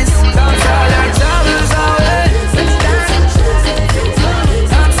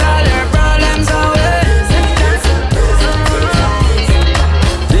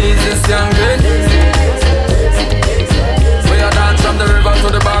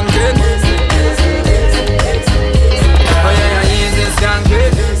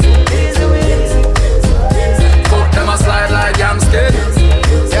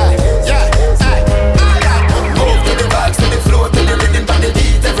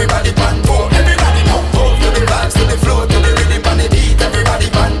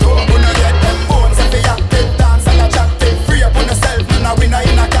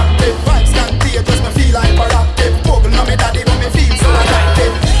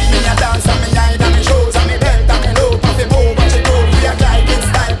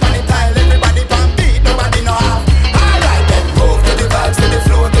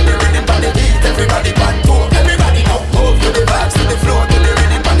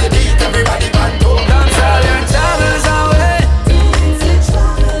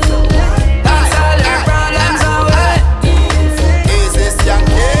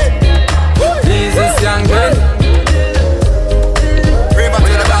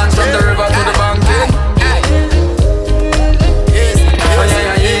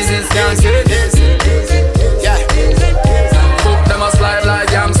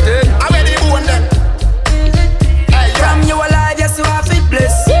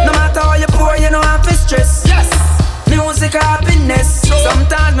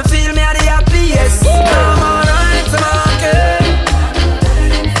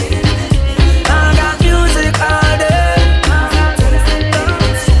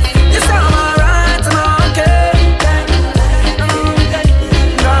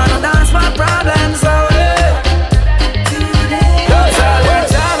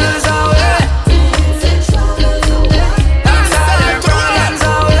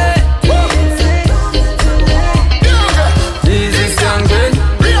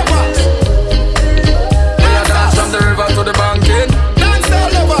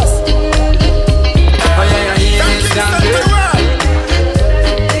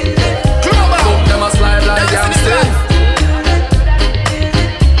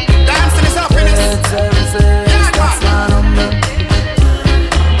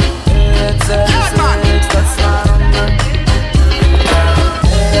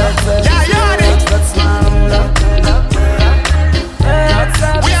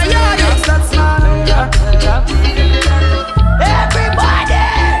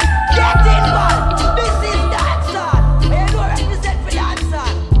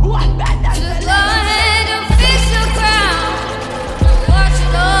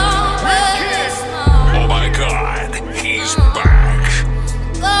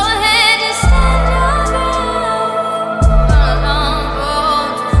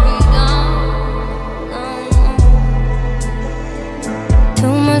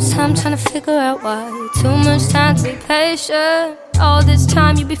figure out why. Too much time to be patient. All this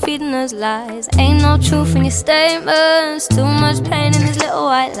time you be feeding us lies. Ain't no truth in your statements. Too much pain in these little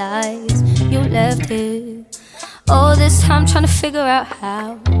white lies. You left here. All this time trying to figure out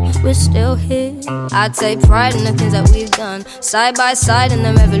how we're still here. I take pride in the things that we've done, side by side in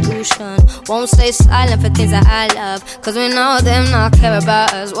the revolution. Won't stay silent for things that I love, cause we know them not care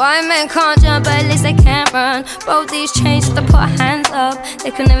about us. White men can't jump, but at least they can't run. Broke these chains so they put our hands up.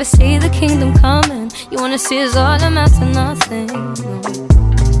 They can never see the kingdom coming. You wanna see us all amount to nothing.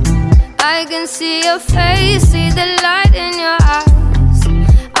 I can see your face, see the light in your eyes.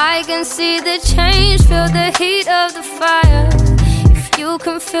 I can see the change, feel the heat of the fire. If you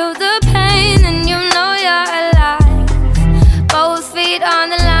can feel the pain, then you know you're alive. Both feet on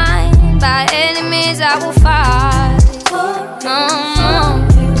the line, by enemies I will fight.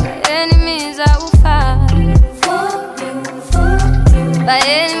 By enemies I will fight. By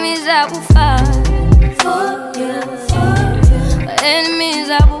enemies I will fight. By enemies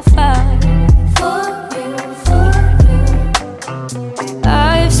I will fight.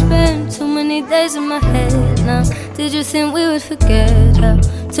 I've spent too many days in my head now. Did you think we would forget how?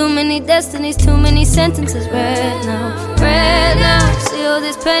 Too many destinies, too many sentences read now. Read now, see all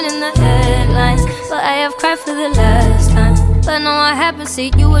this pain in the headlines. But I have cried for the last time. But know what happened,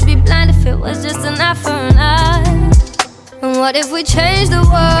 see you would be blind if it was just an eye for an eye. And what if we change the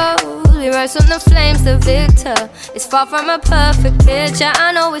world? We rise from the flames, the victor. It's far from a perfect picture.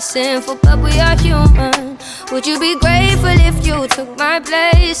 I know it's sinful, but we are human. Would you be grateful if you took my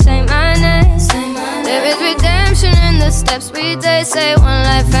place? Say my name. There is redemption in the steps we take. Say one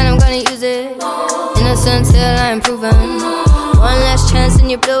life and I'm gonna use it. Innocent till I'm proven. One last chance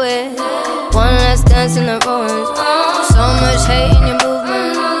and you blew it. One last dance in the ruins. So much hate in your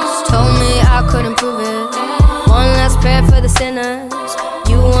movements. Told me I couldn't prove it. One last prayer for the sinners.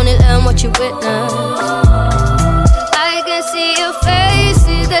 You only learn what you witness. I can see your face,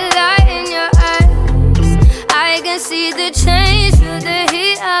 see the light in your eyes. I can see the change, feel the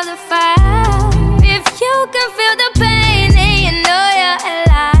heat of the fire. If you can feel the pain, then you know you're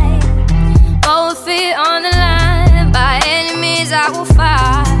alive. Both feet on the line, by enemies I will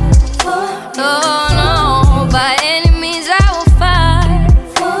fight. Oh no, by enemies I will fight.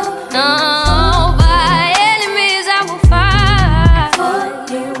 No, by enemies I will fight.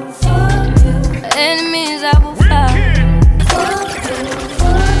 By enemies I will fight.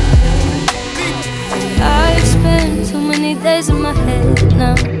 I've spent too many days in my head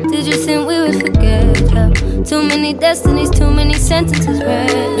now. Did you think we would forget how? Too many destinies, too many sentences read.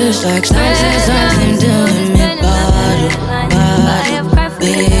 It's like something doing me bad,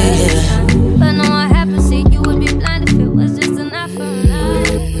 yeah. But know what happened, see you would be blind if it was just an eye for an eye.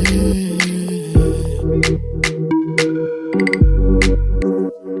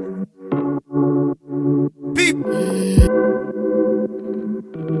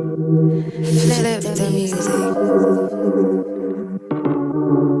 Flip the music.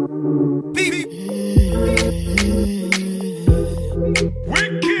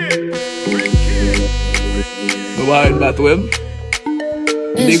 Wild Bat Web.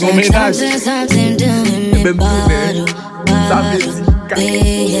 It's like something doing me bad,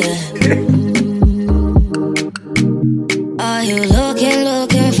 yeah. Are you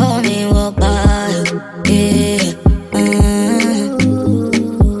looking for me? What bad, yeah.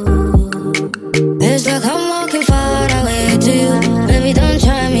 It's like I'm walking far away to you. Baby, don't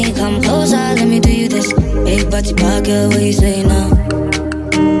try me, come closer, let me do you this. Big body bad girl, what you say now?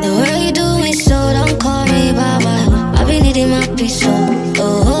 The way you do me so, don't call me baba. I be needing my peace, so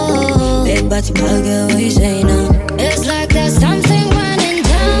big body bad girl, what you say now? It's like there's something running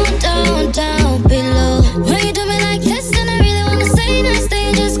down below. When you do me like this, then I really wanna say nice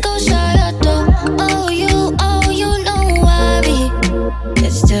thing, just go shut your door. Oh, you know I be.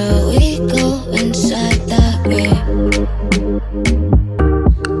 It's till we go inside that way.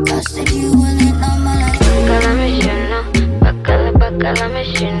 Cause if you want it, I'm like bacala, miss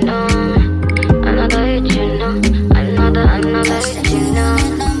you know. Another hit, you know. Another hit, you know.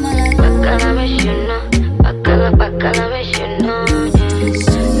 Bacala, miss you know. Bacala, miss you know.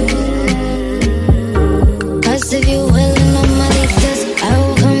 Cause if you willing on my like this, I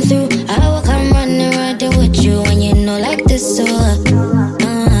will come through. I will come running right there with you. And you know like this, so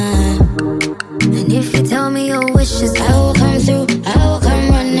and if you tell me your wishes, I will come through. I will come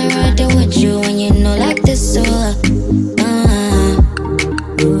running right there with you. And you know like this, so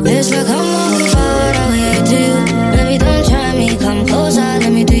it's like I'm walking far away to you. Baby, don't try me, come closer,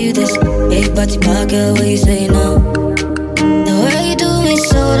 let me do you this. Big body bad girl, what you say now? The way you do me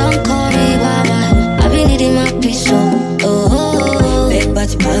so, don't call me baba. I be needing my peace, so big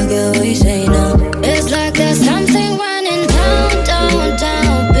body bad girl, what you say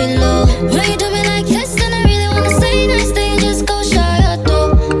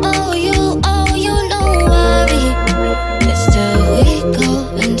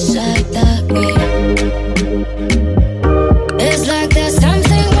there's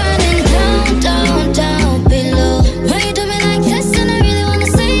something running down, down, down below. When you do me like this, and I really wanna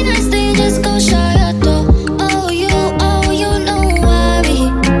say nice things, just go shut your door. Oh, you know worry.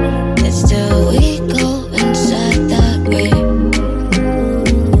 It's still we go inside that way.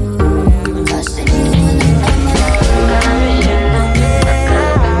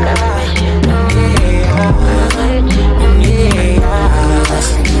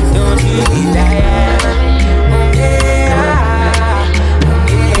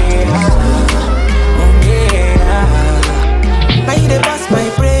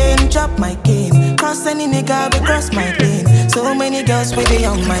 Any nigga will cross my lane. So many girls waiting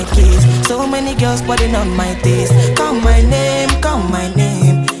on my case. So many girls putting on my taste. Call my name, call my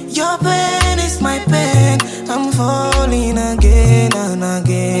name. Your pain is my pain. I'm falling again and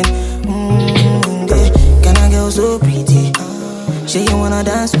again. Yeah. Can I girl so pretty? Say you wanna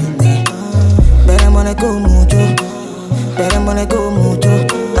dance with me? Better wanna go mucho. Better wanna go mucho.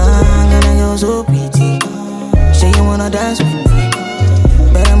 Can I girl so pretty? Say you wanna dance with me?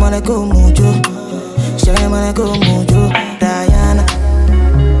 Better wanna go mucho. Say you wanna go mucho. Diana,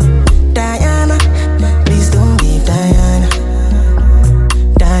 Diana, please don't leave Diana.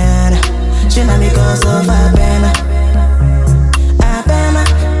 Diana, she not because of Abena. Abena,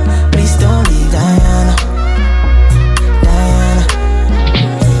 please don't leave Diana. Diana.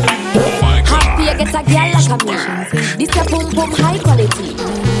 Happy I get a girl like a mission. This a boom boom high quality.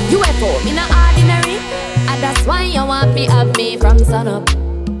 UFO, me not ordinary. And that's why you want me have me from sun up.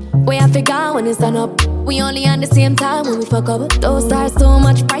 We have to go when it's sun up. We only on the same time when we fuck up. Those stars too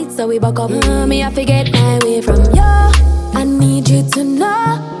much bright, so we buck up. Me have to get my way from you. I need you to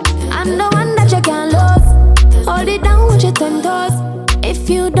know I'm the one that you can't lose. Hold it down with your 10 toes. If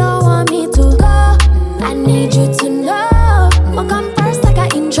you don't want me to go, I need you to know I'll come first like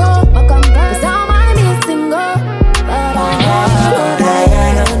an intro. I'll come first, I don't mind being single, but I know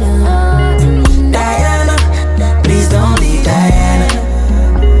Diana, Diana, please don't leave Diana.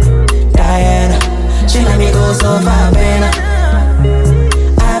 Diana, she let me go so far, Abena.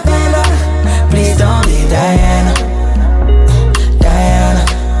 Abena, please don't leave Diana. Diana,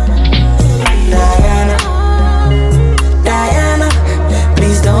 Diana, Diana,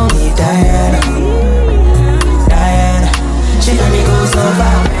 please don't leave Diana. Diana, she let me go so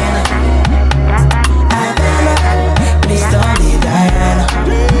far, Abena. Abena, please don't leave Diana.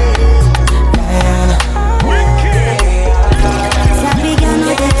 Diana. Sabi girl no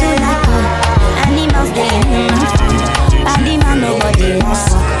dey too like her. Animals dey in human form. Body man nobody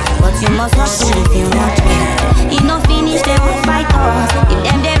wants her, but you must hustle if you want to. If no finish they won't fight us. If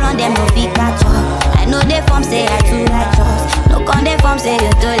them they run them no fit catch up. I know they form say I too righteous. No con they form say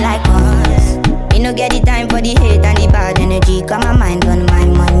you too like us. Me no get the time for the hate and the bad energy. Got my mind on my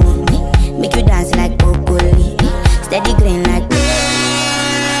money. Make you dance like broccoli. Steady green like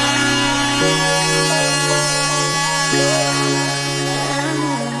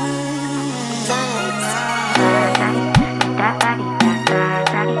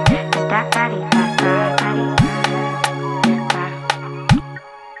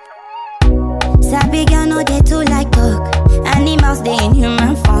Sabi girl no dey too like talk. Animals dey in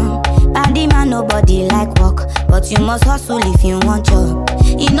human form. Body man nobody like walk, but you must hustle if you want job.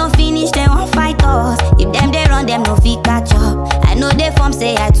 If no finish they won't fight us. If them they run them no fit catch up. I know they form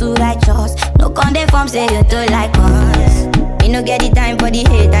say I too righteous. No con they form say you too like us. Me no get the time for the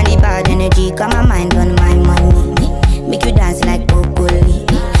hate and the bad energy. Got my mind on my money. Make you dance like broccoli.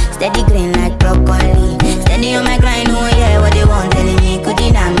 Steady green like broccoli. Steady on my grind, oh yeah, what they want telling me could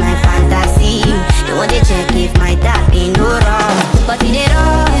deny my fantasy. They want to check if my tap ain't no wrong. But it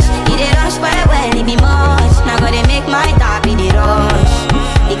rush very well, it be much. Now gotta make my tap in the rush.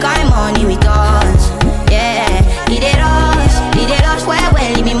 The kind money we touch, yeah. It rush very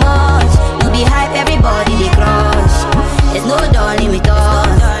well, it be much. No be hype, everybody they crush. There's no darling with us.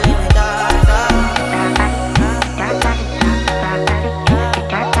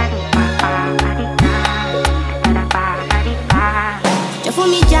 For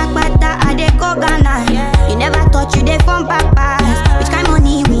me Jack Bata, I dey go Ghana. You never thought you dey from back pass. Which kind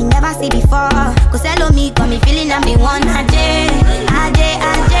money we never see before. Cause hello me, got me feeling I'm the one. Ajay. I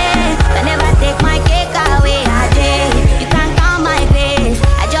never take my cake away, Ajay. You can't count my grace.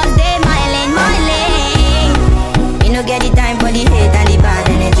 I just did my lane. Me no get the time for the hate and the bad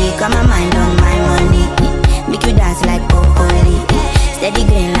energy. Got my mind on my money. Make you dance like broccoli. Steady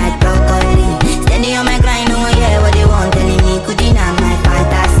green like broccoli. Steady on my grind, oh yeah, what they want telling me could deny my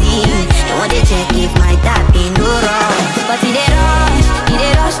fantasy. They want to check if my tap ain't no wrong. But it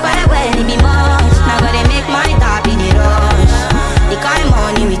rush very well, it be much. Now gotta make my tap in the rush.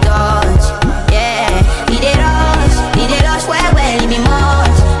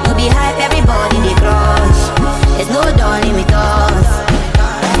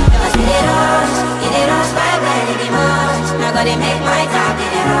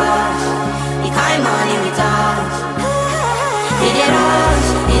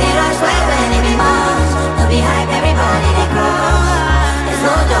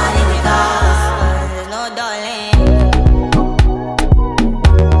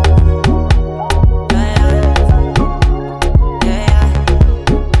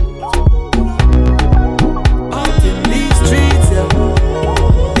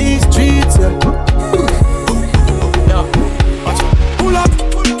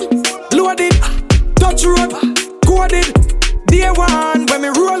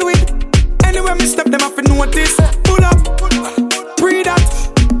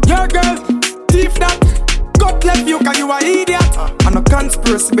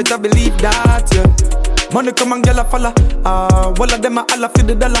 Money come and girl a follow. All of them a all for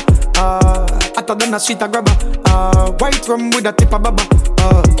the dollar. Hotter than a street a grabber. White rum with a tip of baba.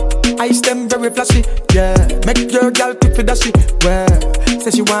 Ice them very flashy, yeah. Make your girl quick for dashy, well.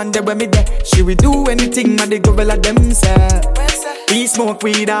 Say she want them when me there. She will do anything and they go well at them, say. We smoke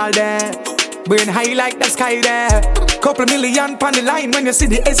weed all day. Burn high like the sky there. Couple million on the line when you see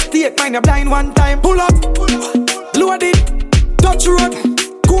the estate. Mind you blind one time. Pull up, load it, touch road,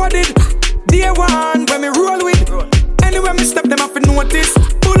 code it. Day one when me roll with. Anywhere me step them off and notice.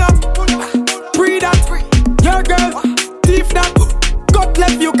 Pull up, pre that. Your girl, thief that. God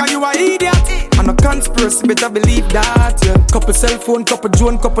left you cause you a idiot. I'm a conspiracy, better believe that, yeah. Couple cell phone, couple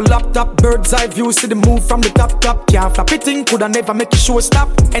drone, couple laptop. Bird's eye view, see the move from the top. Can't flap it in, coulda never make a show stop.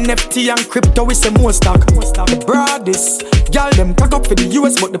 NFT and crypto is the most stock. The broadest, y'all them cock up for the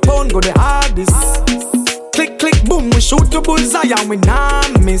US, but the pound go the hardest. Click, click, boom, we shoot the bullseye and we nah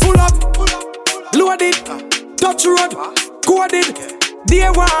miss. Pull up, load it, touch road, code it. Day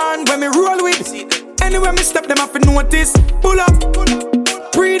one when me roll with. Anywhere me step them off and notice. Pull up,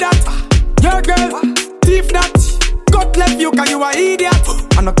 pre that. Your girl, thief that. God left you cause you a idiot.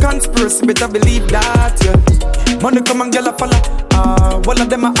 I'm a conspiracy, better believe that, yeah. Money come and girl a follow. All of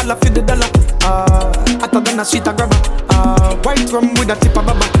them a all for the dollar. Hotter than a sheet a grabber. White rum with a tip of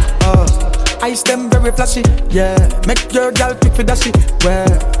baba. Ice them very flashy, yeah. Make your girl quick for dashy, well.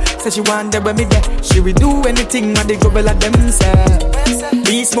 Say she want them when me there. She will do anything and they go well at them, say.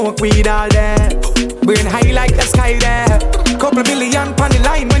 We smoke weed all day. Burn high like the sky there. Couple million on the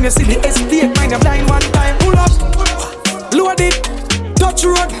line when you see the estate. Mind you blind one time. Pull up, load it, touch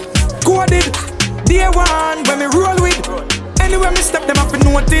road, code it. Day one when me roll with. Anywhere me step them off and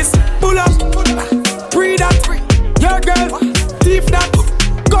notice. Pull up, pre that. Your girl, thief that.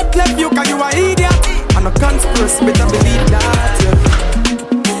 God left you cause you a idiot. I'm a conspiracy, better believe that, yeah.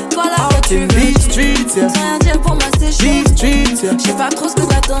 Voilà out in these streets, yeah. Rien dire pour moi c'est chaud. These streets, yeah. Je sais pas trop ce que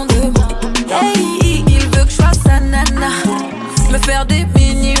t'attends de moi. Hey, il veut que je sois sa nana. Me faire des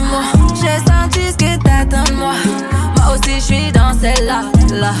mini-mots. J'ai senti ce que t'attends de moi. Moi aussi je suis dans celle-là,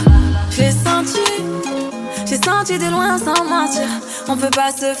 là. J'ai senti de loin sans mentir. On peut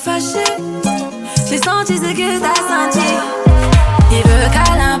pas se fâcher. J'ai senti ce que t'as senti. Il veut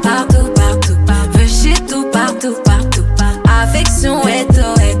câlin partout, partout. Veut shit tout, partout, partout. Affection et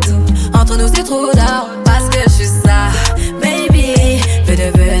tout. Entre nous c'est trop d'or. Parce que je suis ça, baby. Veut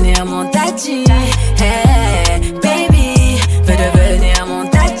devenir mon tati. Hey, baby. Veut devenir mon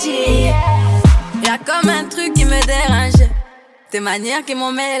tati. Y'a comme un truc qui me dérange. Tes manières qui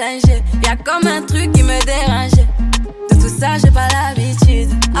m'ont mélangé. Y'a comme un truc qui me dérange. De tout ça j'ai pas l'habitude.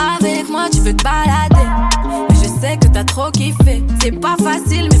 Avec moi tu peux te balader. Je sais que t'as trop kiffé. C'est pas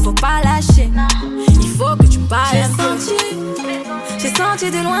facile mais faut pas lâcher. Il faut que tu me parles un peu. J'ai senti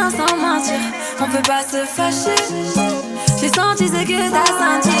de loin sans mentir. On peut pas se fâcher. J'ai senti ce que t'as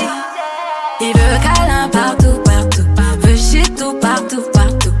senti. Il veut câlin partout, partout. Veut shit tout, partout,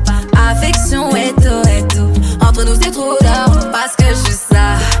 partout. Affection et tout. Entre nous c'est trop d'or. Parce que je suis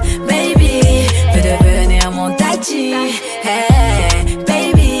ça, baby. Veut devenir mon tati. Hey,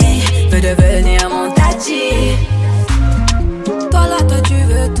 baby. Veut devenir mon tati. Toi là, toi tu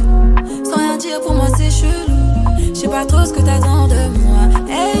veux tout. Sans rien dire pour moi c'est chelou. J'sais pas trop ce que t'attends de moi.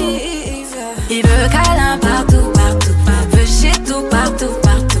 Hey, il veut câlin partout, partout. Veut shit tout, partout,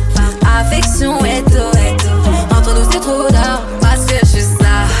 partout. Affection et tout. Entre nous c'est trop d'or. Parce que je suis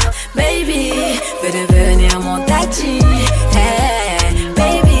ça, baby. Veut devenir mon tati. Hey,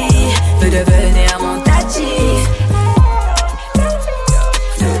 baby. Veut devenir mon tati.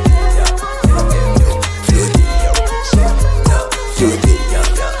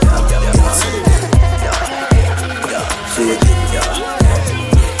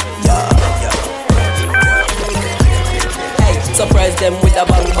 Surprise them with a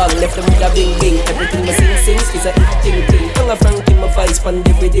bang bang, left them with a bing bing. Everything my sing is a ting ting. Hang a frank in my vice, pan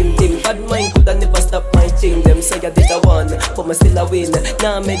the rhythm thing. Bad mind coulda never stop my thing. Them say I did a one, but me still a win.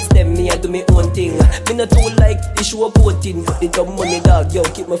 Nah meds them, me I do me own thing. Me not too like the show boating, but the dumb money dog, yo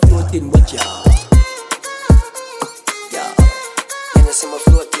keep me floating. But yeah, you know see me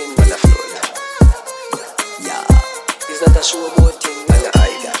floating, when I float. Yeah, it's not a show boating, when I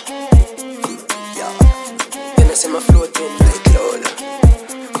hide. Yeah, you know see me floating like cloud.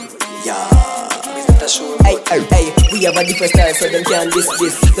 Yeah, it's not a show. Hey, we have a different style so them can't diss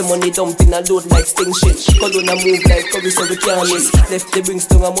this. The money dumping a load like sting shit. Colonna move like curry so we can't miss. Left the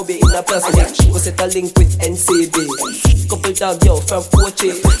Bringstone and Moby in a plastic. We set a link with NCB. Couple dog yo from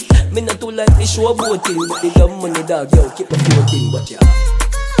Poche. Me not too like the show boating, but the dumb money dog yo keep me floating. But yeah,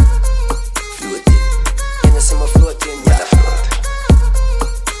 floating. You know see me floating, yeah float.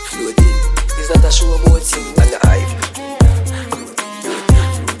 Floating. It's not a showboat thing. And the hype.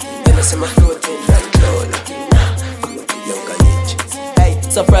 You know, see my floating like cloud. Younger age. Hey,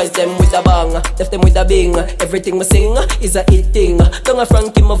 surprise them with a bang, left them with a bing. Everything me sing is a hit thing. Tongue a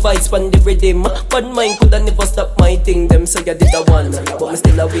Frankie, my vice pan the rhythm. Bad mind coulda never stop my thing. Them say you did a one, but me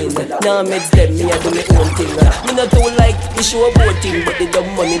still a win. Now meds them, me a do me own thing. Me not do like the showboat thing, but the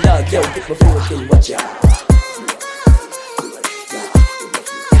dumb money dog, yo, pick my floating, watch ya.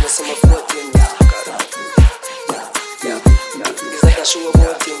 See my floating, it's like a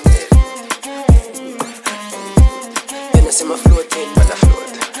showboat thing. You know, see my floating, but I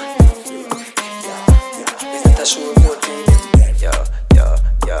float. It's not a showboat thing.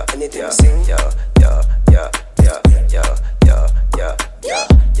 Yeah, anything I sing, yeah.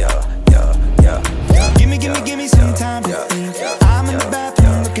 Give me some time to think. I'm in the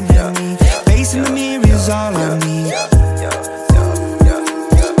bathroom looking at me. Face in the mirror is all I need.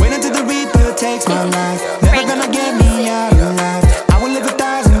 Wait until the Reaper takes my life. Never gonna get me out alive. I will live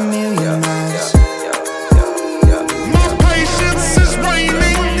 1,000 million lives. My patience is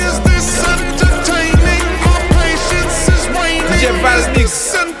waning. Is this entertaining? My patience is waning. Is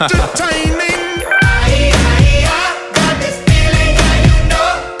this entertaining?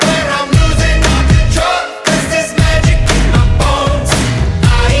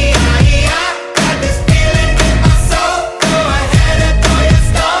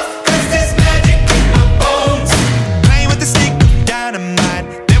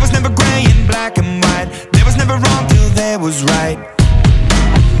 Was right.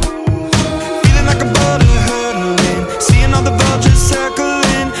 Feeling like a boulder hurtling, seeing all the vultures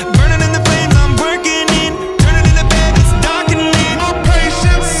circling, burning in the flames I'm working in, turning in the bed it's darkening. My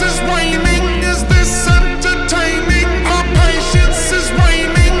patience is waning, is this entertaining? My patience is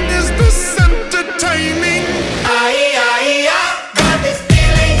waning, is this entertaining? Got this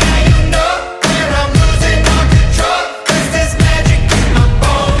feeling, yeah, you know, where I'm losing all control, 'cause there's magic in my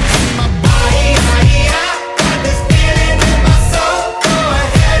bones. Got this feeling in my soul, go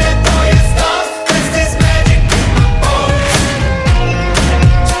ahead and throw your stones, 'cause there's magic in my bones.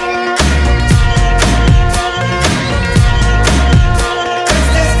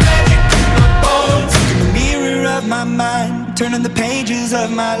 In the mirror of my mind, turning the pages of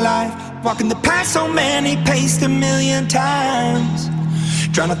my life, walking the path so many paced 1,000,000 times.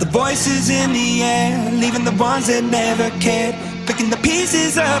 Drown out the voices in the air, leaving the ones that never cared, picking the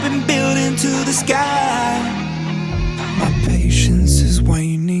pieces up and building to the sky. My patience is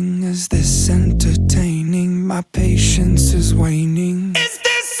waning, is this entertaining? My patience is waning. Is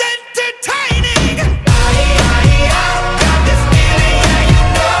this entertaining? Got this feeling, yeah, you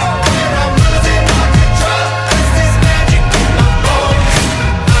know, where I'm losing all control, 'cause there's magic in my bones.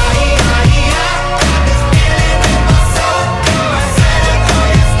 Got this feeling in my soul, go ahead and throw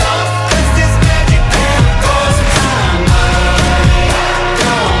your stones, 'cause there's magic in my bones.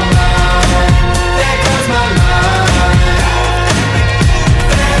 There goes my mind.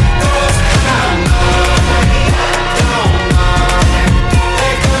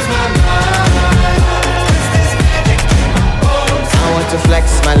 I want to flex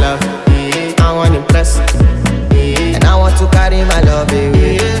my love, I want to impress, and I want to carry my love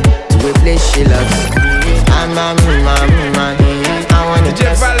away to a place she loves. I'm a man, I want to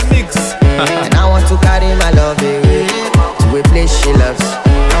impress, and I want to carry my love away to a place she loves.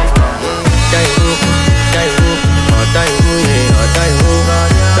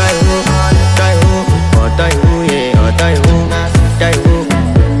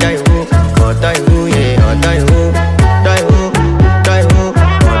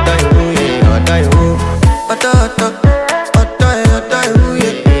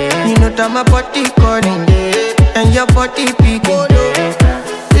 My body calling and your body picking.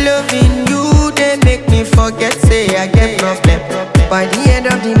 Loving you, they make me forget, say I get problem. By the end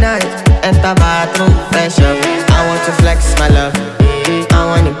of the night, enter bathroom, fresh up. I want to flex my love, I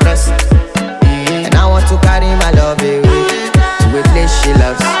want to impress, and I want to carry my love away to a place she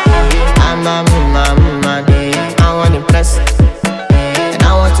loves. I'm a man, I want to impress, and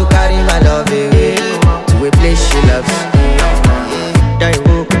I want to carry my love away to a place she loves.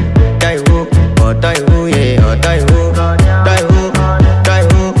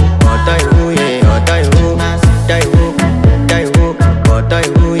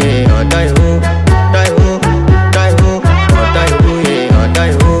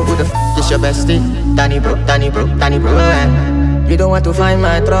 Your bestie, Danny bro, you don't want to find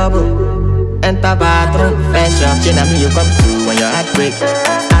my trouble. Enter bathroom, fresh up. She me you come through when your heartbreak,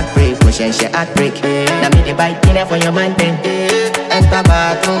 push and she heartbreak. Now me the bite in there for your man thing. Enter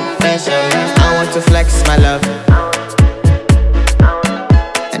bathroom, fresh up. I want to flex my love,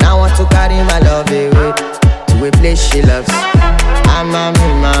 and I want to to carry my love away to a place she loves. I'm a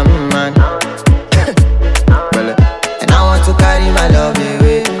man. And I want to carry my love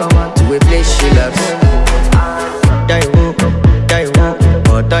away to a place she loves. Daiwu,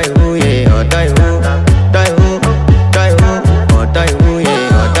 oh Daiwu, yeah, oh Daiwu, oh Daiwu, yeah, oh Daiwu, oh Daiwu, yeah,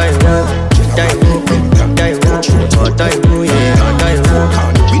 oh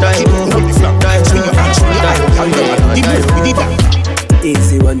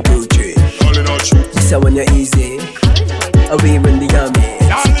Easy 1, 2, 3. This one you easy. Away run the army.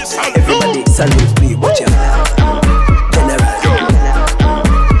 Everybody salute me, watch out.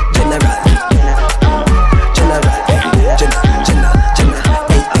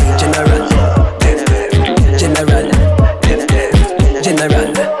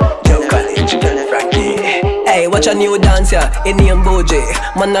 Watch a new dance, yeah, in name Boje.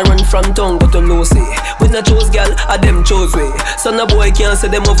 Man a run from town go to Lucy. We not choose girl, a them choose way. Son a boy can't say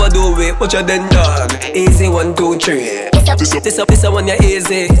them overdo way. Watch a then dog. Easy 1, 2, 3. This a one ya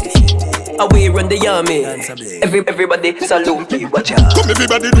easy. Away run the army. Everybody salute me, watch out. Come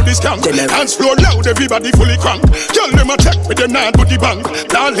everybody do this count. Dance floor loud, everybody fully crank. Tell them a check with the nine to the bank.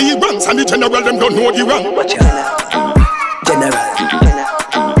 All he banks and the general them don't know the rank. Watch out. General.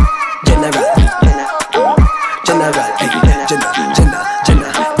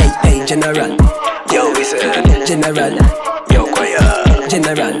 General, yo, we say General, yo, choir,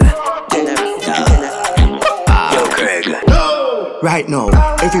 General, yo, Craig. Right now,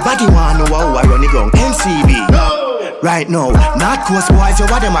 everybody wanna know how I run the ground. MCB. Right now, North Coast boys, you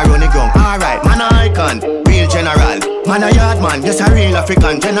what them a run the ground. Alright, man a icon, real general. Man a yard man, just a real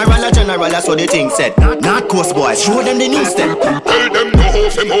African. General, that's what they think said. North Coast boys, show them the new step. Tell them no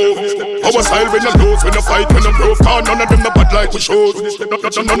hope, them hope. Our style when you lose, when you fight, when you broke. None of them the bad like we showed.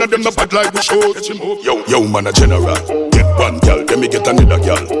 None of them the bad like we showed. Yo, man a general. Get one girl, then me get another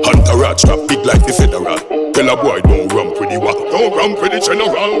girl. Hunter rat trap, big like the federal. Tell a boy don't run pretty walk, don't run pretty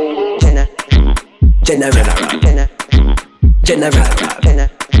general. General.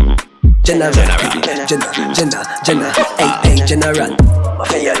 Hey, general.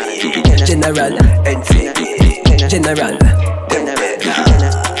 NCP. General.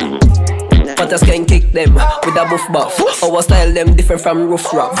 But us can kick them with a buff. Our style them different from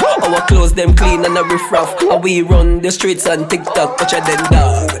rough rough. Our clothes them clean and a riff raff. And we run the streets and TikTok. Watch a den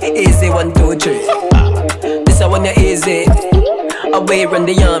dog. Easy 1, 2, 3. This a one ya easy. Away run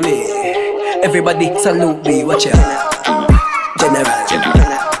the army. Everybody salute me. Watch out. General.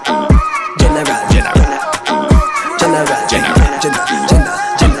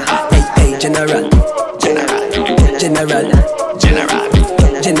 Hey, general.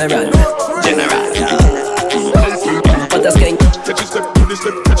 But that's gang. Catch step to the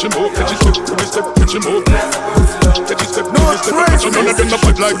step, catch him up. Catch step to the step, catch him up. Catch step to the step, catch him up. None of them the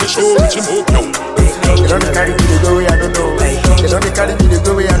bad like we show. Catch him up, yo. They don't carry me the way I don't know. They don't carry me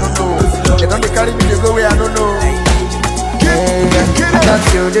the way I don't know. They don't carry me the way I don't know. I can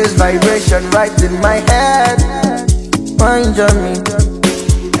feel this vibration right in my head. Mind me.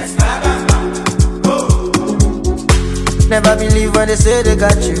 Never believe when they say they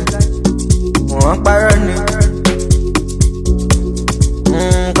got you. One parony.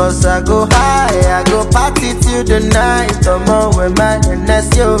 Cause I go high, I go party till the night. I'm all with my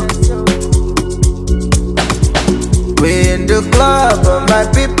NSO. We in the club, but my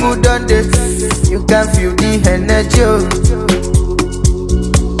people done this. You can feel the energy.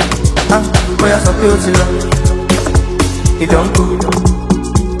 Boy, I'm so beautiful. He don't go.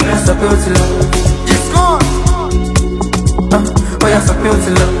 I'm so beautiful. It's gone. Boy, I'm so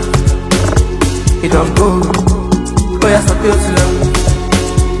beautiful. He don't go. Boy, I'm so beautiful.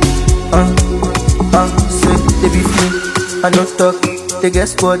 Say they be free. I don't talk. They get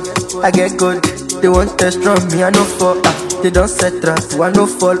spot. I get good. They want test from me. I know for. They don't set traps. I no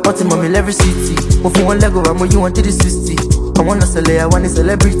fall. Out in my every city. Move from one leg over, more you want to the 60. I wanna sell it, I want a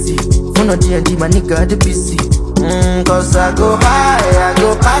celebrity. Phone on G&G, my nigga, the PC. Cause I go high, I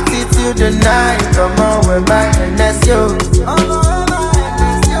go party till the night. Come on with my NSO.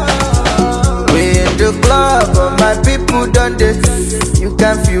 We in the club, but my people done this. You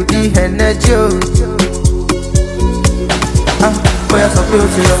can feel the energy. Boy, I'm so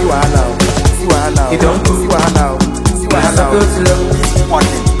beautiful. You don't do Boy, I'm so beautiful.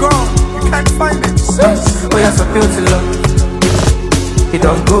 Fucking gone, you can't find it. Boy, I'm so beautiful. He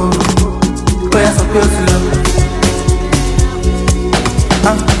don't go. Boy, I'm so beautiful.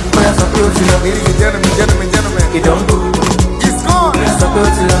 Boy, I'm so beautiful. Ladies and gentlemen. He don't go. He's gone. Boy, I'm so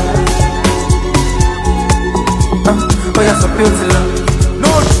beautiful. Boy, I'm so beautiful.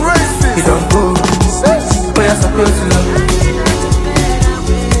 No traces. He don't go. Boy, I'm so beautiful.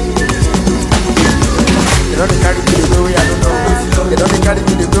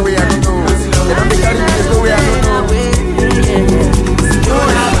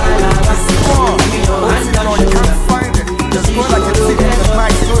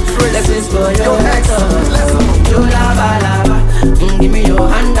 your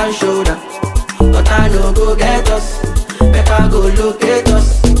hand and shoulder. But I no go get us. Pepper go locate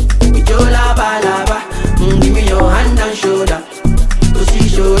us. Ijola balaba. Give me your hand and shoulder. To see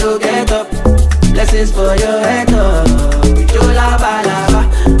show get up. Blessings for your head up. Ijola balaba.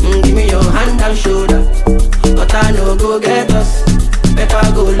 Give me your hand and shoulder. But I no go get us. Pepper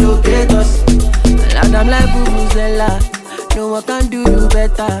go locate us. And I'm like Vuvuzela. No one can do you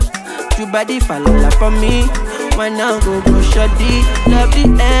better. You body follow from me. Why now go shoddy? Love the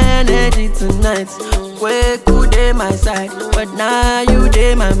energy tonight. Where could they my side? But now you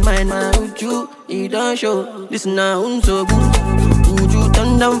dey my mind. My Uju, you don't show. This now so good. Uju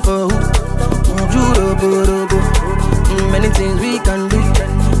turn down for who? Uju robo robo. Many things we can do.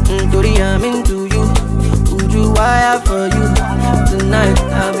 Tori, I'm into you. Uju wire for you. Tonight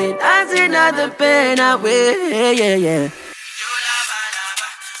I'll be dancing at the pain away. Yeah, yeah.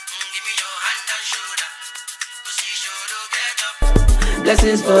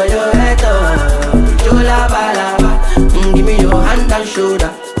 Blessings for your head up. Jola balaba. Give me your hand and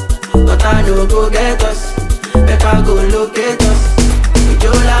shoulder. But I no go get us. Pepper go locate us.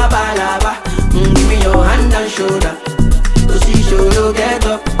 Jola balaba. Give me your hand and shoulder. To see show get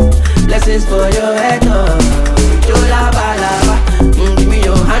up. Blessings for your head up. Jola balaba. Give me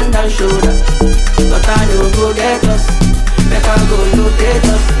your hand and shoulder. But I no go get us. Pepper go locate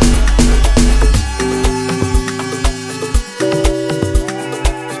us.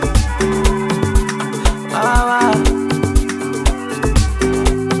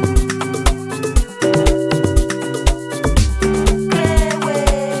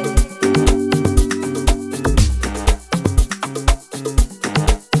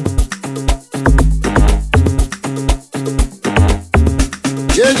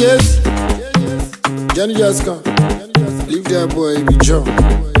 Yes, Johnny just come. Leave that boy be John.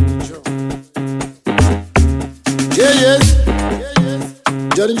 Yeah, yes,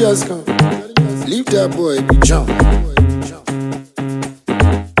 Johnny just come. Leave that boy be John.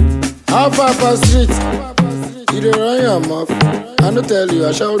 How far past street? You don't run your mouth. I don't tell you,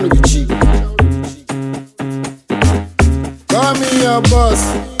 I shall only be cheap. Call me your boss.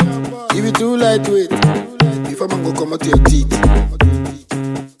 If you too lightweight, before man go come out your teeth.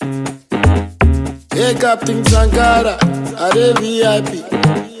 Hey Captain Sankara, I dey VIP.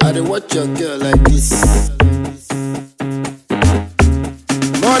 I dey watch your girl like this.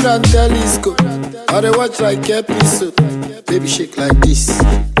 More than telescope, I dey watch like episode. Baby shake like this.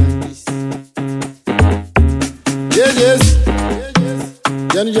 Yeah, yes,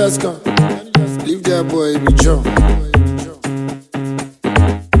 Johnny just come. Leave that boy be John.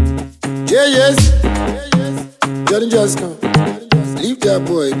 Yeah, yes, Johnny just come. Leave that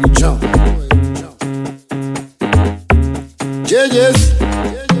boy be John. Yeah, yes,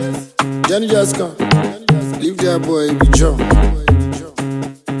 Johnny just come. Leave that boy be John.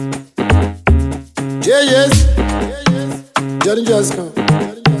 Yeah, yes, Johnny just come.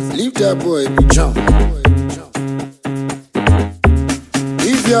 Leave that boy be John.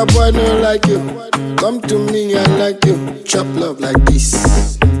 If your boy don't like you, come to me and like you. Chop love like this.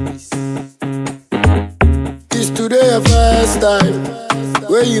 It's today your first time.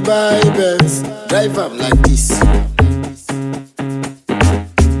 Where you buy Benz, drive up like this.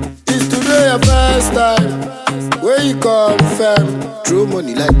 Your first time, where you confirm, throw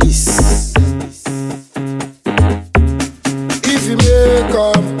money like this. If you make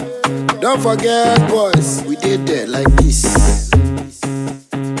up, don't forget boys, we did there like this.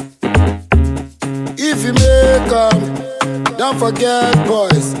 If you make up, don't forget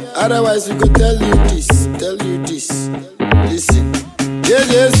boys, otherwise we could tell you this, Listen, yeah,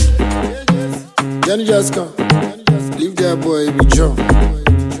 yes, Johnny just come, leave that boy be John.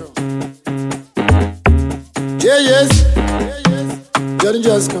 Yeah, yes, Johnny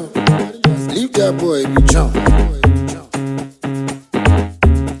just come. Leave that boy be John.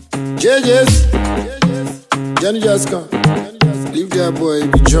 Yeah, yes, Johnny just come. Leave that boy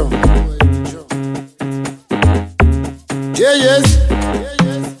be John. Yeah, yes,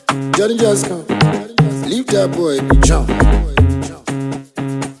 Johnny just come. Leave that boy be John.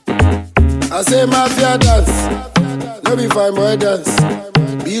 I say mafia dance, no be fine boy dance.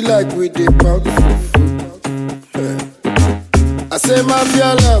 Be like with the pound. I say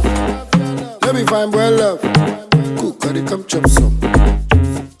mafia love, let me find boy love. Cook, gotta come chop some.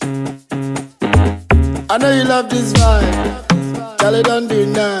 I know you love this vibe, tell it don't do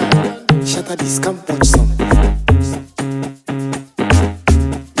nine. Shatter this, come watch some.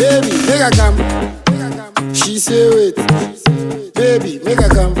 Baby, make her come. She say wait. Baby, make her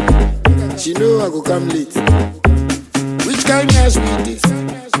come. She know I go come late. Which kind nyash with this?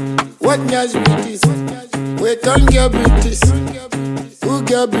 What nyash with this? Wait, don't get with this. Who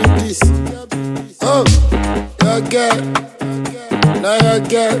girl be this? Oh, your girl. Now your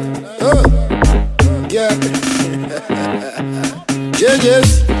girl. Oh, girl.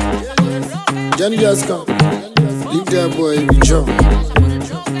 JJ's. Johnny just come. Leave that boy be drunk.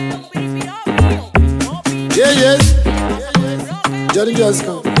 JJ's. Johnny just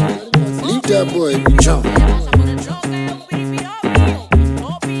come. Leave that boy be drunk.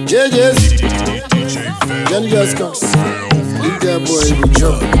 JJ's. Johnny just come. Leave that boy be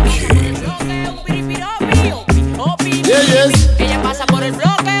drunk. JJ's. Ella pasa por el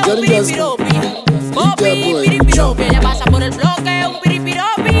bloque, Johnny just come. Leave that boy be drunk. ella pasa por el bloque, un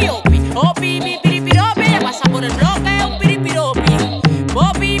piripiropi, opi, mi piripiropi, ella pasa por el bloque, un piripiropi,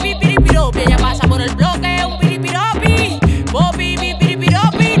 opi, mi piripiropi, ella pasa por el bloque, un piripiropi, opi, mi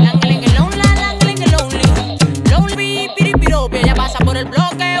piripiropi, lonely, piripiropi, ella pasa por el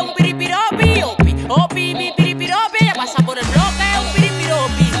bloque, un piripiropi, opi, mi piripiropi, ella pasa por el bloque, un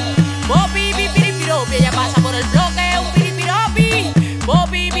piripiropi,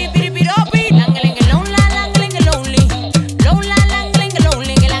 opi, mi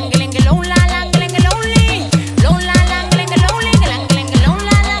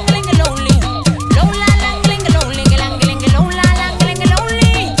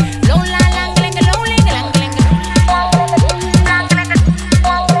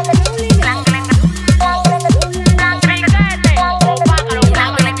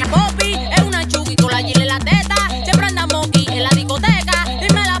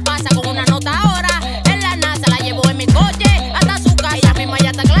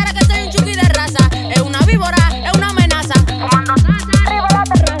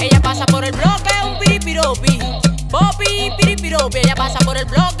piripiropi, ella pasa por el bloque, un piripiropi, opi, mi piripiropi, ella pasa por el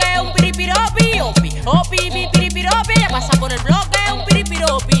bloque, un piripiropi, opi, mi piripiropi, ella pasa por el bloque, un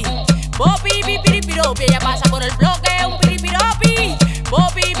piripiropi, opi, mi piripiropi, ella pasa por el bloque, un piripiropi,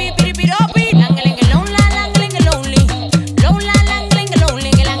 opi, mi piripiropi,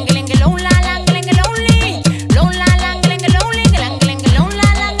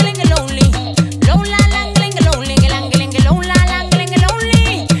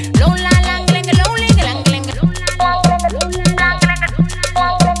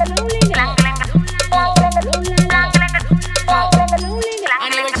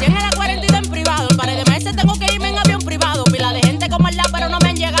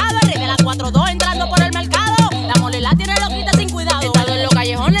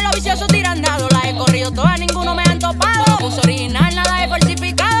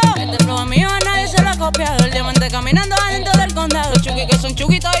 caminando adentro del condado. Chuki que son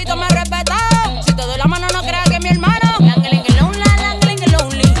chuquitos y me respetado. Si te doy la mano no creas que es mi hermano.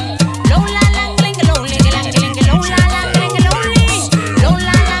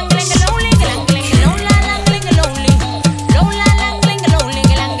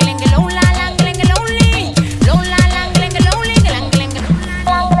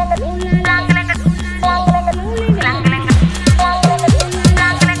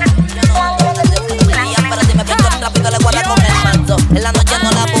 En la noche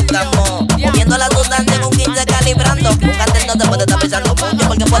no la buscamos, moviendo la sustancia en un 15 calibrando. Un cartel no te puede estar pisando mucho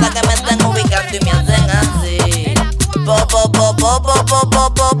porque pueda que me estén ubicando y me hacen así. Po, po, po, po, po, po,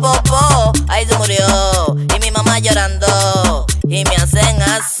 po, po, po, po. Ahí se murió y mi mamá llorando y me hacen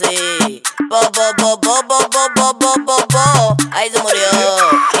así. Po, po, po, po, po, po, po, po, po, po. Ahí se murió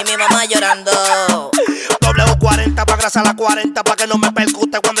y mi mamá llorando. W40 pa' grasa la 40 pa' que no me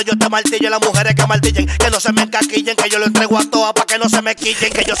percute cuando yo te martillo. Las mujeres que martillen, que no se me encaquillen, que yo lo entrego a todas pa' que no se me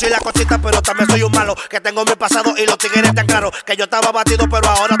quillen. Que yo soy la cosita pero también soy un malo, que tengo mi pasado y los tigres tan claros. Que yo estaba batido pero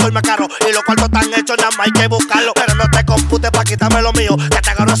ahora estoy más caro y los cuartos están hechos, nada más hay que buscarlo. Pero no te computes pa' quitarme lo mío, que te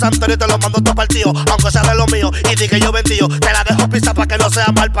agarro Santorio y te lo mando todo partido. Aunque sea de lo mío y di que yo bendigo, te la dejo pisa pa' que no sea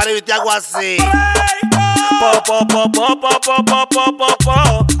mal parido y te hago así. Po, po, po, po, po, po, po, po, po,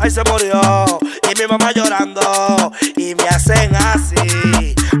 po. Ahí se murió y mi mamá llorando y me hacen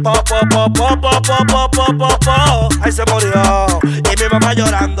así. Po, po, po, po, po, po, po, po, po, po. Ahí se murió y mi mamá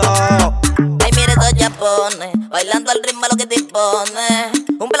llorando. Ay, mire esos japones, bailando al ritmo lo que te impone.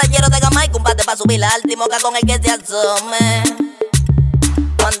 Un playero de gama y combate pa' subir al timoca con el que se asome.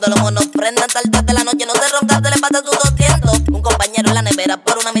 Cuando los monos prendan tarde de la noche no se ronca, se le pasa sus 200. Un compañero en la nevera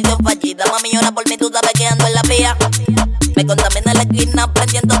por una misión fallida. Mami llora por mí, tú sabes que ando en la vía. Me contamina la esquina,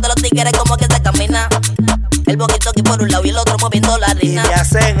 prendiendo de los tigres como que se camina. El boquito aquí por un lado y el otro moviendo la rina. Y me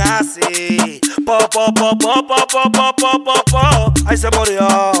hacen así. Po, po, po, po, po, po, po, po, po, po. Ahí se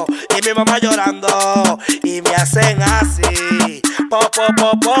murió y mi mamá llorando y me hacen así. Po, po,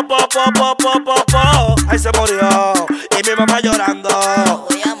 po, po, po, po, po, po, po, po. Ahí se murió y mi mamá llorando.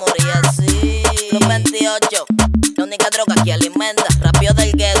 Voy a morir así. Los 28, la única droga que alimenta. Rápido de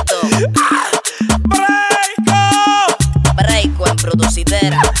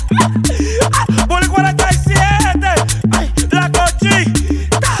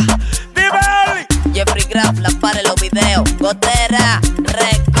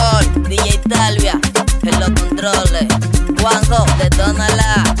que lo controle. Juanjo,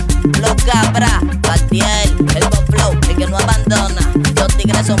 detónala. Los Cabra, Patiel, el Pop Flow, el que no abandona. Los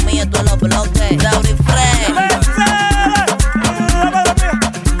tigres son míos, tú los bloques. Dauri Frey.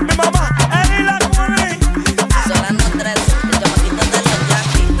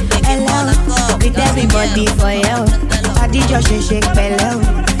 Everybody for you. Body just shake belly.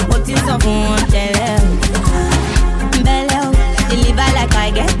 What is up on belly? Belly, deliver like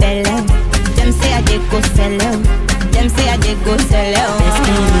I get belly. Them say I did go sell out. Them say I did go sell out.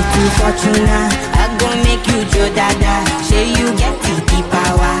 Destiny to Fortuna. I gon' make you Joe Dada. Say you get the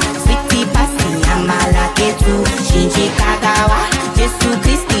power. Sweetie passy, I'm a lucky too. Shinji Kagawa. Jesu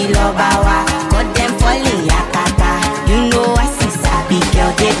Christi Lobawa. Got them falling yakata. You know I see sabi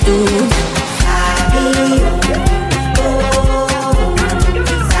girl they do.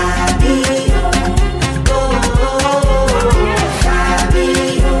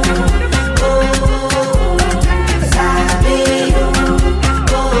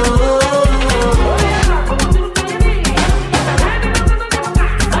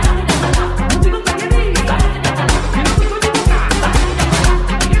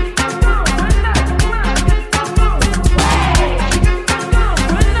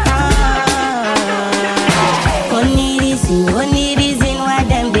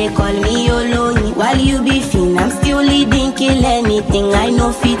 I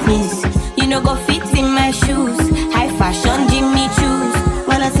know fitness, you know go fit in my shoes. High fashion, Jimmy choose.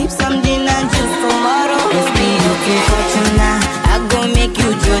 Wanna sip some gin and juice tomorrow. It's be looking fortuna. I gon' make you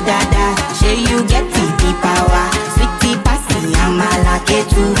Joe Dada. Say you get the power. Sweetie passy, I'm a lucky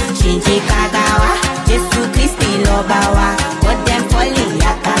too. Shinji Kagawa, Jesu Christi Lobawa. Got them falling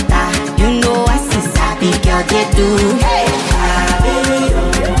yakata. You know I see sabi girl they do. Hey, sabi.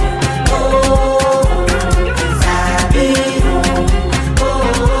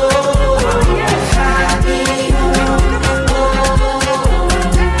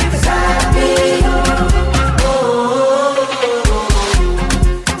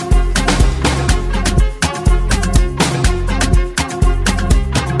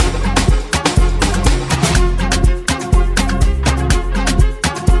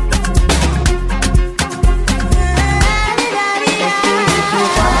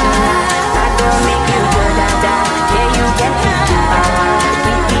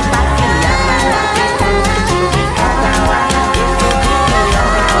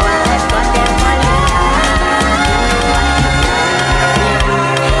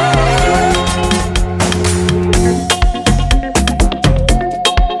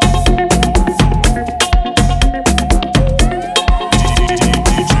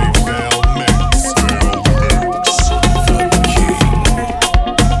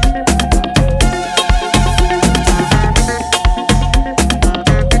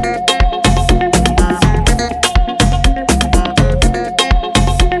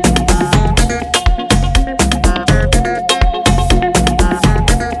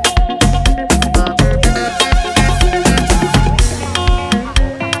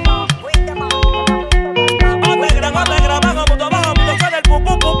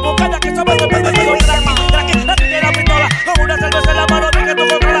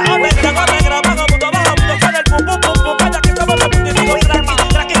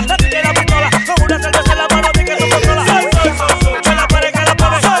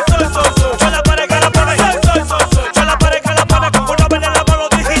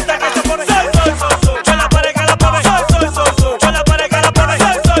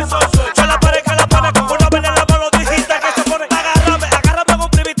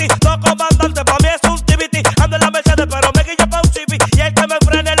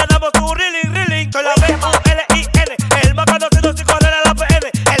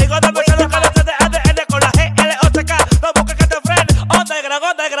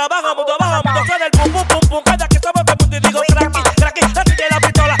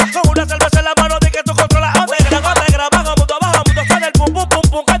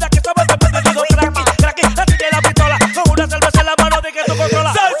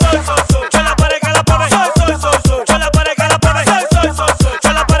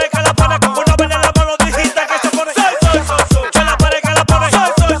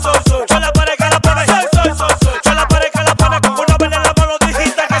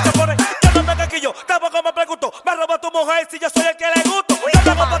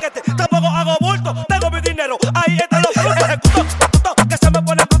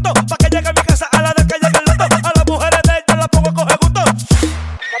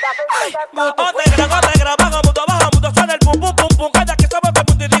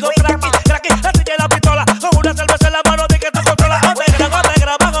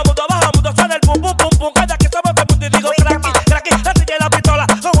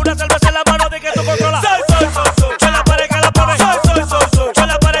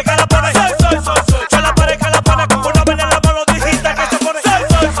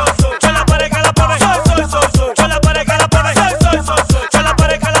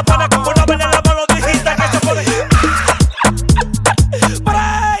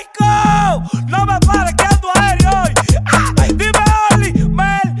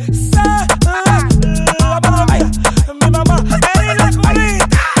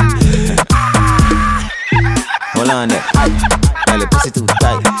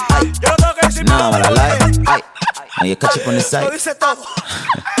 catch it on the side.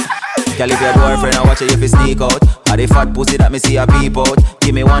 Girl, if your boyfriend I watch it if he sneak out. Or the fat pussy that me see a peep out.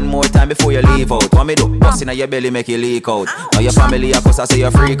 Give me one more time before you leave out. What me do? Bust inna your belly make you leak out. Now your family a cuss I say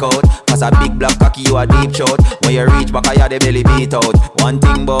you freak out. Cause a big black cocky you a deep throat. When you reach back I hear the belly beat out. One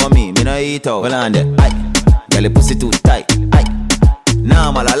thing about me no eat out. Well on there, aye. Girl, your pussy too tight, aye.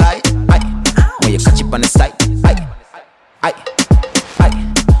 Normal a lie, aye. When you catch it on the side, aye. Aye, aye.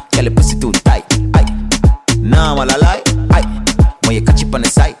 Girl, your pussy too tight, aye. Normal a lie, aye. When you catch it on the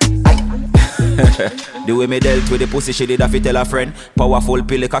side, aye. The way me dealt with the pussy, she did have to tell a friend. Powerful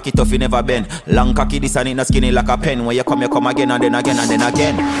pill, cocky tough, you never bend. Long cocky, this and it not skinny like a pen. When you come again and then again and then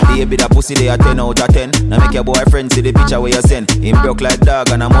again. Baby, that pussy, they are 10 out of 10. Now make your boyfriend see the picture where you send. Him broke like dog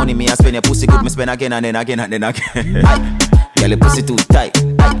and the money me I spend. Your pussy good, me spend again and then again and then again. Aye, girl, your pussy too tight.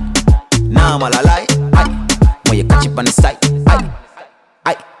 Aye, normal a lie. Aye, when you catch it on the side. Aye,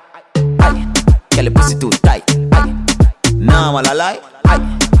 aye, aye, girl, your pussy too tight. Aye, normal a lie. Aye,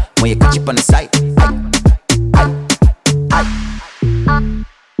 when you catch it on the side.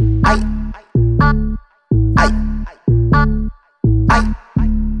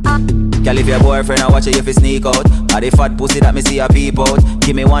 Girl, if your boyfriend I watch it if he sneak out. Or the fat pussy that me see a peep out.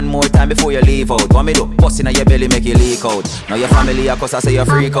 Give me one more time before you leave out. What me do? Bust inna your belly make you leak out. Now your family a cuss I say you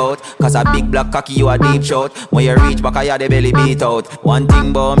freak out. Cause a big black cocky you a deep throat. When you reach back I hear the belly beat out. One thing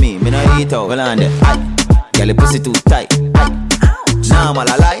about me no eat out. Well on there, aye. Girl, your pussy too tight, aye. Normal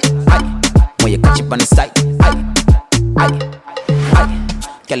a lie, aye. When you catch it on the side, aye, aye, aye.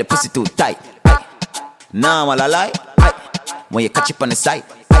 Girl, your pussy too tight, aye. Normal a lie, aye. When you catch it on the side,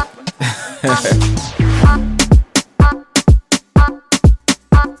 aye.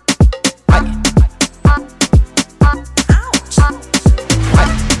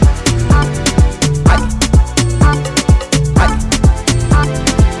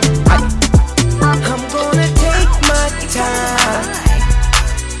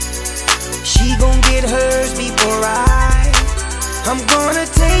 I'm gonna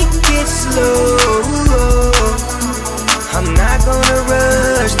take it slow. I'm not gonna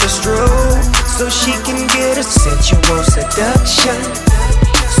rush the stroke, so she can get a sensual seduction.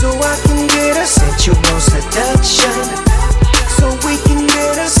 So I can get a sensual seduction. So we can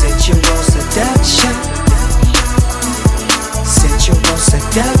get a sensual seduction. Sensual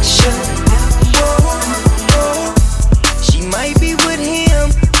seduction. Whoa, whoa. She might be with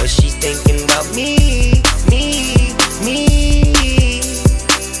him, but she's thinking about me, me, me.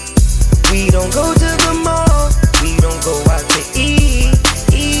 We don't go to the mall, we don't go out to eat,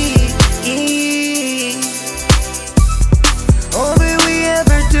 eat, eat. All that we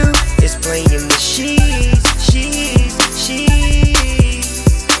ever do is play in the sheets, sheets, sheets.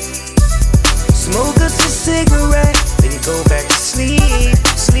 Smoke us a cigarette, then go back to sleep,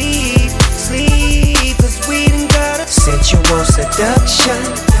 sleep, sleep. Cause we done got a sensual seduction.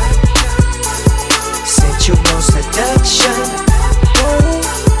 Sensual seduction. Oh.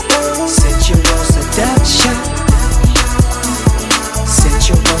 Sensual seduction.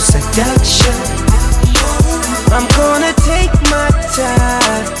 Sensual seduction. I'm gonna take my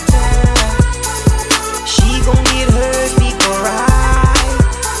time. She gon' get hers before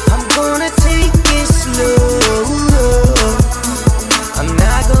I'm gonna take it slow. I'm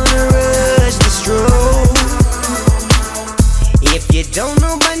not gonna rush the stroke. If you don't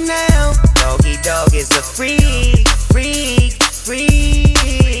know by now, Doggy Dog is a freak, freak, freak.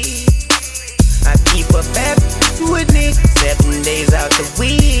 I keep a bad with me 7 days out the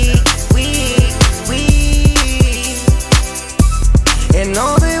week. And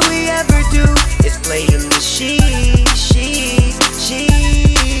all that we ever do is play in the sheets.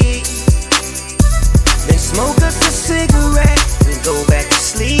 Then smoke us a cigarette and go back to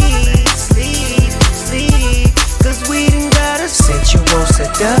sleep, sleep, sleep. Cause we done got a sensual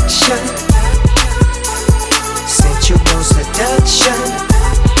seduction. Sensual seduction.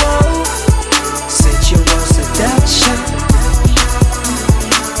 Whoa. Sensual seduction.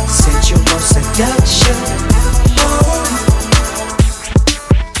 Sensual seduction. Oh.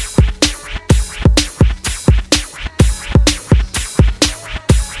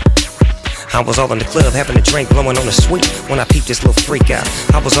 I was all in the club having a drink, blowing on the sweet when I peeped this little freak out.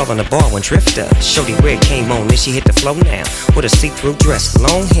 I was all in the bar when Drifter, Shorty Red came on, then she hit the flow now with a see-through dress,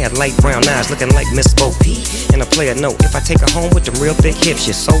 long hair, light brown eyes, looking like Miss Bo P. And I play a note, if I take her home with them real big hips,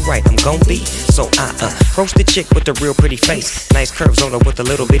 you're so right, I'm gon' be. So I approached the chick with the real pretty face, nice curves on her with a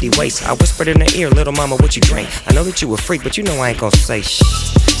little bitty waist. I whispered in her ear, little mama, what you drink? I know that you a freak, but you know I ain't gon' say shh.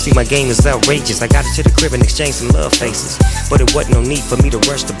 See, my game is outrageous. I got her to the crib and exchanged some love faces, but it wasn't no need for me to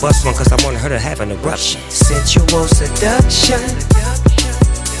rush the bus one, cause I wanted her to have an eruption. Sensual seduction.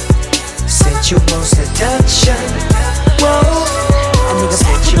 Sensual you want seduction. Whoa, a nigga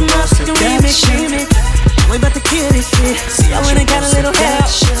said you want seduction. We about to kill this shit. See, I went and got a little help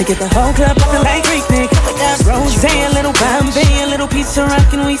to get the whole club up like Greek Nick. Rose, a little Bombay, a little piece of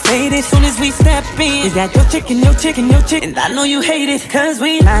rock, and we fade it. Soon as we step in, you got your chicken, and I know you hate it. Cause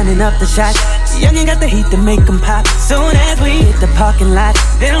we lining up the shots. Youngin' got the heat to make them pop. Soon as we hit the parking lot,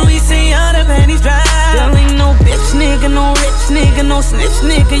 then we see all the panties dry. There ain't no bitch nigga, no rich nigga, no snitch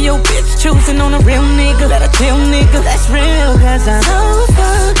nigga. Yo bitch choosing on a real nigga, let a chill nigga. That's real, cause I'm so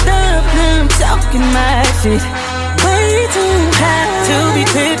fucked up, I'm talking my shit. Way too high to be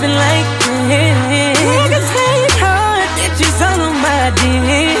tripping like this. Niggas hate hard, bitches all on my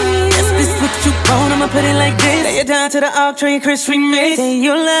dick. Is this what you want? I'ma put it like this. Lay it down to the All Train Chris remix. Say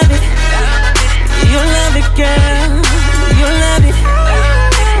you love it, you love it, girl. You love it,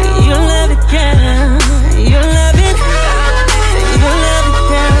 you love it, girl. You love it, you love it,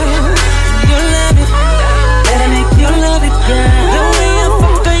 girl. You love it, better make you love it, girl. The way I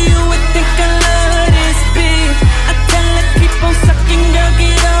fuck her, you would think I love this beat. I tell her keep on sucking, girl,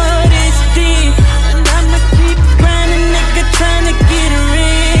 get all this deep. And I'ma keep grinding, nigga, trying to get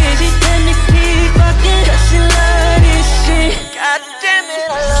rich. She trying to keep fucking, cause she love this shit. God damn it,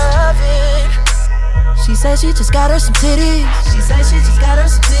 I love it. She said she just got her some titties. She said she just got her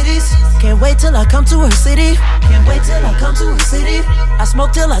some titties. Can't wait till I come to her city. Can't wait till I come to her city. I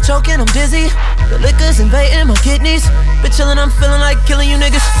smoke till I choke and I'm dizzy. The liquor's invading my kidneys. Been chillin', I'm feeling like killing you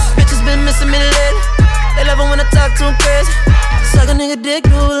niggas. Bitches been missing me lately. They love it when I talk to them crazy. Suck a nigga dick,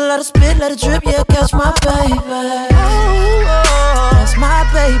 do a lot of spit, let it drip. Yeah, catch my baby. That's my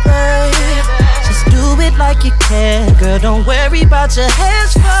baby. Just do it like you can, girl. Don't worry about your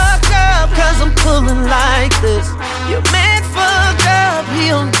hands fucked up, cause I'm pulling like this. You're meant fucked up, he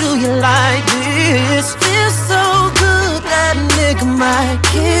don't do you like this. Feels so good that a nigga might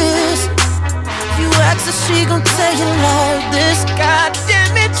kiss. If you ask her, she gon' tell you like this. God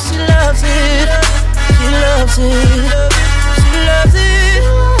damn it, she loves it. She loves it. She loves it.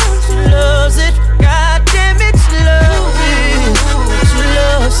 She loves it. God damn it, she loves it. She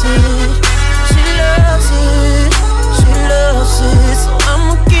loves it. She loves it. She loves it. So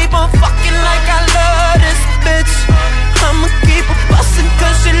I'ma keep on fucking like I love this bitch. I'ma keep her bustin'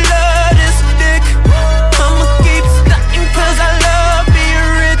 cause she love this dick. I'ma keep stuntin' cause I love being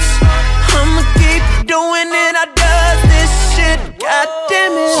rich. I'ma keep doing it, I does this shit. God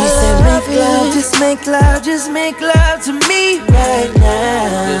damn it. She said make love, just make love, just make love to me right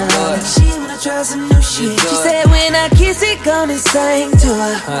now. She wanna try some new shit. She said when I kiss it, gonna sing to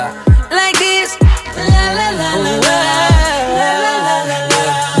her like this. La la la la la la la la la.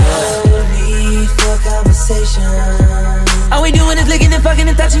 No need for conversation. All we doing is licking and fucking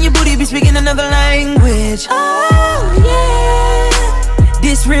and touching your booty. Be speaking another language. Oh yeah.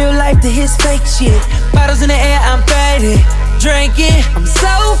 This real life to his fake shit. Bottles in the air, I'm faded. Drinking, I'm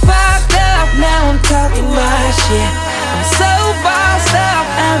so fucked up. Now I'm talking my shit. I'm so bossed up.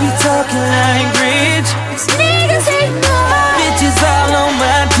 I be talking like rich. Niggas ain't no bitches all on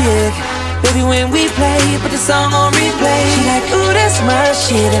my dick. Baby, when we play, put the song on replay. She like, ooh, that's my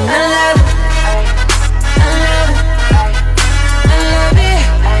shit, and I love it. I love it. I love it.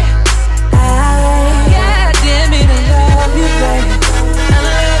 God damn it, I love you, baby. I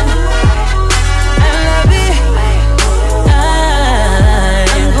love it. I love it.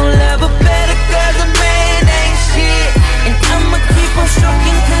 I'm gon' love her better cause a man ain't shit. And I'ma keep on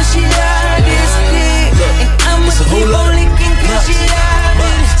stroking cause she love this dick. And I'ma keep on licking cause she love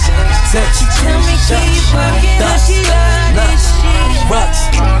this. She tell me keep working cause she love this shit. Rocks,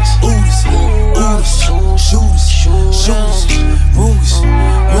 oodles, shooters, rumors.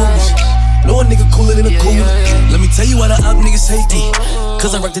 No one nigga cooler than a cooler. Let me tell you why the op niggas hate me.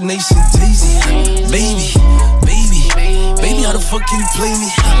 Cause I rock the nation, Daisy. Baby, how the fuck can you play me?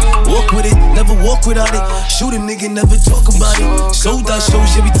 Walk with it, never walk without it. Shoot a nigga, never talk about it. Sold out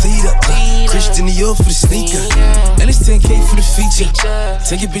shows, yeah, we teed up. Christian Dior for the sneaker. And it's 10K for the feature.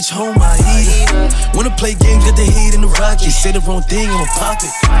 Take your bitch home, I eat her. Wanna play games, got the heat in the rocket. Say the wrong thing, I'ma pop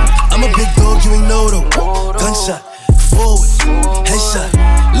it. I'm a big dog, you ain't know though. Gunshot, forward, headshot,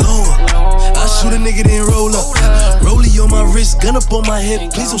 lower. I shoot a nigga, then roll up. Rollie on my wrist, gun up on my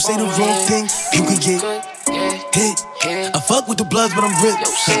hip. Please don't say the wrong thing, you can get hit. I fuck with the bloods, but I'm ripped.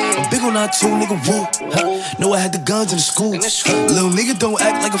 I'm big on that too, nigga, woo. Know I had the guns in the school. Little nigga don't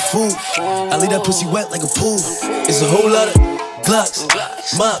act like a fool. I leave that pussy wet like a pool. It's a whole lot of Glocks,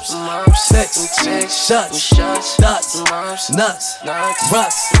 mops, sex, shots, dots, knots,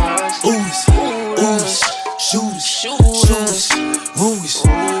 rocks, oodles, shooters, rumors.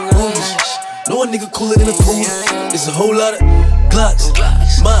 No one nigga cooler than a cooler. It's a whole lot of Glocks,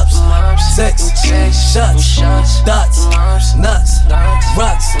 mops, sex, shots, dots, knots,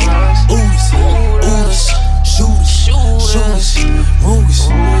 rocks, ooze, shooters, Rugers.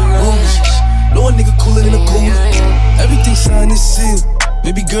 No one nigga cooler than a cooler. Everything signed and sealed.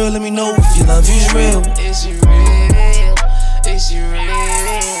 Baby girl, let me know if your love is real. Is it real? Is it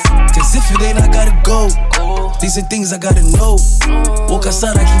real? Cause if it ain't, I gotta go. These are things I gotta know. Walk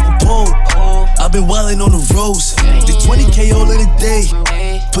outside, I keep a pole. I've been wildin' on the roads. Did 20K all in a day.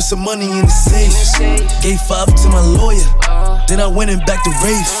 Put some money in the safe. Gave 5 to my lawyer. Then I went and back to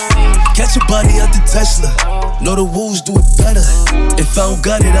Rafe. Catch a body out the Tesla. Know the wolves do it better. If I don't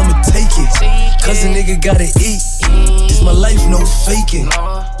got it, I'ma take it. Cause a nigga gotta eat. It's my life, no faking.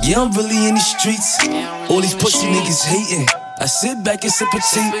 Yeah, I'm really in these streets. All these pussy niggas hating. I sit back and sip a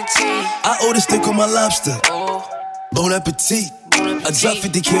tea. I order steak on my lobster. Bon appetit. I drop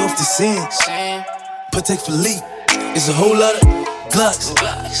 50K off the scene. Patek Philippe. It's a whole lot of Glocks,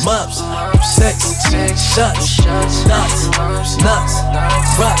 mops, sex, shots, dots, knots,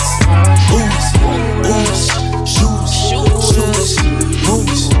 rocks, ooze, shooters,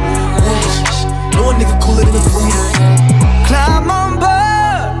 Rugers. No one nigga cooler than a cooler. Climb on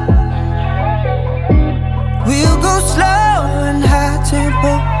board. We'll go slow and high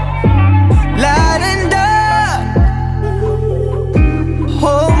tempo. Light and dark.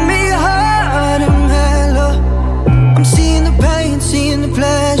 Hold me hard and mellow. I'm seeing the pain, seeing the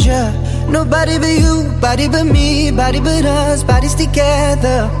pleasure. Nobody but you, body but me, body but us, bodies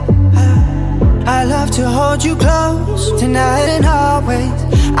together. I love to hold you close, tonight and always.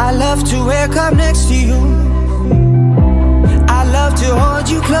 I love to wake up next to you. I love to hold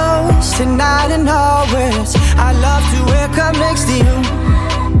you close, tonight and always. I love to wake up next to you.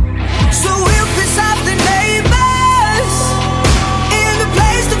 So we'll piss off the neighbors, in the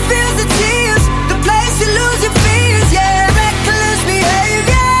place that feels the tears, the place you lose your fears, yeah, reckless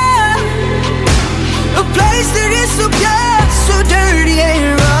behavior. A place that is so pure, so dirty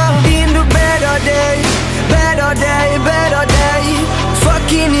and raw. In the better day, better day, better day.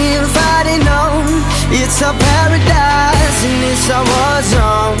 Fucking in, fighting on. It's a paradise and it's a war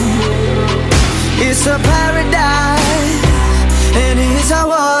zone. It's a paradise and it's a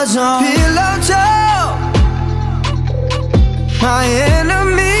war zone. Pillow talk, my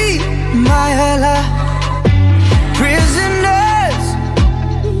enemy, my ally. Prisoners,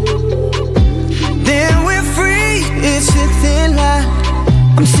 then we're free. It's a thin line.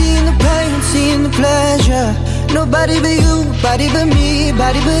 I'm seeing the pain, seeing the pleasure. Nobody but you, body but me,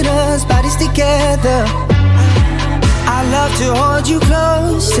 body but us, bodies together. I love to hold you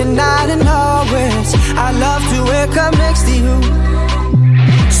close, tonight and always. I love to wake up next to you.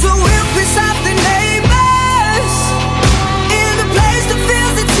 So we'll piss off the neighbors, in the place that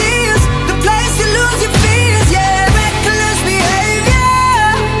feels the tears, the place you lose your fears, yeah, reckless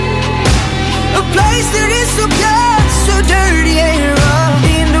behavior. A place that is so pure, so dirty and raw.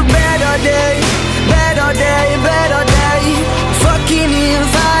 In the better day, better day, better day. Fucking in,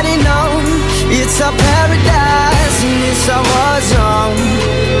 fighting on. It's a paradise and it's a war zone.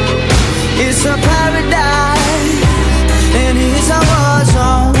 It's a paradise and it's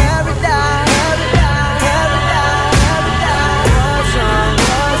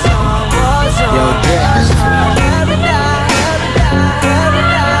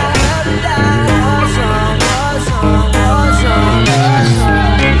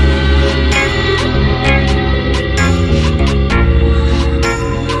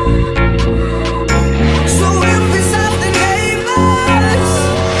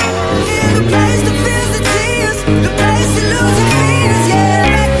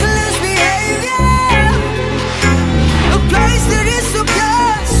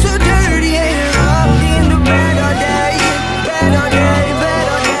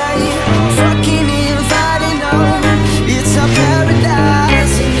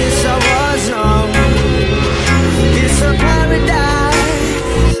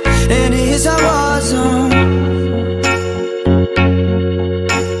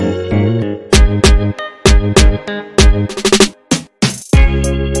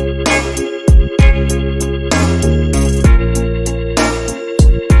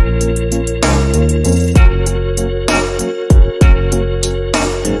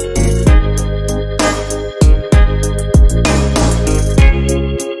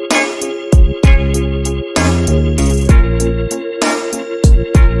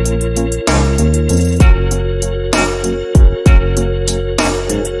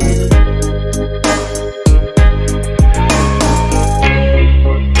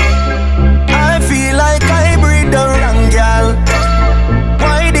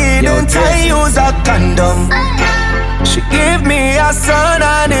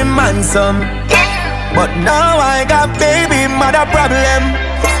handsome. But now I got baby mother problem.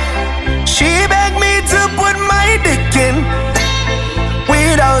 She begged me to put my dick in.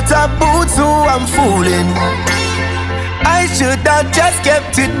 Without a boot, so I'm fooling. I should have just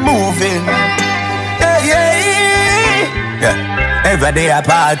kept it moving. Yeah. Every day a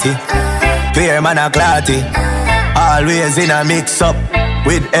party, fair man a clarty. Always in a mix up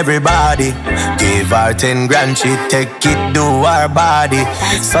with everybody. Give her 10 grand, she take it, do her body.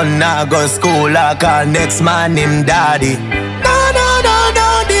 Son now go school, I call next man him daddy. No,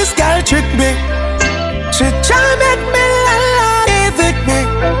 this girl trick me. She try make me live with me.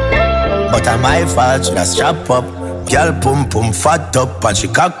 But I'm my fault, she a strap up. Girl pum fat up and she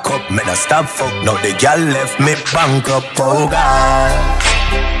cock up. Me no stop fuck, now the girl left me bank up. Oh God,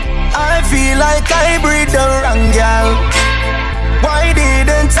 I feel like I breathe the wrong girl. Why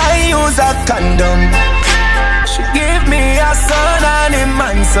didn't I use a condom? She gave me a son and him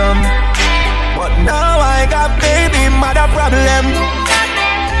handsome. But now I got baby mother problem.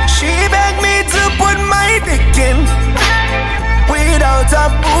 She begged me to put my dick in. Without a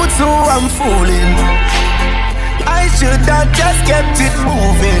boot, so I'm fooling. I should have just kept it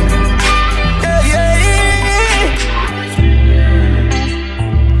moving.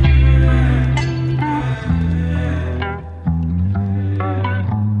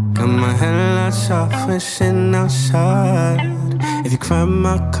 Got my headlights off, we're sitting outside. If you climb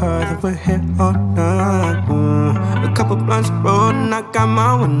my car, then we're here all night. A couple blunts rolled and I got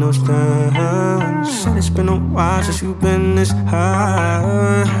my windows down. Said it's been a while since you've been this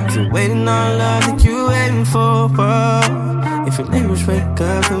high. If you're waiting on love, then you waiting for what? If your neighbors wake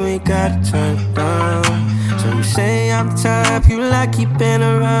up, then we gotta turn it down. So you say I'm the type you like keeping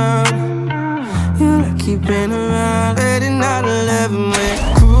around. You like keeping around. Late at night, 11, we're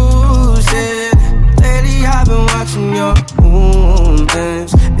cruising. Lately I've been watching your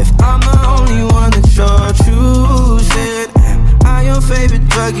movements. If I'm the only one that you're choosing, am I your favorite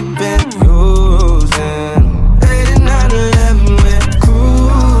drug you've been using? Late at night, 11, we're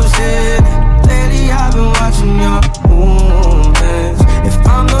cruising. Lately I've been watching your movements. If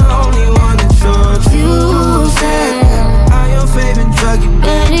I'm the only one that you're choosing, am I your favorite drug you've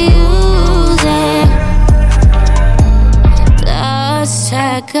been using? Lost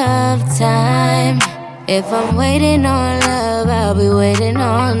track of time. If I'm waiting on love, I'll be waiting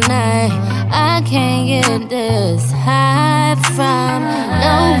all night. I can't get this high from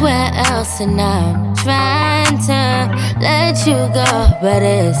nowhere else, and I'm trying to let you go, but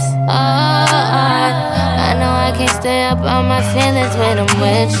it's hard. I know I can't stay up on my feelings when I'm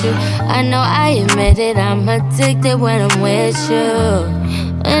with you. I know I admit it, I'm addicted when I'm with you.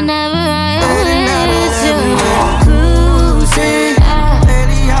 Whenever I'm with you, cruising.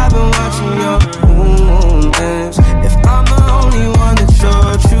 Lately I've been watching your movements. If I'm the only one that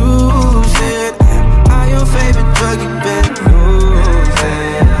you're choosing, am I your favorite drug you've been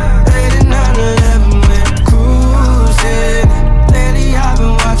using? Late at night, 11, we're cruising. Lately I've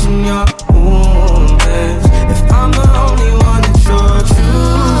been watching your movements. If I'm the only one that you're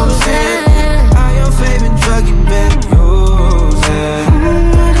choosing, am I your favorite drug you've been using?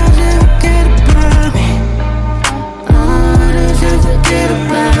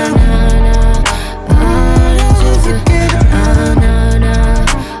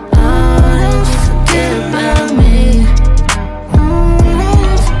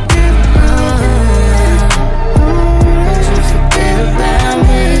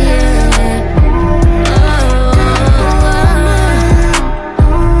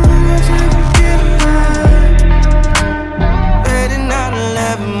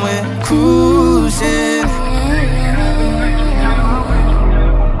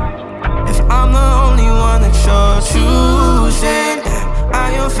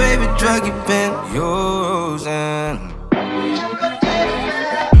 Favorite drug you've been using.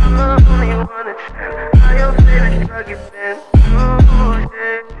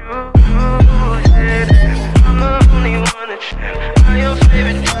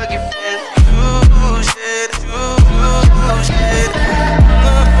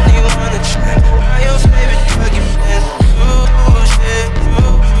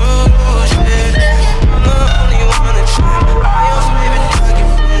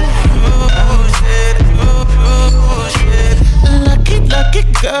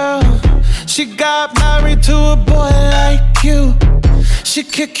 Girl, she got married to a boy like you.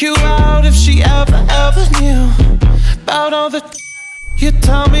 She'd kick you out if she ever knew about all the you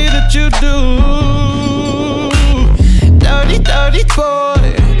tell me that you do. Dirty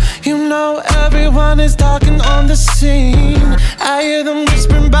boy, you know everyone is talking on the scene. I hear them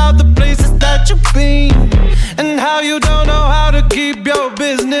whispering about the places that you've been and how you don't know how to keep your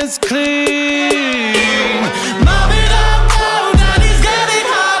business is clean. Mom it up now, daddy's getting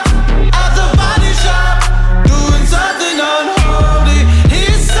hot at the body shop, doing something unholy. He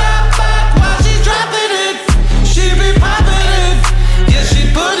sat back while she's dropping it. She be popping it, yeah, she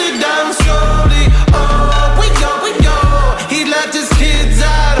put it down slowly. Oh, we go, he left his kids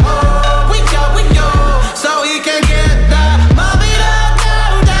at home. We go, so he can get that. Mom it up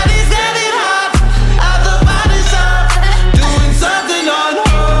now, daddy's getting hot at the body shop, doing something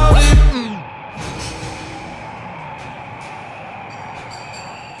unholy.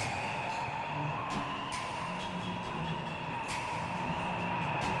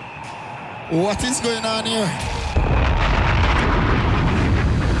 What is going on here?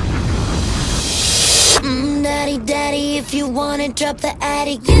 Daddy, if you wanna drop the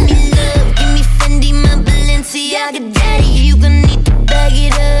addy, give me love, give me Fendi, my Balenciaga daddy. You gon' need to bag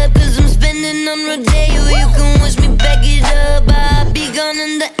it up, cause I'm spending on Rodeo. You can wish me back it up, I'll be gone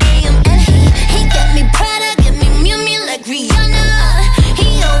in the AM. And he got me Prada, got me Miu Miu like Rihanna.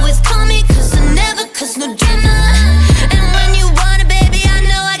 He always call me cause I never cause no drama. And when you want it, baby, I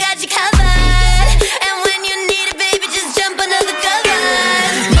know I got you covered. And when you need it, baby, just jump under the covers.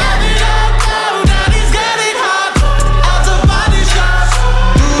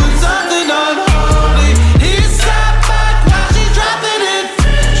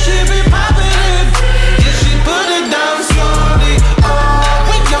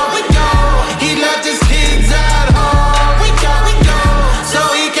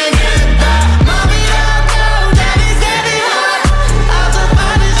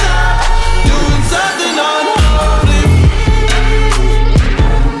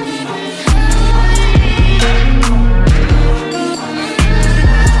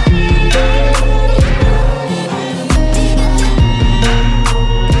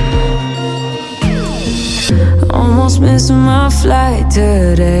 Missing my flight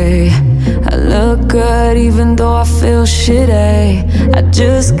today. I look good even though I feel shitty. I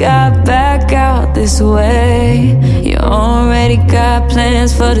just got back out this way. You already got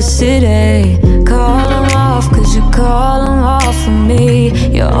plans for the city. Call them off cause you call them off for me.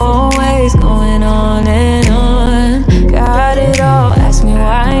 You're always going on and on. Got it all, ask me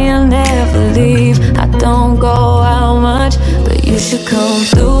why I'll never leave. I don't go out much, but you should come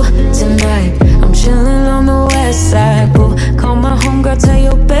through tonight. I'm chillin' on the west side, boo. Call my homegirl, tell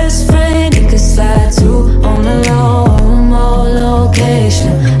your best friend he could slide too. On the low, remote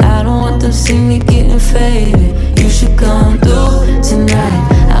location. I don't want them see me getting faded. You should come through tonight.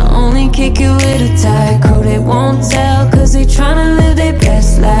 I only kick it with a tight crew. They won't tell cause they tryna live their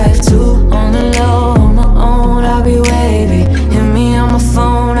best life too. On the low, on my own, I'll be waiting. Hit me on my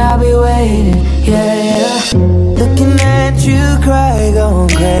phone, I'll be waiting. Yeah. Looking at you cry, going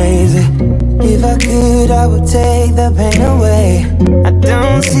crazy. If I could, I would take the pain away. I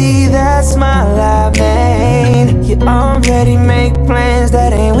don't see that smile I made. You already make plans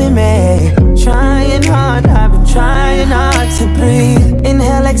that ain't with me. Trying hard, I've been trying hard to breathe.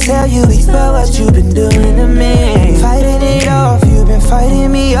 Inhale, exhale, you expel what you've been doing to me. Fighting it off, you've been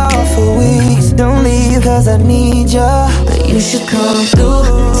fighting me off for weeks. Don't leave cause I need ya. But you should come through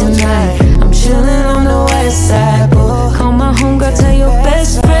tonight. I'm chillin' on the west side, boo. Call my homegirl, tell your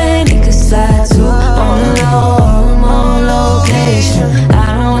best friend he could slide too. On the low, remote location.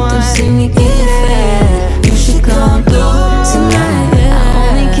 I don't want them see me get fed. You should come through tonight. I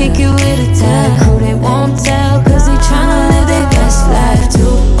only kick it with a tag crew. They won't tell cause they tryna live their best life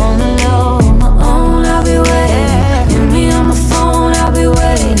too. On the low, on my own, I'll be waiting. Hit me on my phone, I'll be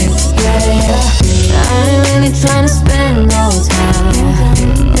waiting. Yeah. I ain't really tryna spend no time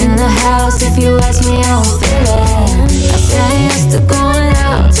in the house. If you ask me, I don't feel it. I say yes to going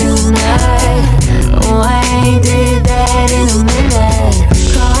out tonight. Oh, I ain't did that in a minute.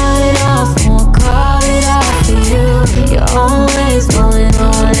 Call it off, won't call it off for you. You're always going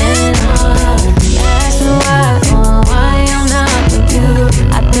on and on. Ask me why I'm not with you.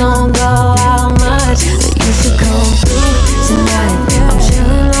 I don't go out much, but you should come through tonight. I'm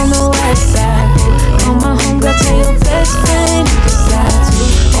chillin' on the west side. Call my homegirl, tell your best friend you can slide to.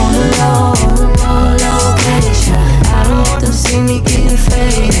 On the low, remote location. I don't want them see me getting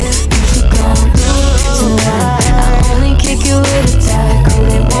faded. You should come through tonight. I only kick you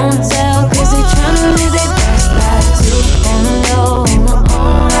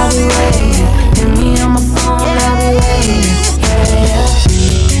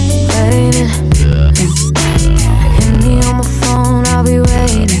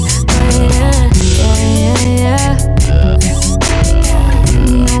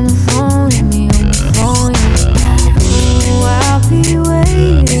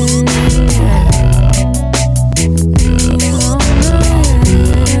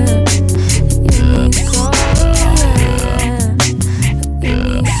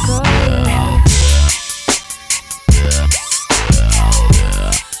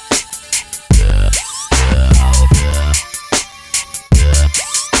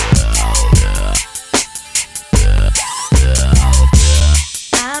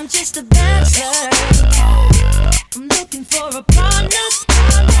I'm just a bachelor. I'm looking for a partner,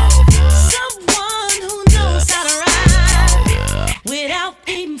 someone who knows how to ride without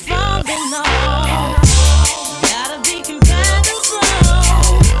even falling off. Gotta be compatible,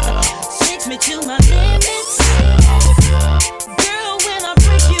 takes me to my limits. Girl, when I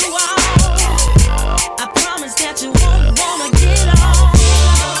break you off, I promise that you won't wanna get off.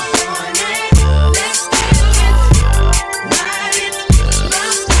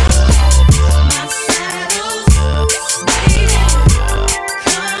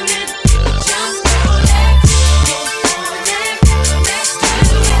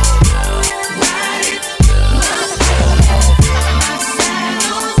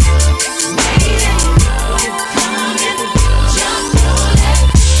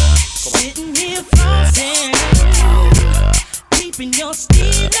 Your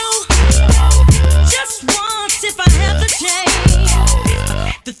stilo, just once if I have the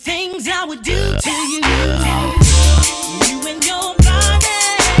chance, the things I would do to you, you and your body,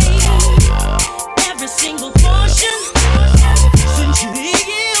 every single portion, since your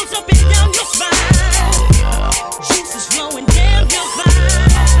heels up and down your spine, juices flowing down your spine.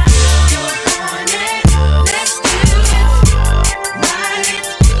 Let's do it, ride it,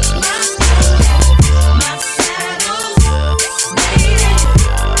 my soul, my saddles.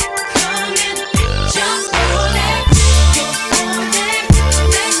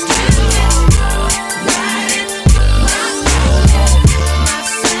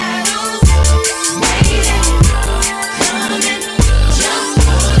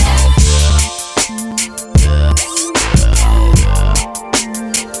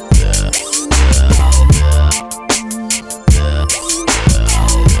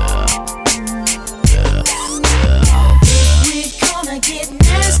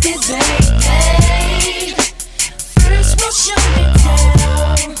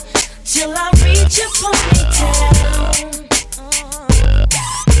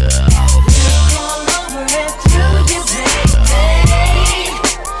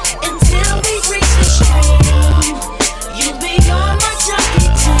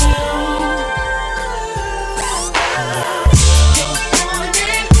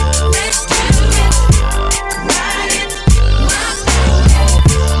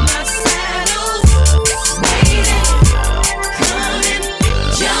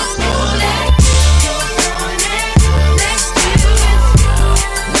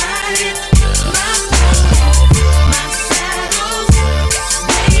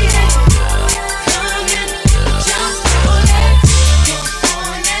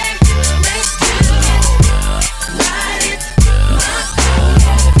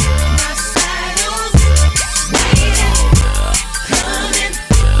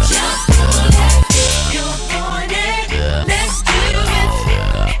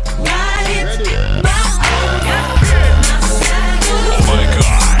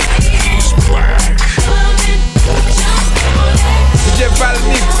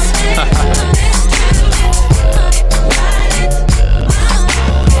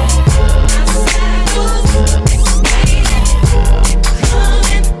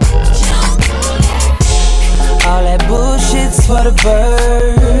 For the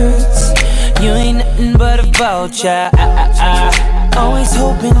birds, you ain't nothing but a vulture. Always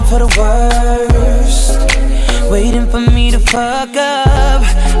hoping for the worst, waiting for me to fuck up.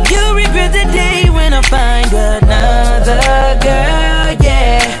 You'll regret the day when I find another girl,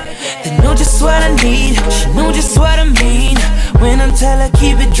 yeah. They know just what I need, she know just what I mean. When I tell her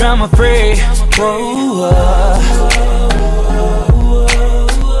keep it drama free.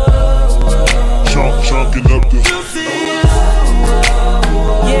 Chunking up the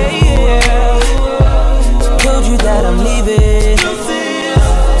told you that I'm leaving.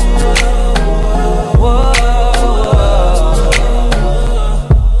 Whoa.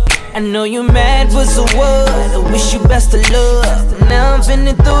 I know you're mad, but so what? I wish you best of luck. Now I'm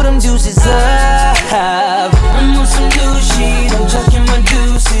finna throw them juices up. I'm on some new shit, I'm chucking my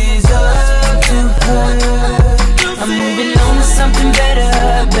deuces up to her. I'm moving on to something better,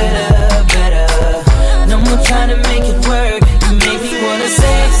 better, better. No more trying to make it work. You make me wanna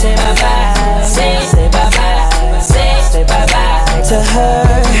say bye-bye, say bye-bye, say bye-bye to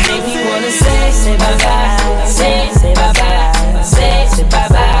her. You make me wanna say bye-bye, say bye-bye, say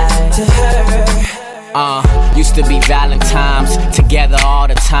bye-bye to her. Used to be Valentine's, together all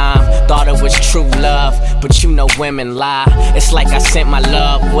the time. Thought it was true love, but you know women lie. It's like I sent my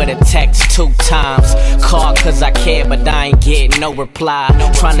love with a text 2 times. Called cause I care, but I ain't getting no reply.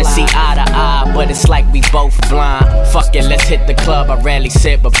 Trying to see eye to eye, but it's like we both blind. Fuck it, let's hit the club. I rarely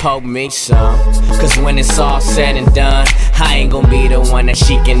sit, but poke me some. Cause when it's all said and done, I ain't gon' be the one that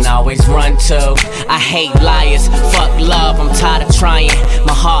she can always run to. I hate liars, fuck love, I'm tired of trying.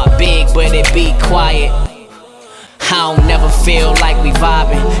 My heart big, but it be quiet. I don't never feel like we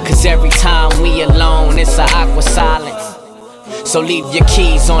vibing, cause every time we alone, it's a awkward silence. So leave your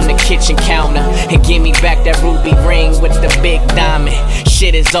keys on the kitchen counter and give me back that ruby ring with the big diamond.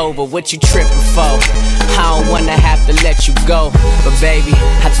 Shit is over, what you tripping for? I don't wanna have to let you go, but baby,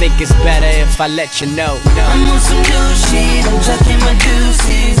 I think it's better if I let you know. I'm on some new shit, I'm tucking my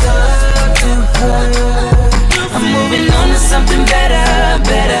deuces up to her. I'm moving on to something better,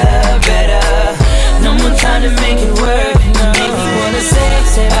 better, better. No more time to make it work. Make me wanna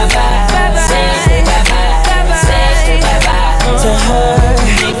say bye-bye, say bye-bye, say bye-bye to her.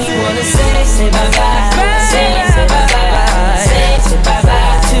 Make me wanna say bye-bye, say bye-bye, say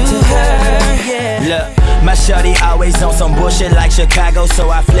bye-bye to her. Yeah. Look, my shorty always on some bullshit like Chicago, so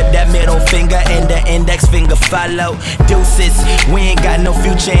I flip that middle finger and the index finger follow. Deuces, we ain't got no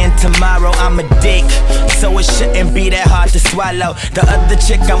future in tomorrow. I'm a dick, so it shouldn't be that hard to swallow. The other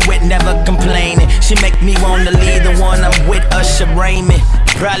chick I'm with never complaining. She make me wanna leave the one I'm with, Usher Raymond.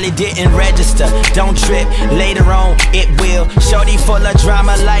 Probably didn't register, don't trip, later on it will. Shorty full of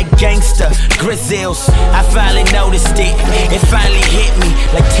drama like gangster Grizzles. I finally noticed it, it finally hit me.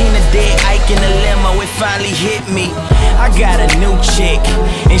 Like Tina did Ike in the limo, it finally hit me. I got a new chick,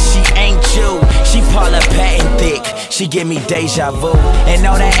 and she ain't you. She Paula Patton thick, she give me deja vu. And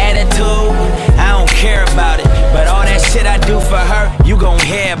all that attitude, I don't care about it. But all that shit I do for her, you gon'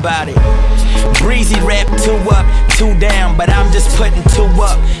 hear about it. Breezy rap 2 up, 2 down, but I'm just putting 2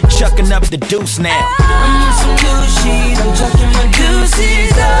 up, chucking up the deuce now. I'm on some new shit, I'm chucking my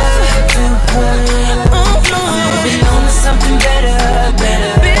deuces up to her. I'm moving on to something better,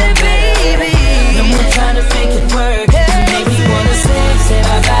 better, baby. No more trying to make it work. Make me wanna say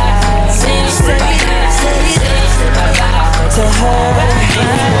bye-bye, say bye-bye, say bye-bye to her. Make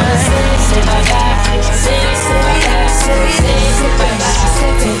me wanna say bye-bye, say bye-bye, say bye-bye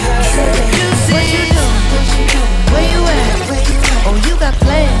to her. What you doing? Where you at? Oh, you got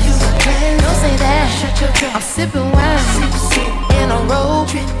plans. Don't say that. I'm sipping wine in a robe.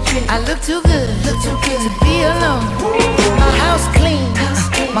 I look too good to be alone. My house clean,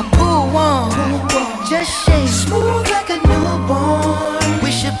 my pool warm. Just shake smooth like a newborn.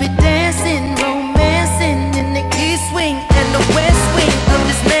 We should be dancing, romancing in the east wing and the west wing of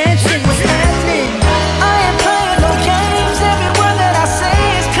this mansion. What's happening? I ain't playing no games. Every word that I say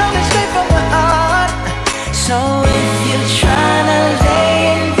is coming straight from the heart. So if you're trying to lay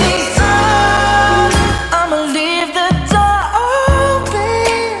in these arms, I'ma leave the door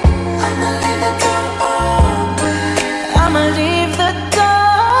open. I'ma leave the door open. I'ma leave the door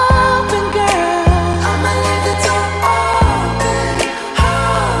open, girl. I'ma leave the door open,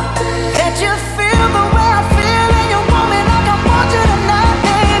 open. That you feel the way I feel and you want me like I want you tonight,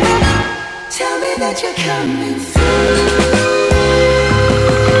 baby. Tell me that you're coming through.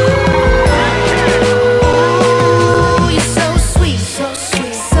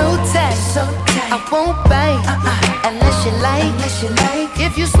 I won't bite unless you like.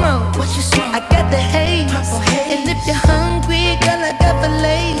 If you smoke, what you smoke? I got the haze. And if you're hungry, girl, I got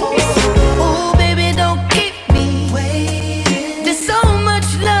filet. Ooh, baby, don't keep me waiting. There's so much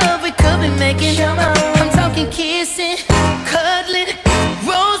love we could be making. I'm talking kissing, cuddling,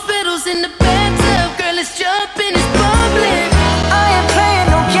 rose petals in the bathtub. Girl, it's jumping, it's bubbling. I ain't playing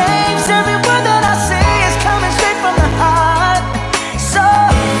no games. Every word that I say is coming straight from the heart. So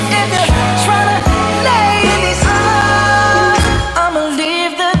if you're trying to lay in these arms, I'ma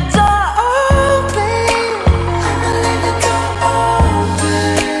leave the door open.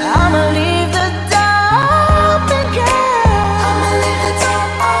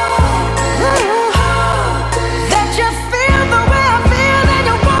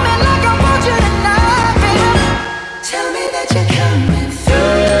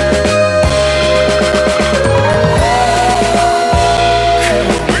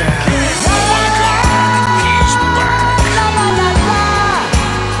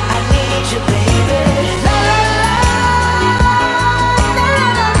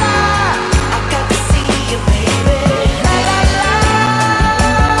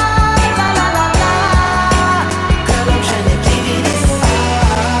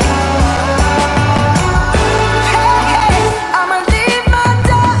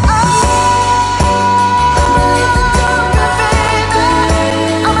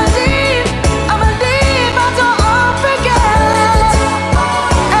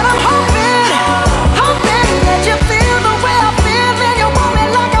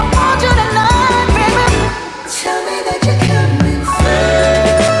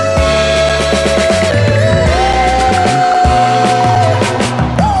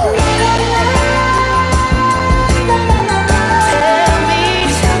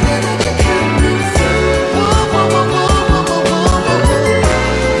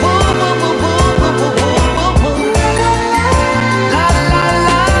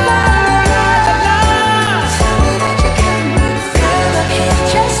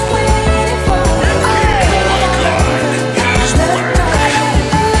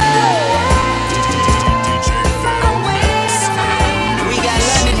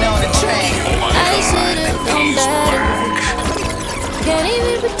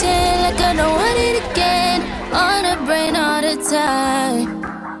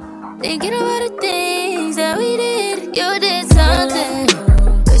 Thinking about the things that we did. You did something,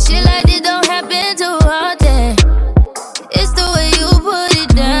 but shit like this don't happen too often. It's the way you put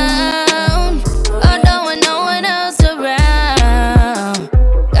it down. I don't want no one else around.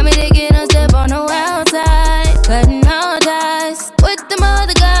 Got me taking a step on the wild side, cutting all ties with them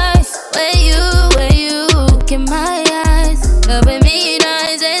other guys. Where you look in my eyes, helping me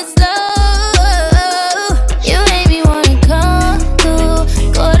nice and slow. You made me wanna come through,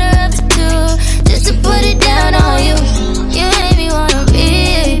 quarter after 2, just to put it down on you. You made me wanna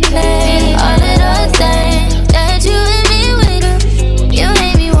replay all of those things that you and me would do. You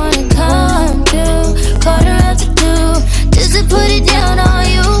made me wanna come through, quarter after 2, just to put it down on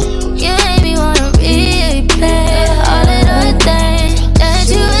you. You made me wanna replay all of those things that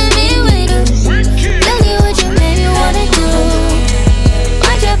you and me would do. Look at what you made me wanna do.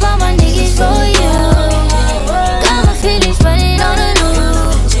 Watch out for my niggas for you. Got my feelings running on the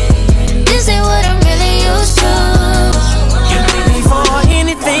loose. This ain't what I'm really used to. Before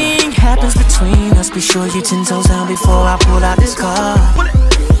anything happens between us, be sure you 10 toes down before I pull out this car.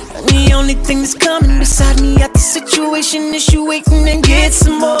 The only thing that's coming beside me at the situation is you waiting and get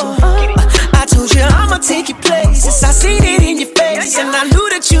some more. I told you I'ma take your places, I seen it in your face, and I knew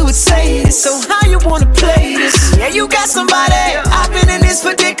that you would say this. So how you wanna play this? Yeah, you got somebody. I've been in this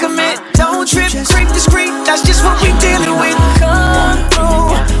predicament. Don't trip, creep discreet. That's just what we dealing with. Come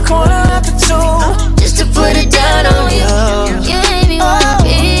through, quarter after 2, just to put it down on you. You made me wanna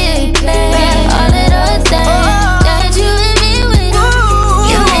replay all of those things that you and me would do.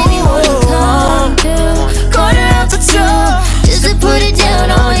 You made me wanna come through, quarter after 2, just to put it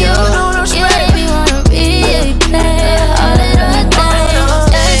down on you. You made me wanna replay all of those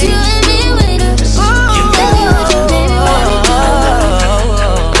things that you and me would do. Look at what you made me wanna do.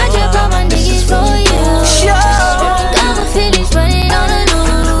 I drop all my niggas for you. Got my feelings running on the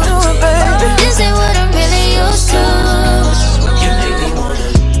loose. This ain't what I'm really used to.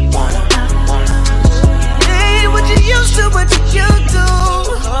 ain't what you used to, what you do.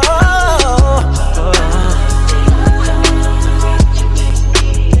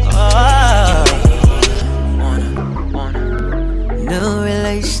 New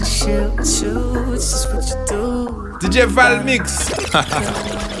relationship with you, it's just what you do. DJ Val Mix.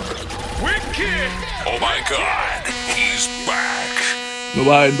 Oh my God, he's back. Nou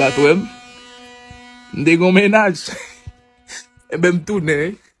ba yon bat wèm? Mde gon menaj. E bem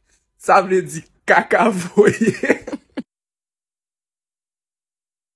toune. Sa vle di kaka voye.